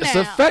 nigga now. It's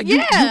a fact. You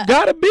Yeah.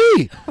 gotta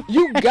be.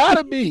 You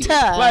gotta be. Tuh.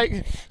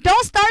 Like,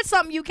 Don't start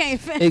something you can't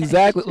finish.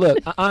 exactly. Look,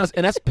 honest,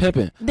 and that's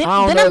pimping. Then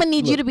I don't I'm know gonna if-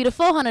 need you look, to be the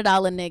 $400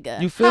 nigga.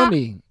 You feel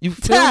me? You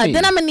feel Tuh, me?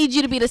 then I'm gonna need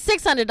you to be the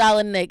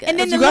 $600 nigga. And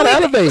then you the gotta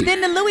Louis, elevate.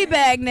 then the Louis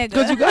bag nigga.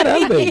 'Cause you gotta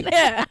elevate.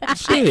 Yeah.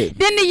 Shit.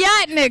 Then the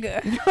yacht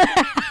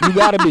nigga. You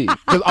gotta be.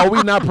 Because are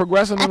we not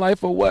progressing in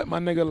life or what, my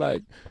nigga?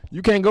 Like,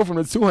 you can't go from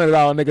the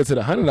 $200 nigga to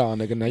the $100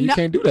 nigga now. You No.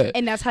 can't do that.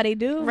 And that's how they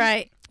do.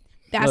 right.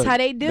 That's Look, how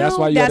they do. that's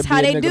why you That's gotta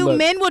how be a they nigga. do. Look.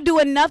 Men will do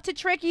enough to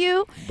trick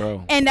you.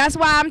 Bro. And that's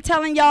why I'm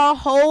telling y'all,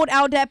 hold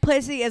out that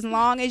pussy as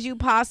long as you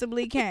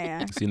possibly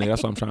can. See, nigga,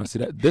 that's what I'm trying to see.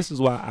 That this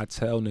is why I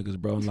tell niggas,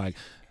 bro. I'm like,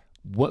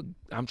 what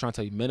I'm trying to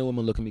tell you, men and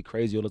women look at me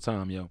crazy all the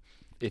time, yo.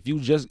 If you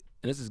just,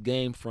 and this is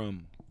game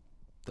from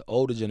the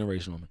older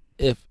generation women.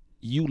 If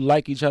you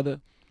like each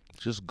other,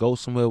 just go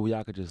somewhere where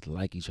y'all could just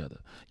like each other.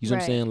 You know what I'm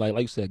Right. saying? Like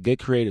you said, get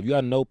creative. You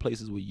gotta know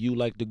places where you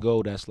like to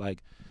go. That's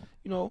like,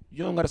 you know,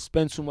 you don't gotta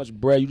spend too much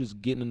bread. You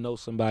just getting to know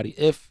somebody.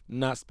 If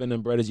not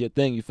spending bread is your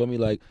thing, you feel me?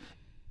 Like,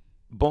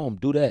 boom,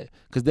 do that.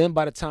 Because then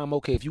by the time,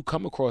 okay, if you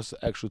come across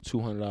the extra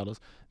 $200,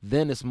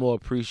 then it's more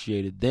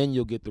appreciated. Then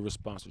you'll get the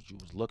response that you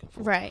was looking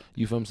for. Right.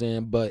 You feel what I'm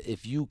saying? But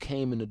if you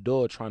came in the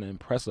door trying to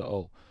impress her,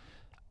 oh,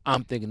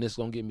 I'm thinking this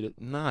gonna get me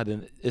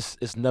then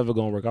it's never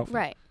gonna work out for you.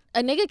 Right.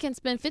 A nigga can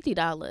spend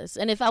 $50,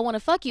 and if I want to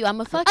fuck you,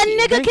 I'ma fuck A you.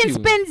 nigga Thank can you.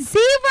 spend $0,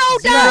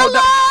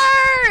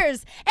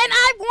 and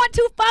I want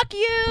to fuck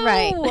you.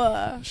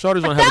 Right.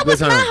 Shorty's gonna have That a good was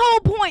time. my whole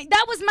point.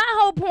 That was my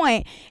whole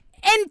point.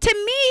 And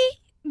to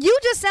me, you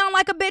just sound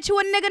like a bitch who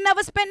a nigga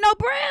never spent no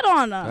bread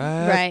on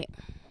her. Right.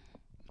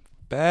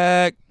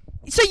 Back.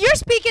 So you're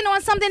speaking on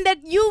something that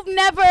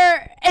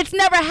it's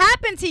never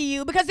happened to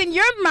you, because in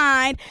your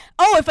mind,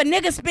 oh, if a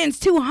nigga spends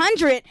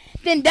 $200,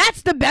 then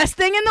that's the best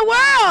thing in the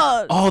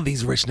world. All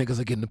these rich niggas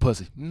are getting the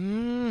pussy.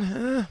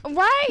 Mm-hmm.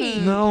 Right.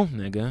 No,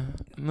 nigga.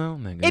 No,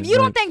 nigga. If you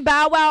don't Like, think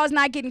Bow Wow is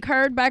not getting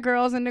curved by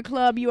girls in the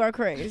club, you are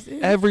crazy.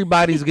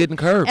 everybody's getting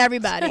curved.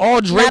 Everybody. All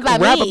Drake Not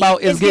by rap me.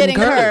 about is It's getting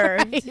getting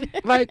curved.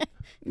 curved. Like,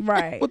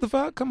 Right. what the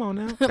fuck? Come on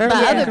now. By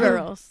Everybody other curved.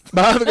 girls.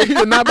 By other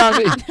girls, not by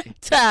me.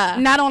 Tuh.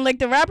 Not on Lick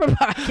the Rapper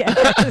podcast.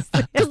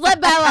 Cause let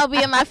Bow Wow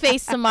be in my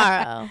face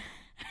tomorrow.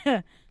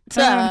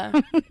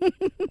 Tuh.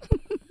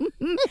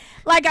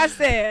 Like I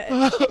said,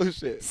 Oh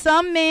shit.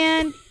 some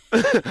men,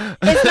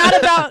 it's not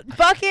about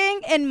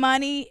fucking, and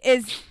money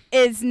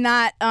is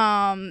not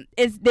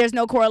there's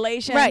no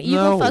correlation. Right. You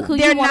No. can fuck who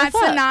They're you want to not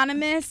fuck.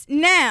 synonymous.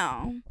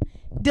 Now,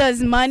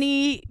 does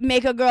money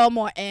make a girl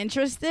more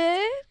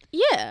interested?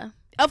 Yeah.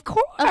 Of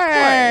course.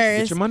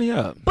 Get your money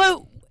up.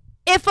 But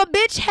if a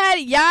bitch had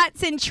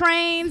yachts and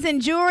trains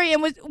and jewelry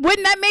and wouldn't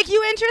that make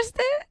you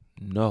interested?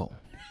 No.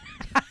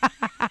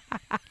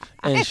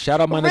 And shout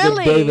out my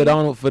Really? nigga David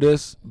Arnold for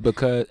this,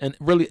 because, and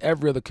really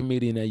every other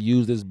comedian that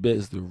used this bit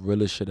is the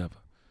realest shit ever.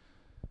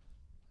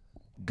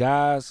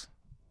 Guys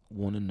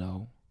want to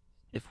know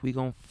if we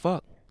gonna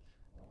fuck.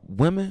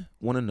 Women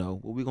want to know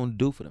what we gonna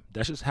do for them.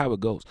 That's just how it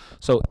goes.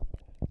 So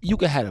you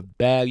can have a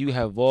bag, you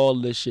have all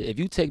this shit. If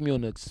you take me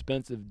on an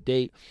expensive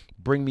date,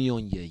 bring me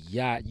on your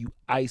yacht, you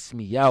ice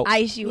me out.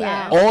 Ice you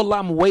Yeah. out. All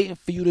I'm waiting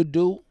for you to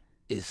do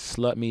is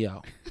slut me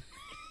out.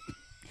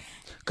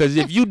 Cause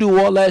if you do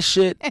all that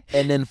shit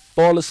and then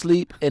fall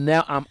asleep and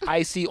now I'm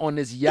icy on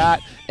this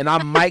yacht and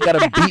I might gotta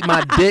beat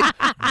my dick,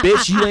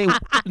 bitch, you ain't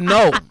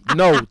no.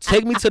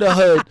 Take me to the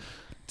hood.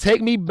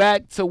 Take me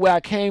back to where I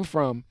came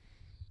from.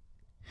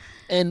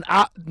 And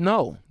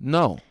no.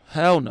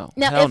 Hell no.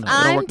 Now, Hell if no. It don't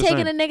I'm work the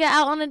taking a same. nigga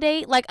out on a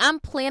date, like I'm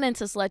planning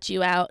to slut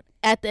you out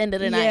at the end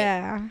of the night.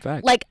 Yeah.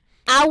 Fact. Like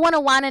I want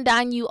to wine and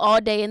dine you all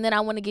day, and then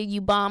I want to give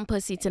you bomb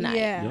pussy tonight.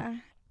 Yeah.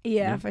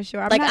 Yeah, for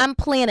sure. I'm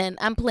planning.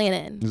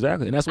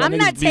 Exactly. And that's why I'm niggas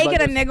not be like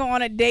taking a this. nigga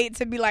on a date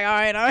to be like, all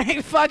right, I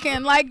ain't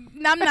fucking. Like,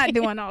 I'm not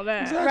doing all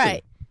that. Exactly.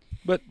 Right.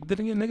 But then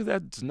again, niggas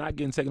that's not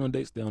getting taken on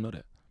dates, they don't know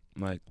that.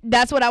 Like,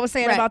 That's what I was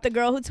saying Right. about the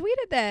girl who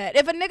tweeted that.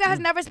 If a nigga has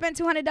never spent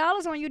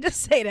 $200 on you,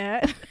 just say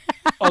that.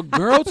 a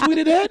girl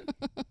tweeted that?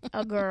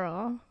 A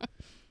girl.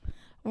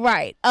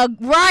 Right.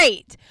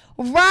 Right.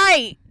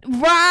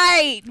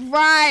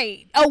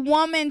 A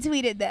woman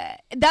tweeted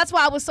that. That's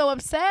why I was so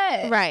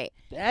upset. Right.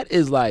 That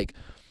is like,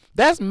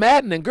 that's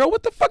maddening, girl.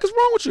 What the fuck is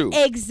wrong with you?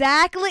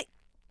 Exactly.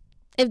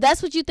 If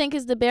that's what you think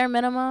is the bare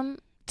minimum,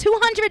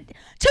 $200,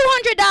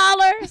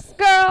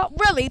 girl.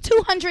 Really,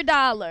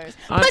 $200.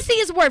 Pussy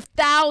is worth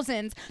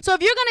thousands. So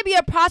if you're gonna be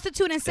a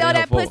prostitute and sell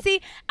that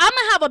pussy, I'm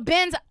gonna have a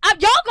Benz.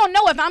 Y'all gonna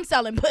know if I'm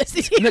selling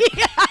pussy.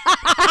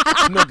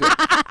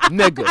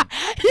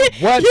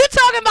 Nigga. What? You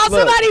talking about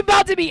somebody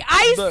about to be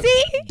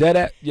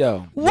icy?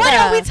 Yo. What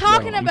are we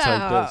talking Let me tell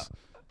you about? this.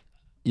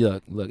 Yeah,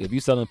 look, if you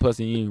selling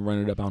pussy and you ain't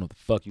running it up, I don't know what the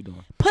fuck you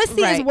doing.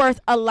 Pussy is worth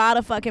a lot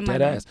of fucking money.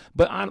 Dead ass.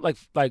 But I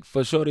like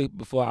for shorty,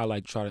 before I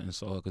like try to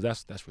insult her,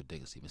 because that's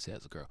ridiculous to even say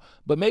as a girl.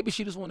 But maybe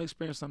she just want to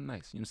experience something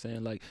nice. You know what I'm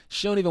saying? Like,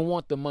 she don't even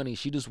want the money.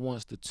 She just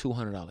wants the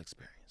 $200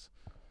 experience.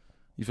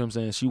 You feel what I'm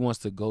saying? She wants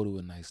to go to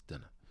a nice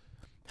dinner.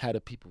 How do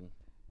people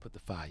put the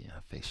fire in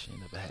her face? She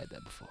ain't never had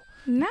that before.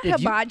 Not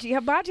hibachi.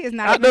 Hibachi is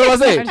not. I know what I'm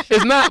saying.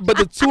 It's not, but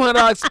the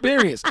 $200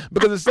 experience.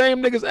 Because the same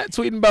niggas that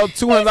tweeting about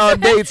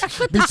 $200 dates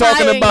be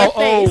talking about,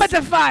 put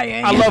the fire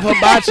in I love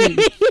hibachi.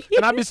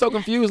 And I be so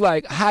confused,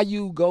 like, how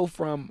you go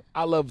from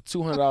I love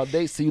 $200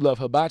 dates to you love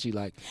hibachi.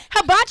 Like,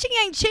 hibachi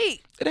ain't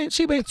cheap. it ain't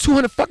cheap. It ain't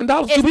 $200 fucking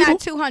dollars. It's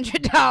two people. not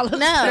 $200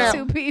 No. for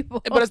two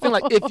people. But it's thing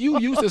like, if you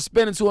used to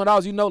spending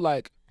 $200, you know,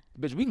 like,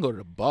 bitch, we can go to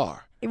the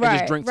bar and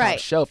just drink top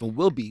shelf, and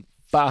we'll be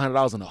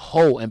 $500 in a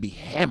hole and be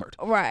hammered.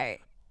 Right.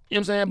 You know what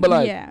I'm saying? But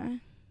like, yeah.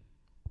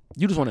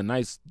 You just want a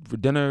nice for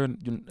dinner,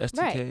 STK.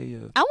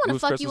 Right. I want to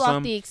fuck you off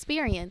something. the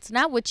experience,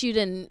 not what you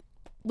didn't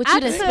I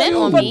spend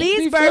on for me. B's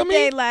You feel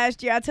birthday me?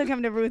 last year, I took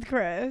him to Ruth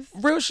Chris.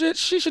 Real shit.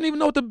 She shouldn't even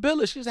know what the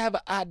bill is. She just have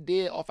an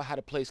idea off of how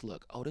the place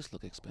look. Oh, this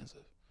look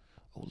expensive.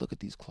 Oh, look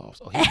at these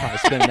cloths. Oh, he probably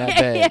spending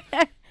that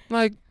bag.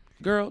 Like,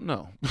 girl,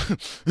 no.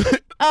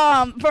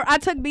 I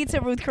took B to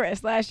Ruth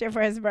Chris last year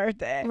for his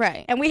birthday.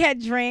 Right. And we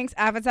had drinks,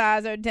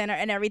 appetizer, dinner,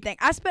 and everything.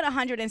 I spent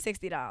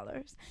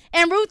 $160.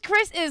 And Ruth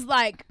Chris is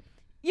like,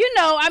 you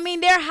know, I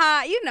mean, they're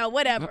high, you know,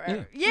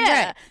 whatever.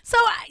 Yeah. Right. So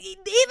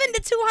even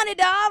the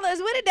 $200,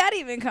 where did that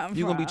even come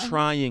You're from? going to be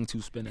trying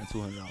to spend that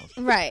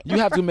 $200. Right. You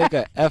have to make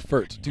an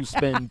effort to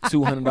spend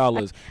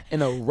 $200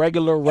 in a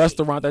regular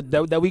restaurant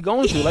that we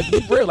going to. Like,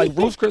 be real. Like,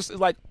 Ruth Chris is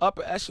like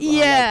upper echelon.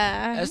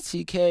 Yeah. Like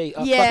STK.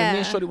 Fucking me Yeah.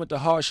 and Shorty went to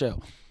Hard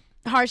Shell.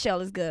 Hard shell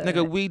is good.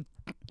 Nigga, we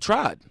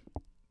tried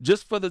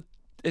just for the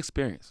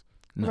experience.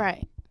 No.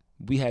 Right.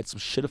 We had some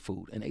shitter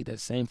food and ate that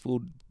same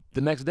food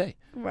the next day.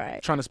 Right.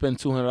 Trying to spend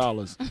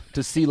 $200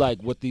 to see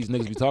like what these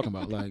niggas be talking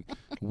about. Like,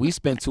 we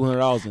spent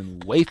 $200 in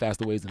way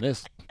faster ways than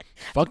this.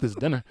 Fuck this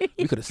dinner.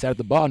 We could have sat at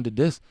the bar and did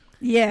this.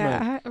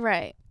 Yeah.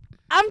 Right.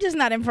 I'm just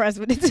not impressed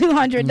with the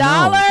 $200.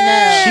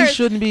 No. She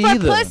shouldn't be for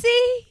either.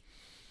 pussy?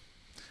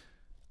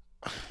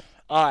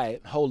 All right,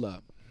 hold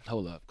up,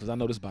 because I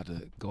know this about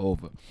to go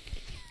over.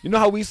 You know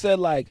how we said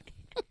like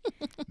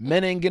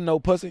men ain't getting no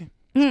pussy?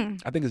 I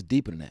think it's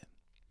deeper than that.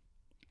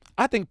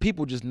 I think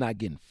people just not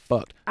getting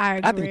fucked. I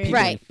agree. think people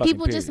Right. ain't fucking,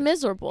 People just period.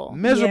 miserable.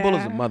 Miserable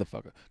as a Yeah.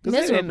 motherfucker.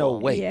 Because there ain't no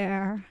way.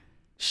 Yeah.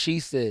 She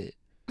said,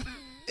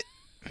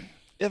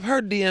 if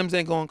her DMs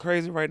ain't going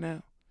crazy right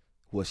now,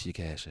 what's your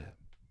cash app?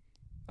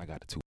 I got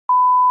the two.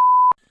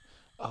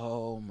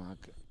 Oh my God.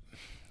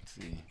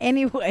 See,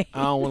 Anyway,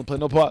 I don't want to play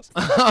no parts.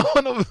 I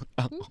don't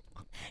wanna-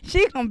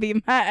 she gonna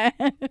be my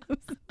ass.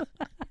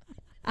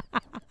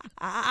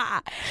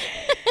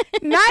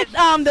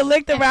 Not the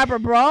lick the rapper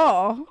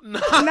brawl.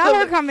 Not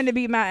her coming to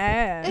beat my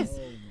ass.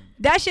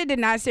 That shit did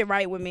not sit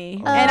right with me.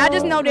 And I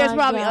just know there's my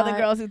probably God. other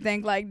girls who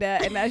think like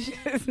that, and that shit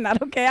is not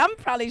okay. I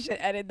probably should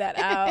edit that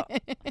out.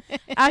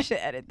 I should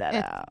edit that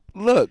out.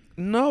 Look,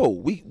 no,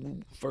 we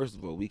first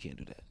of all, we can't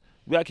do that.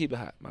 We gotta keep it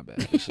hot. My bad.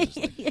 This shit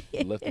just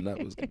like lifting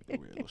up was giving me a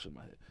weird little shit in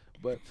my head.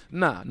 But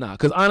nah,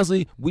 because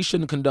honestly, we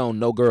shouldn't condone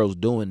no girls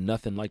doing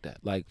nothing like that.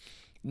 Like,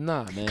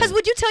 nah, man. Because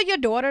would you tell your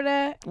daughter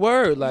that?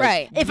 Word, like,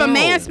 Right. If a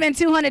man spent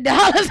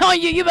 $200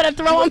 on you, you better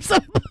throw him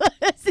some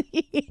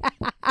pussy.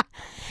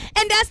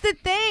 And that's the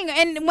thing.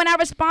 And when I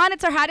responded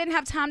to her, I didn't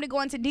have time to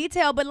go into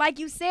detail. But like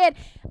you said,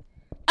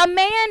 a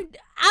man,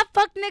 I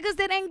fucked niggas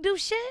that ain't do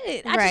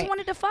shit. I Right. just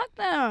wanted to fuck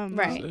them.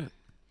 Right.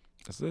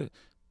 That's it.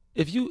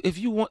 If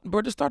you want,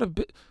 bro, just start a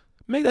bit.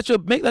 Make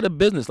that a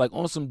business, like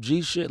on some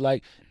G shit.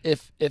 Like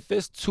if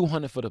it's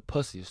 $200 for the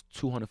pussy, it's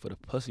 $200 for the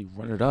pussy.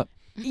 Run it up.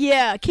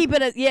 Yeah, keep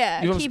it. You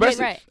know, Keep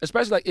especially, it. right.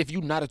 especially like if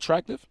you not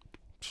attractive,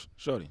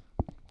 shorty,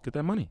 get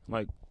that money.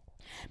 Like,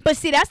 But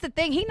see, that's the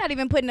thing. He not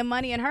even putting the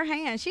money in her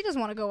hand. She just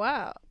want to go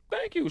out.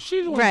 thank you.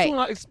 She's on Right.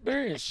 $200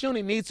 experience. She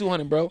only need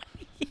 $200, bro.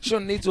 She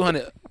only need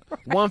 $200.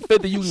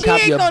 $150, you can She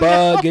copy ain't a gonna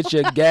bug, know. get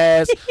your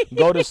gas,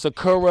 go to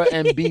Sakura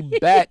and be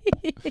back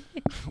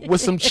with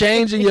some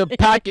change in your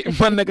pocket.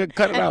 My nigga,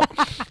 cut it out.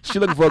 She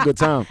looking for a good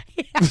time.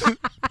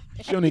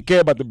 She don't even care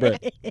about the bread.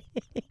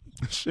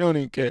 She don't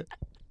even care.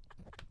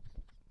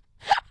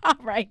 All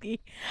righty.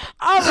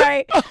 All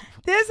right.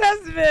 This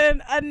has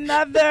been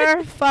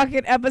another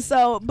fucking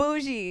episode.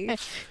 Bougie.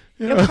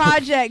 Your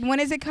project, when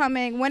is it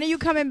coming? When are you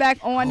coming back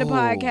on the Oh.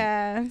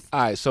 podcast?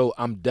 All right, so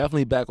I'm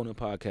definitely back on the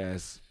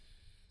podcast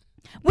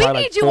We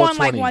Probably need you on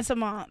like 420. once a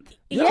month.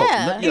 Yo,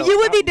 Yeah. yo, You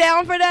would be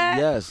down for that?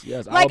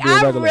 Yes. Like, I'll be a I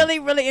regular. really,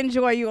 really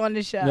enjoy you on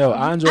the show. Yo,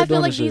 I enjoy I feel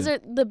doing like this these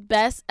shit. are the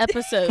best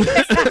episodes.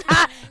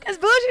 Because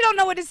Bougie don't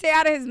know what to say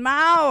out of his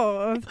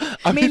mouth.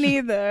 Me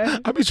neither.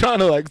 I be trying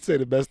to like say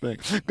the best thing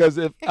because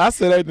if I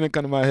said everything that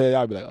come to my head,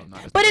 I'd be like, oh no.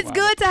 But it's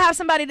good to have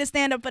somebody to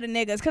stand up for the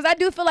niggas. Because I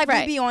do feel like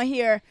Right. we be on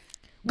here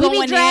We be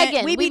going dragging.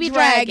 in. We We be be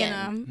dragging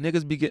dragging. them.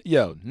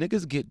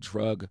 Niggas get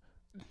drug.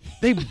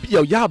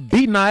 Y'all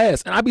beating our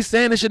ass, and I be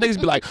saying this shit. Niggas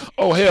be like,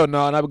 oh hell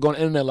no, and I be going on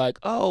the internet like,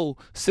 oh,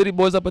 City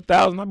Boys up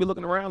 1,000. I be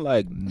looking around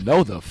like,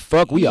 no the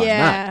fuck we are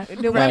Yeah, not.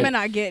 the Like, women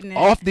are getting it.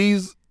 off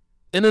these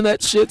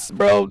internet shits,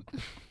 bro.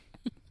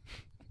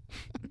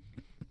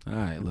 All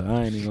right, look,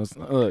 I ain't even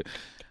gonna look.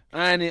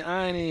 I ain't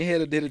even here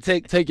to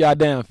take y'all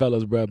down,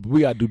 fellas, bro. But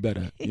we gotta do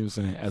better. You know what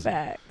I'm saying?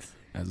 Facts.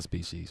 As a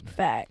species, man.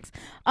 Facts.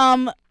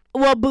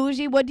 Well,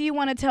 Bougie, what do you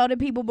want to tell the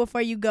people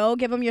before you go?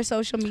 Give them your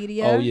social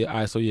media. Oh yeah, all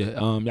right. So yeah,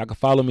 y'all can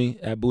follow me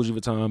at Bougie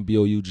Vuitton,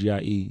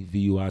 BOUGIE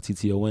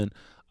VUITTON.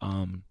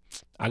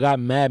 I got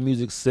mad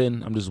music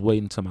sitting. I'm just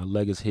waiting till my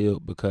leg is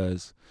healed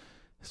because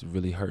it's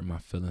really hurting my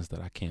feelings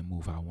that I can't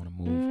move how I want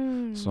to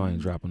move. So I ain't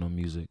dropping no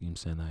music. You know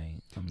what I'm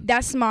saying?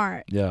 That's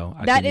smart. I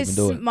That can't is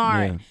even do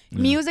smart. It. Yeah.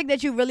 Music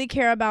that you really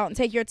care about and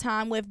take your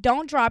time with.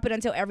 Don't drop it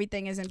until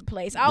everything is in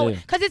place. Yeah.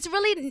 Because it's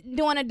really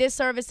doing a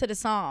disservice to the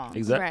song.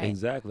 Exactly. Right.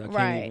 Exactly. I can't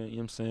Right. even, you know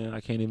what I'm saying? I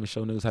can't even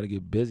show niggas how to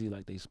get busy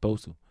like they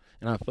supposed to.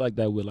 And I feel like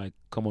that would like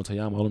come on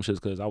Tayama all them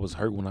shits because I was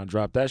hurt when I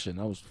dropped that shit.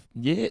 And I was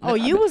Oh,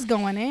 you was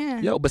going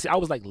in. Yo, but see, I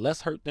was like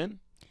less hurt then.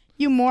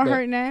 You more But-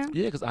 hurt now?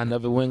 Yeah, because I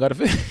never went and got a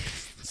fix.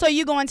 So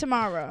you going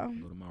tomorrow.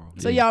 Go tomorrow.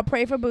 So Yeah. y'all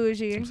pray for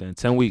Bougie. I'm saying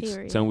 10 weeks.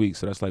 Period. 10 weeks.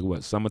 So that's like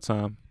what?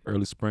 Summertime,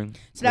 early spring.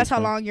 So that's late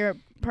how spring? long your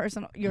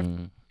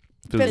Mhm.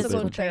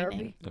 physical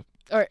training. therapy.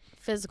 Or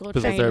physical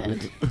Physical training.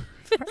 therapy.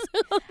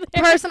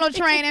 Personal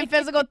training,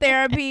 physical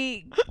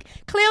therapy.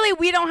 Clearly,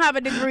 we don't have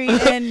a degree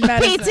in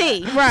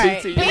medicine. PT.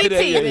 Right. PT, you did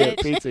that, yeah,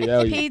 bitch. PT,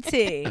 hell yeah.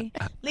 PT.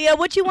 Leah,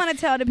 what you want to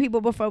tell the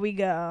people before we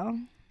go?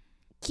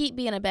 Keep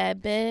being a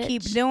bad bitch.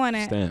 Keep doing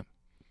it. Stamp.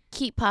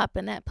 Keep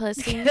popping that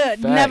pussy.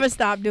 Never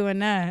stop doing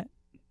that.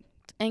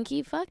 And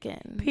keep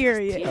fucking.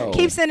 Period. Yo.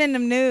 Keep sending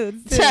them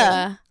nudes. Too.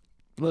 Tuh.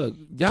 Look,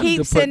 y'all Keep need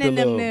to put sending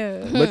the them little,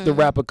 nudes. lick the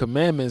rapper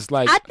commandments.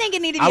 Like, I think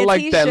it need to be I a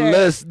like t-shirt. that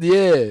list.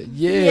 Yeah.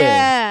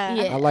 Yeah.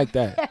 Yeah. I like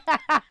that.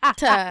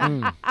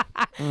 Tuh.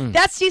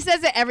 That's she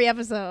says it every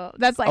episode.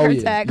 That's like Oh, her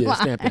yeah. tagline. Yeah,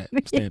 stamp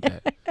that. Stamp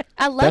that.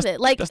 I love That's-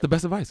 it. Like, That's the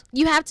best advice.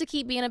 you have to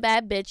keep being a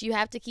bad bitch. You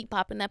have to keep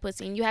popping that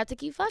pussy. And you have to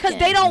keep fucking. Because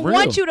they don't Real.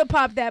 want you to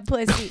pop that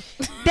pussy.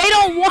 They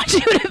don't want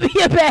you to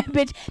be a bad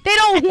bitch. They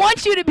don't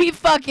want you to be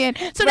fucking.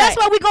 So that's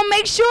why Right. we going to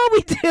make sure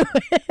we do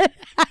it.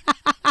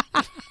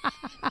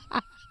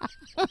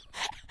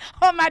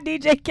 On my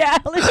DJ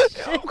Khaled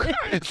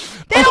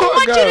shit. They don't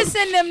want you to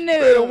send them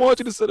nudes. They don't want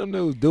you to send them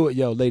nudes. Do it,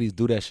 yo, ladies.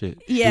 Do that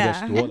shit.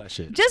 Yeah. Do all that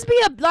shit. Just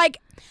be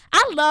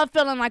I love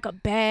feeling like a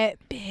bad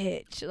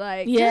bitch.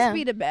 Like, Yeah. just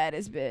be the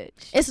baddest bitch.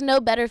 It's no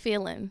better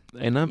feeling.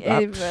 Ain't nothing,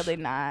 It's really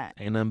not.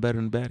 ain't nothing better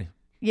than baddie.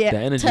 Yeah. The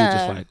energy is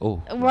just like,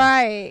 oh.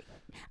 Right.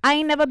 I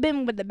ain't never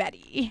been with the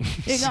baddie.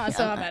 You know,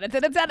 so I'm at it to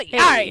the telly. Hey.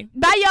 All right.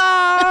 Bye,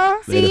 y'all.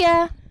 Later. See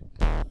ya.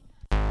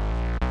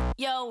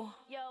 Yo.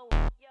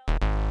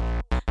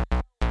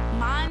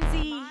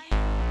 Monzy.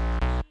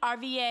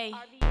 RVA.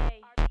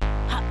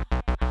 Ha.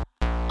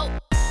 Oh.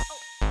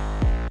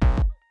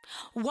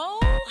 Whoa.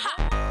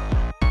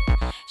 Ha.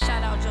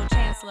 Shout out Joe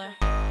Chancellor.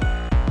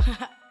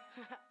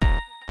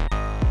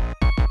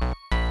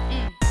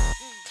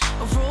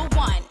 Rule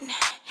 1.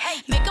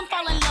 Make them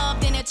fall in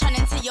love, then it turn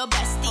into your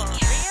bestie.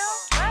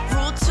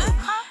 Rule 2.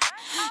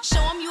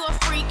 Show him you a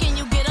freak and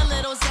you get a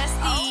little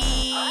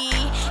zesty.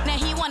 Now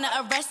he wanna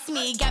arrest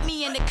me. Got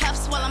me in the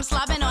cuffs while I'm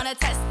slobbing on a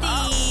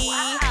testy.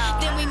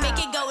 Then we make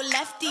it go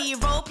lefty.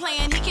 Role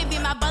playing, he can be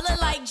my butler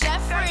like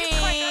Jeffrey.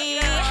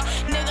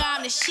 Nigga,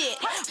 I'm the shit.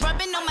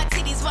 Rubbing on my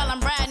titties while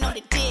I'm riding on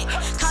the dick.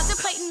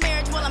 Contemplating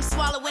marriage while I'm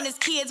swallowing his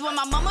kids. When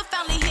my mama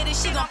finally hit it,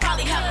 she gon'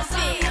 probably have a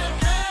fit.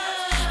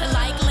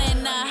 Like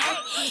Lena,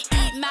 eat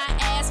my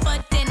ass for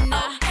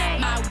dinner.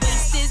 My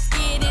waist is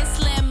getting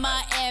slimmer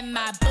and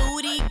my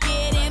booty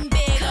getting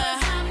bigger.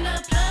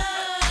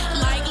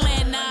 Like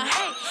Lena,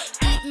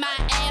 eat my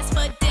ass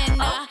for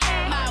dinner.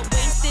 My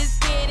waist is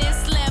getting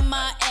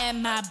slimmer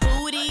and my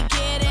booty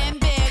getting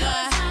bigger.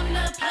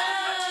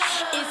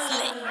 It's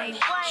lit.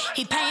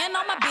 He paying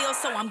all my bills,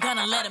 so I'm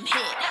gonna let him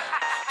hit.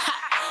 Ha.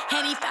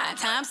 And he 5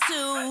 times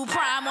 2.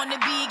 Prime on the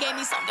beat gave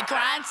me something to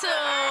grind to.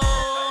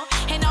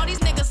 And all these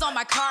niggas on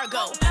my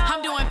cargo.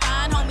 I'm doing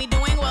fine, homie,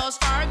 doing Wells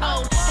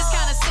Fargo. It's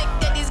kinda sick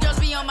that these girls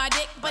be on my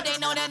dick, but they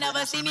know they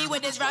never see me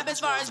with this rap as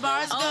far as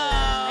bars go.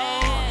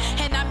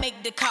 And I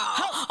make the call.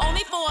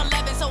 Only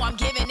 4'11", so I'm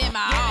giving it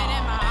my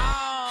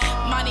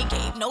all. Money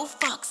gave no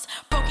fucks.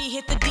 Brokey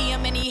hit the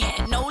DM and he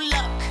had no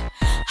luck.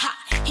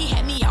 Ha, he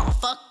had me all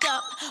fucked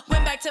up.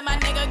 Went back to my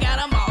nigga, got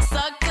him all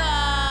sucked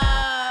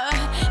up.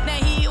 Now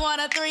he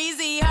want a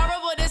 3Z.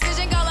 Horrible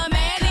decision, call him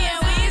Mandy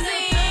and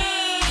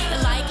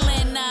Weezy. Like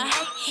Lena,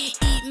 eat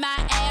my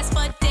ass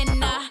for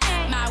dinner.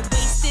 My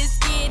waist is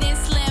getting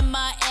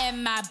slimmer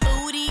and my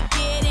booty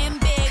getting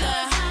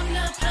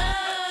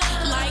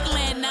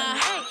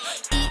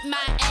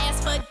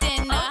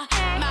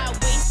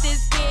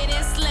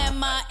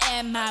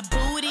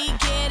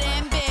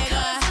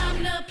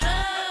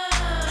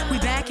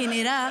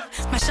it up.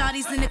 My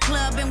shawty's in the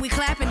club and we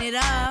clapping it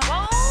up.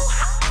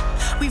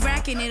 We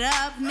racking it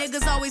up.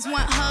 Niggas always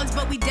want hugs,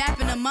 but we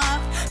dapping them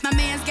up. My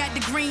man's got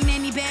the green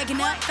and he bagging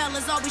up.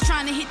 Fellas always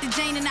trying to hit the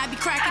Jane and I be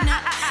cracking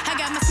up. I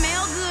got my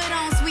smell good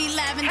on sweet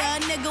lavender.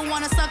 Nigga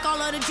wanna suck all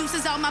of the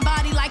juices out my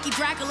body like he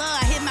Dracula.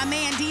 I hit my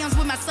man DMs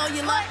with my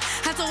cellular.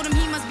 I told him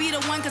he must be the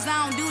one cause I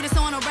don't do this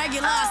on a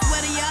regular. I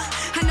swear to ya,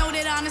 I know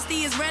that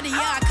honesty is ready,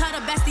 yeah. I cut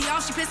her bestie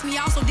off, she pissed me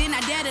off, so then I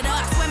dead it up.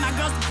 I swear my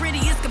girl's the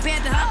prettiest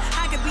compared to her.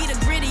 I could be the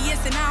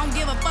grittiest and I don't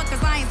give a fuck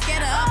cause I ain't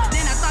scared of her. But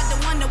then I start to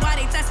wonder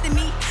why they testing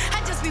me.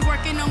 I just be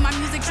working on my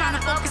music, trying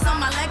to focus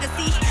on my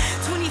legacy.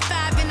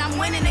 25 and I'm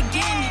winning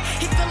again.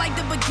 It feel like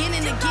the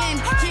beginning again.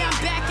 Yeah, I'm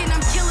back and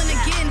I'm killing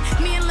again.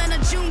 Me and Lena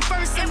June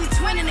 1st and we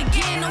twinning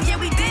again. Oh yeah,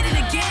 we did it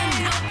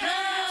again.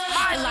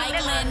 Like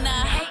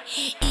Lena,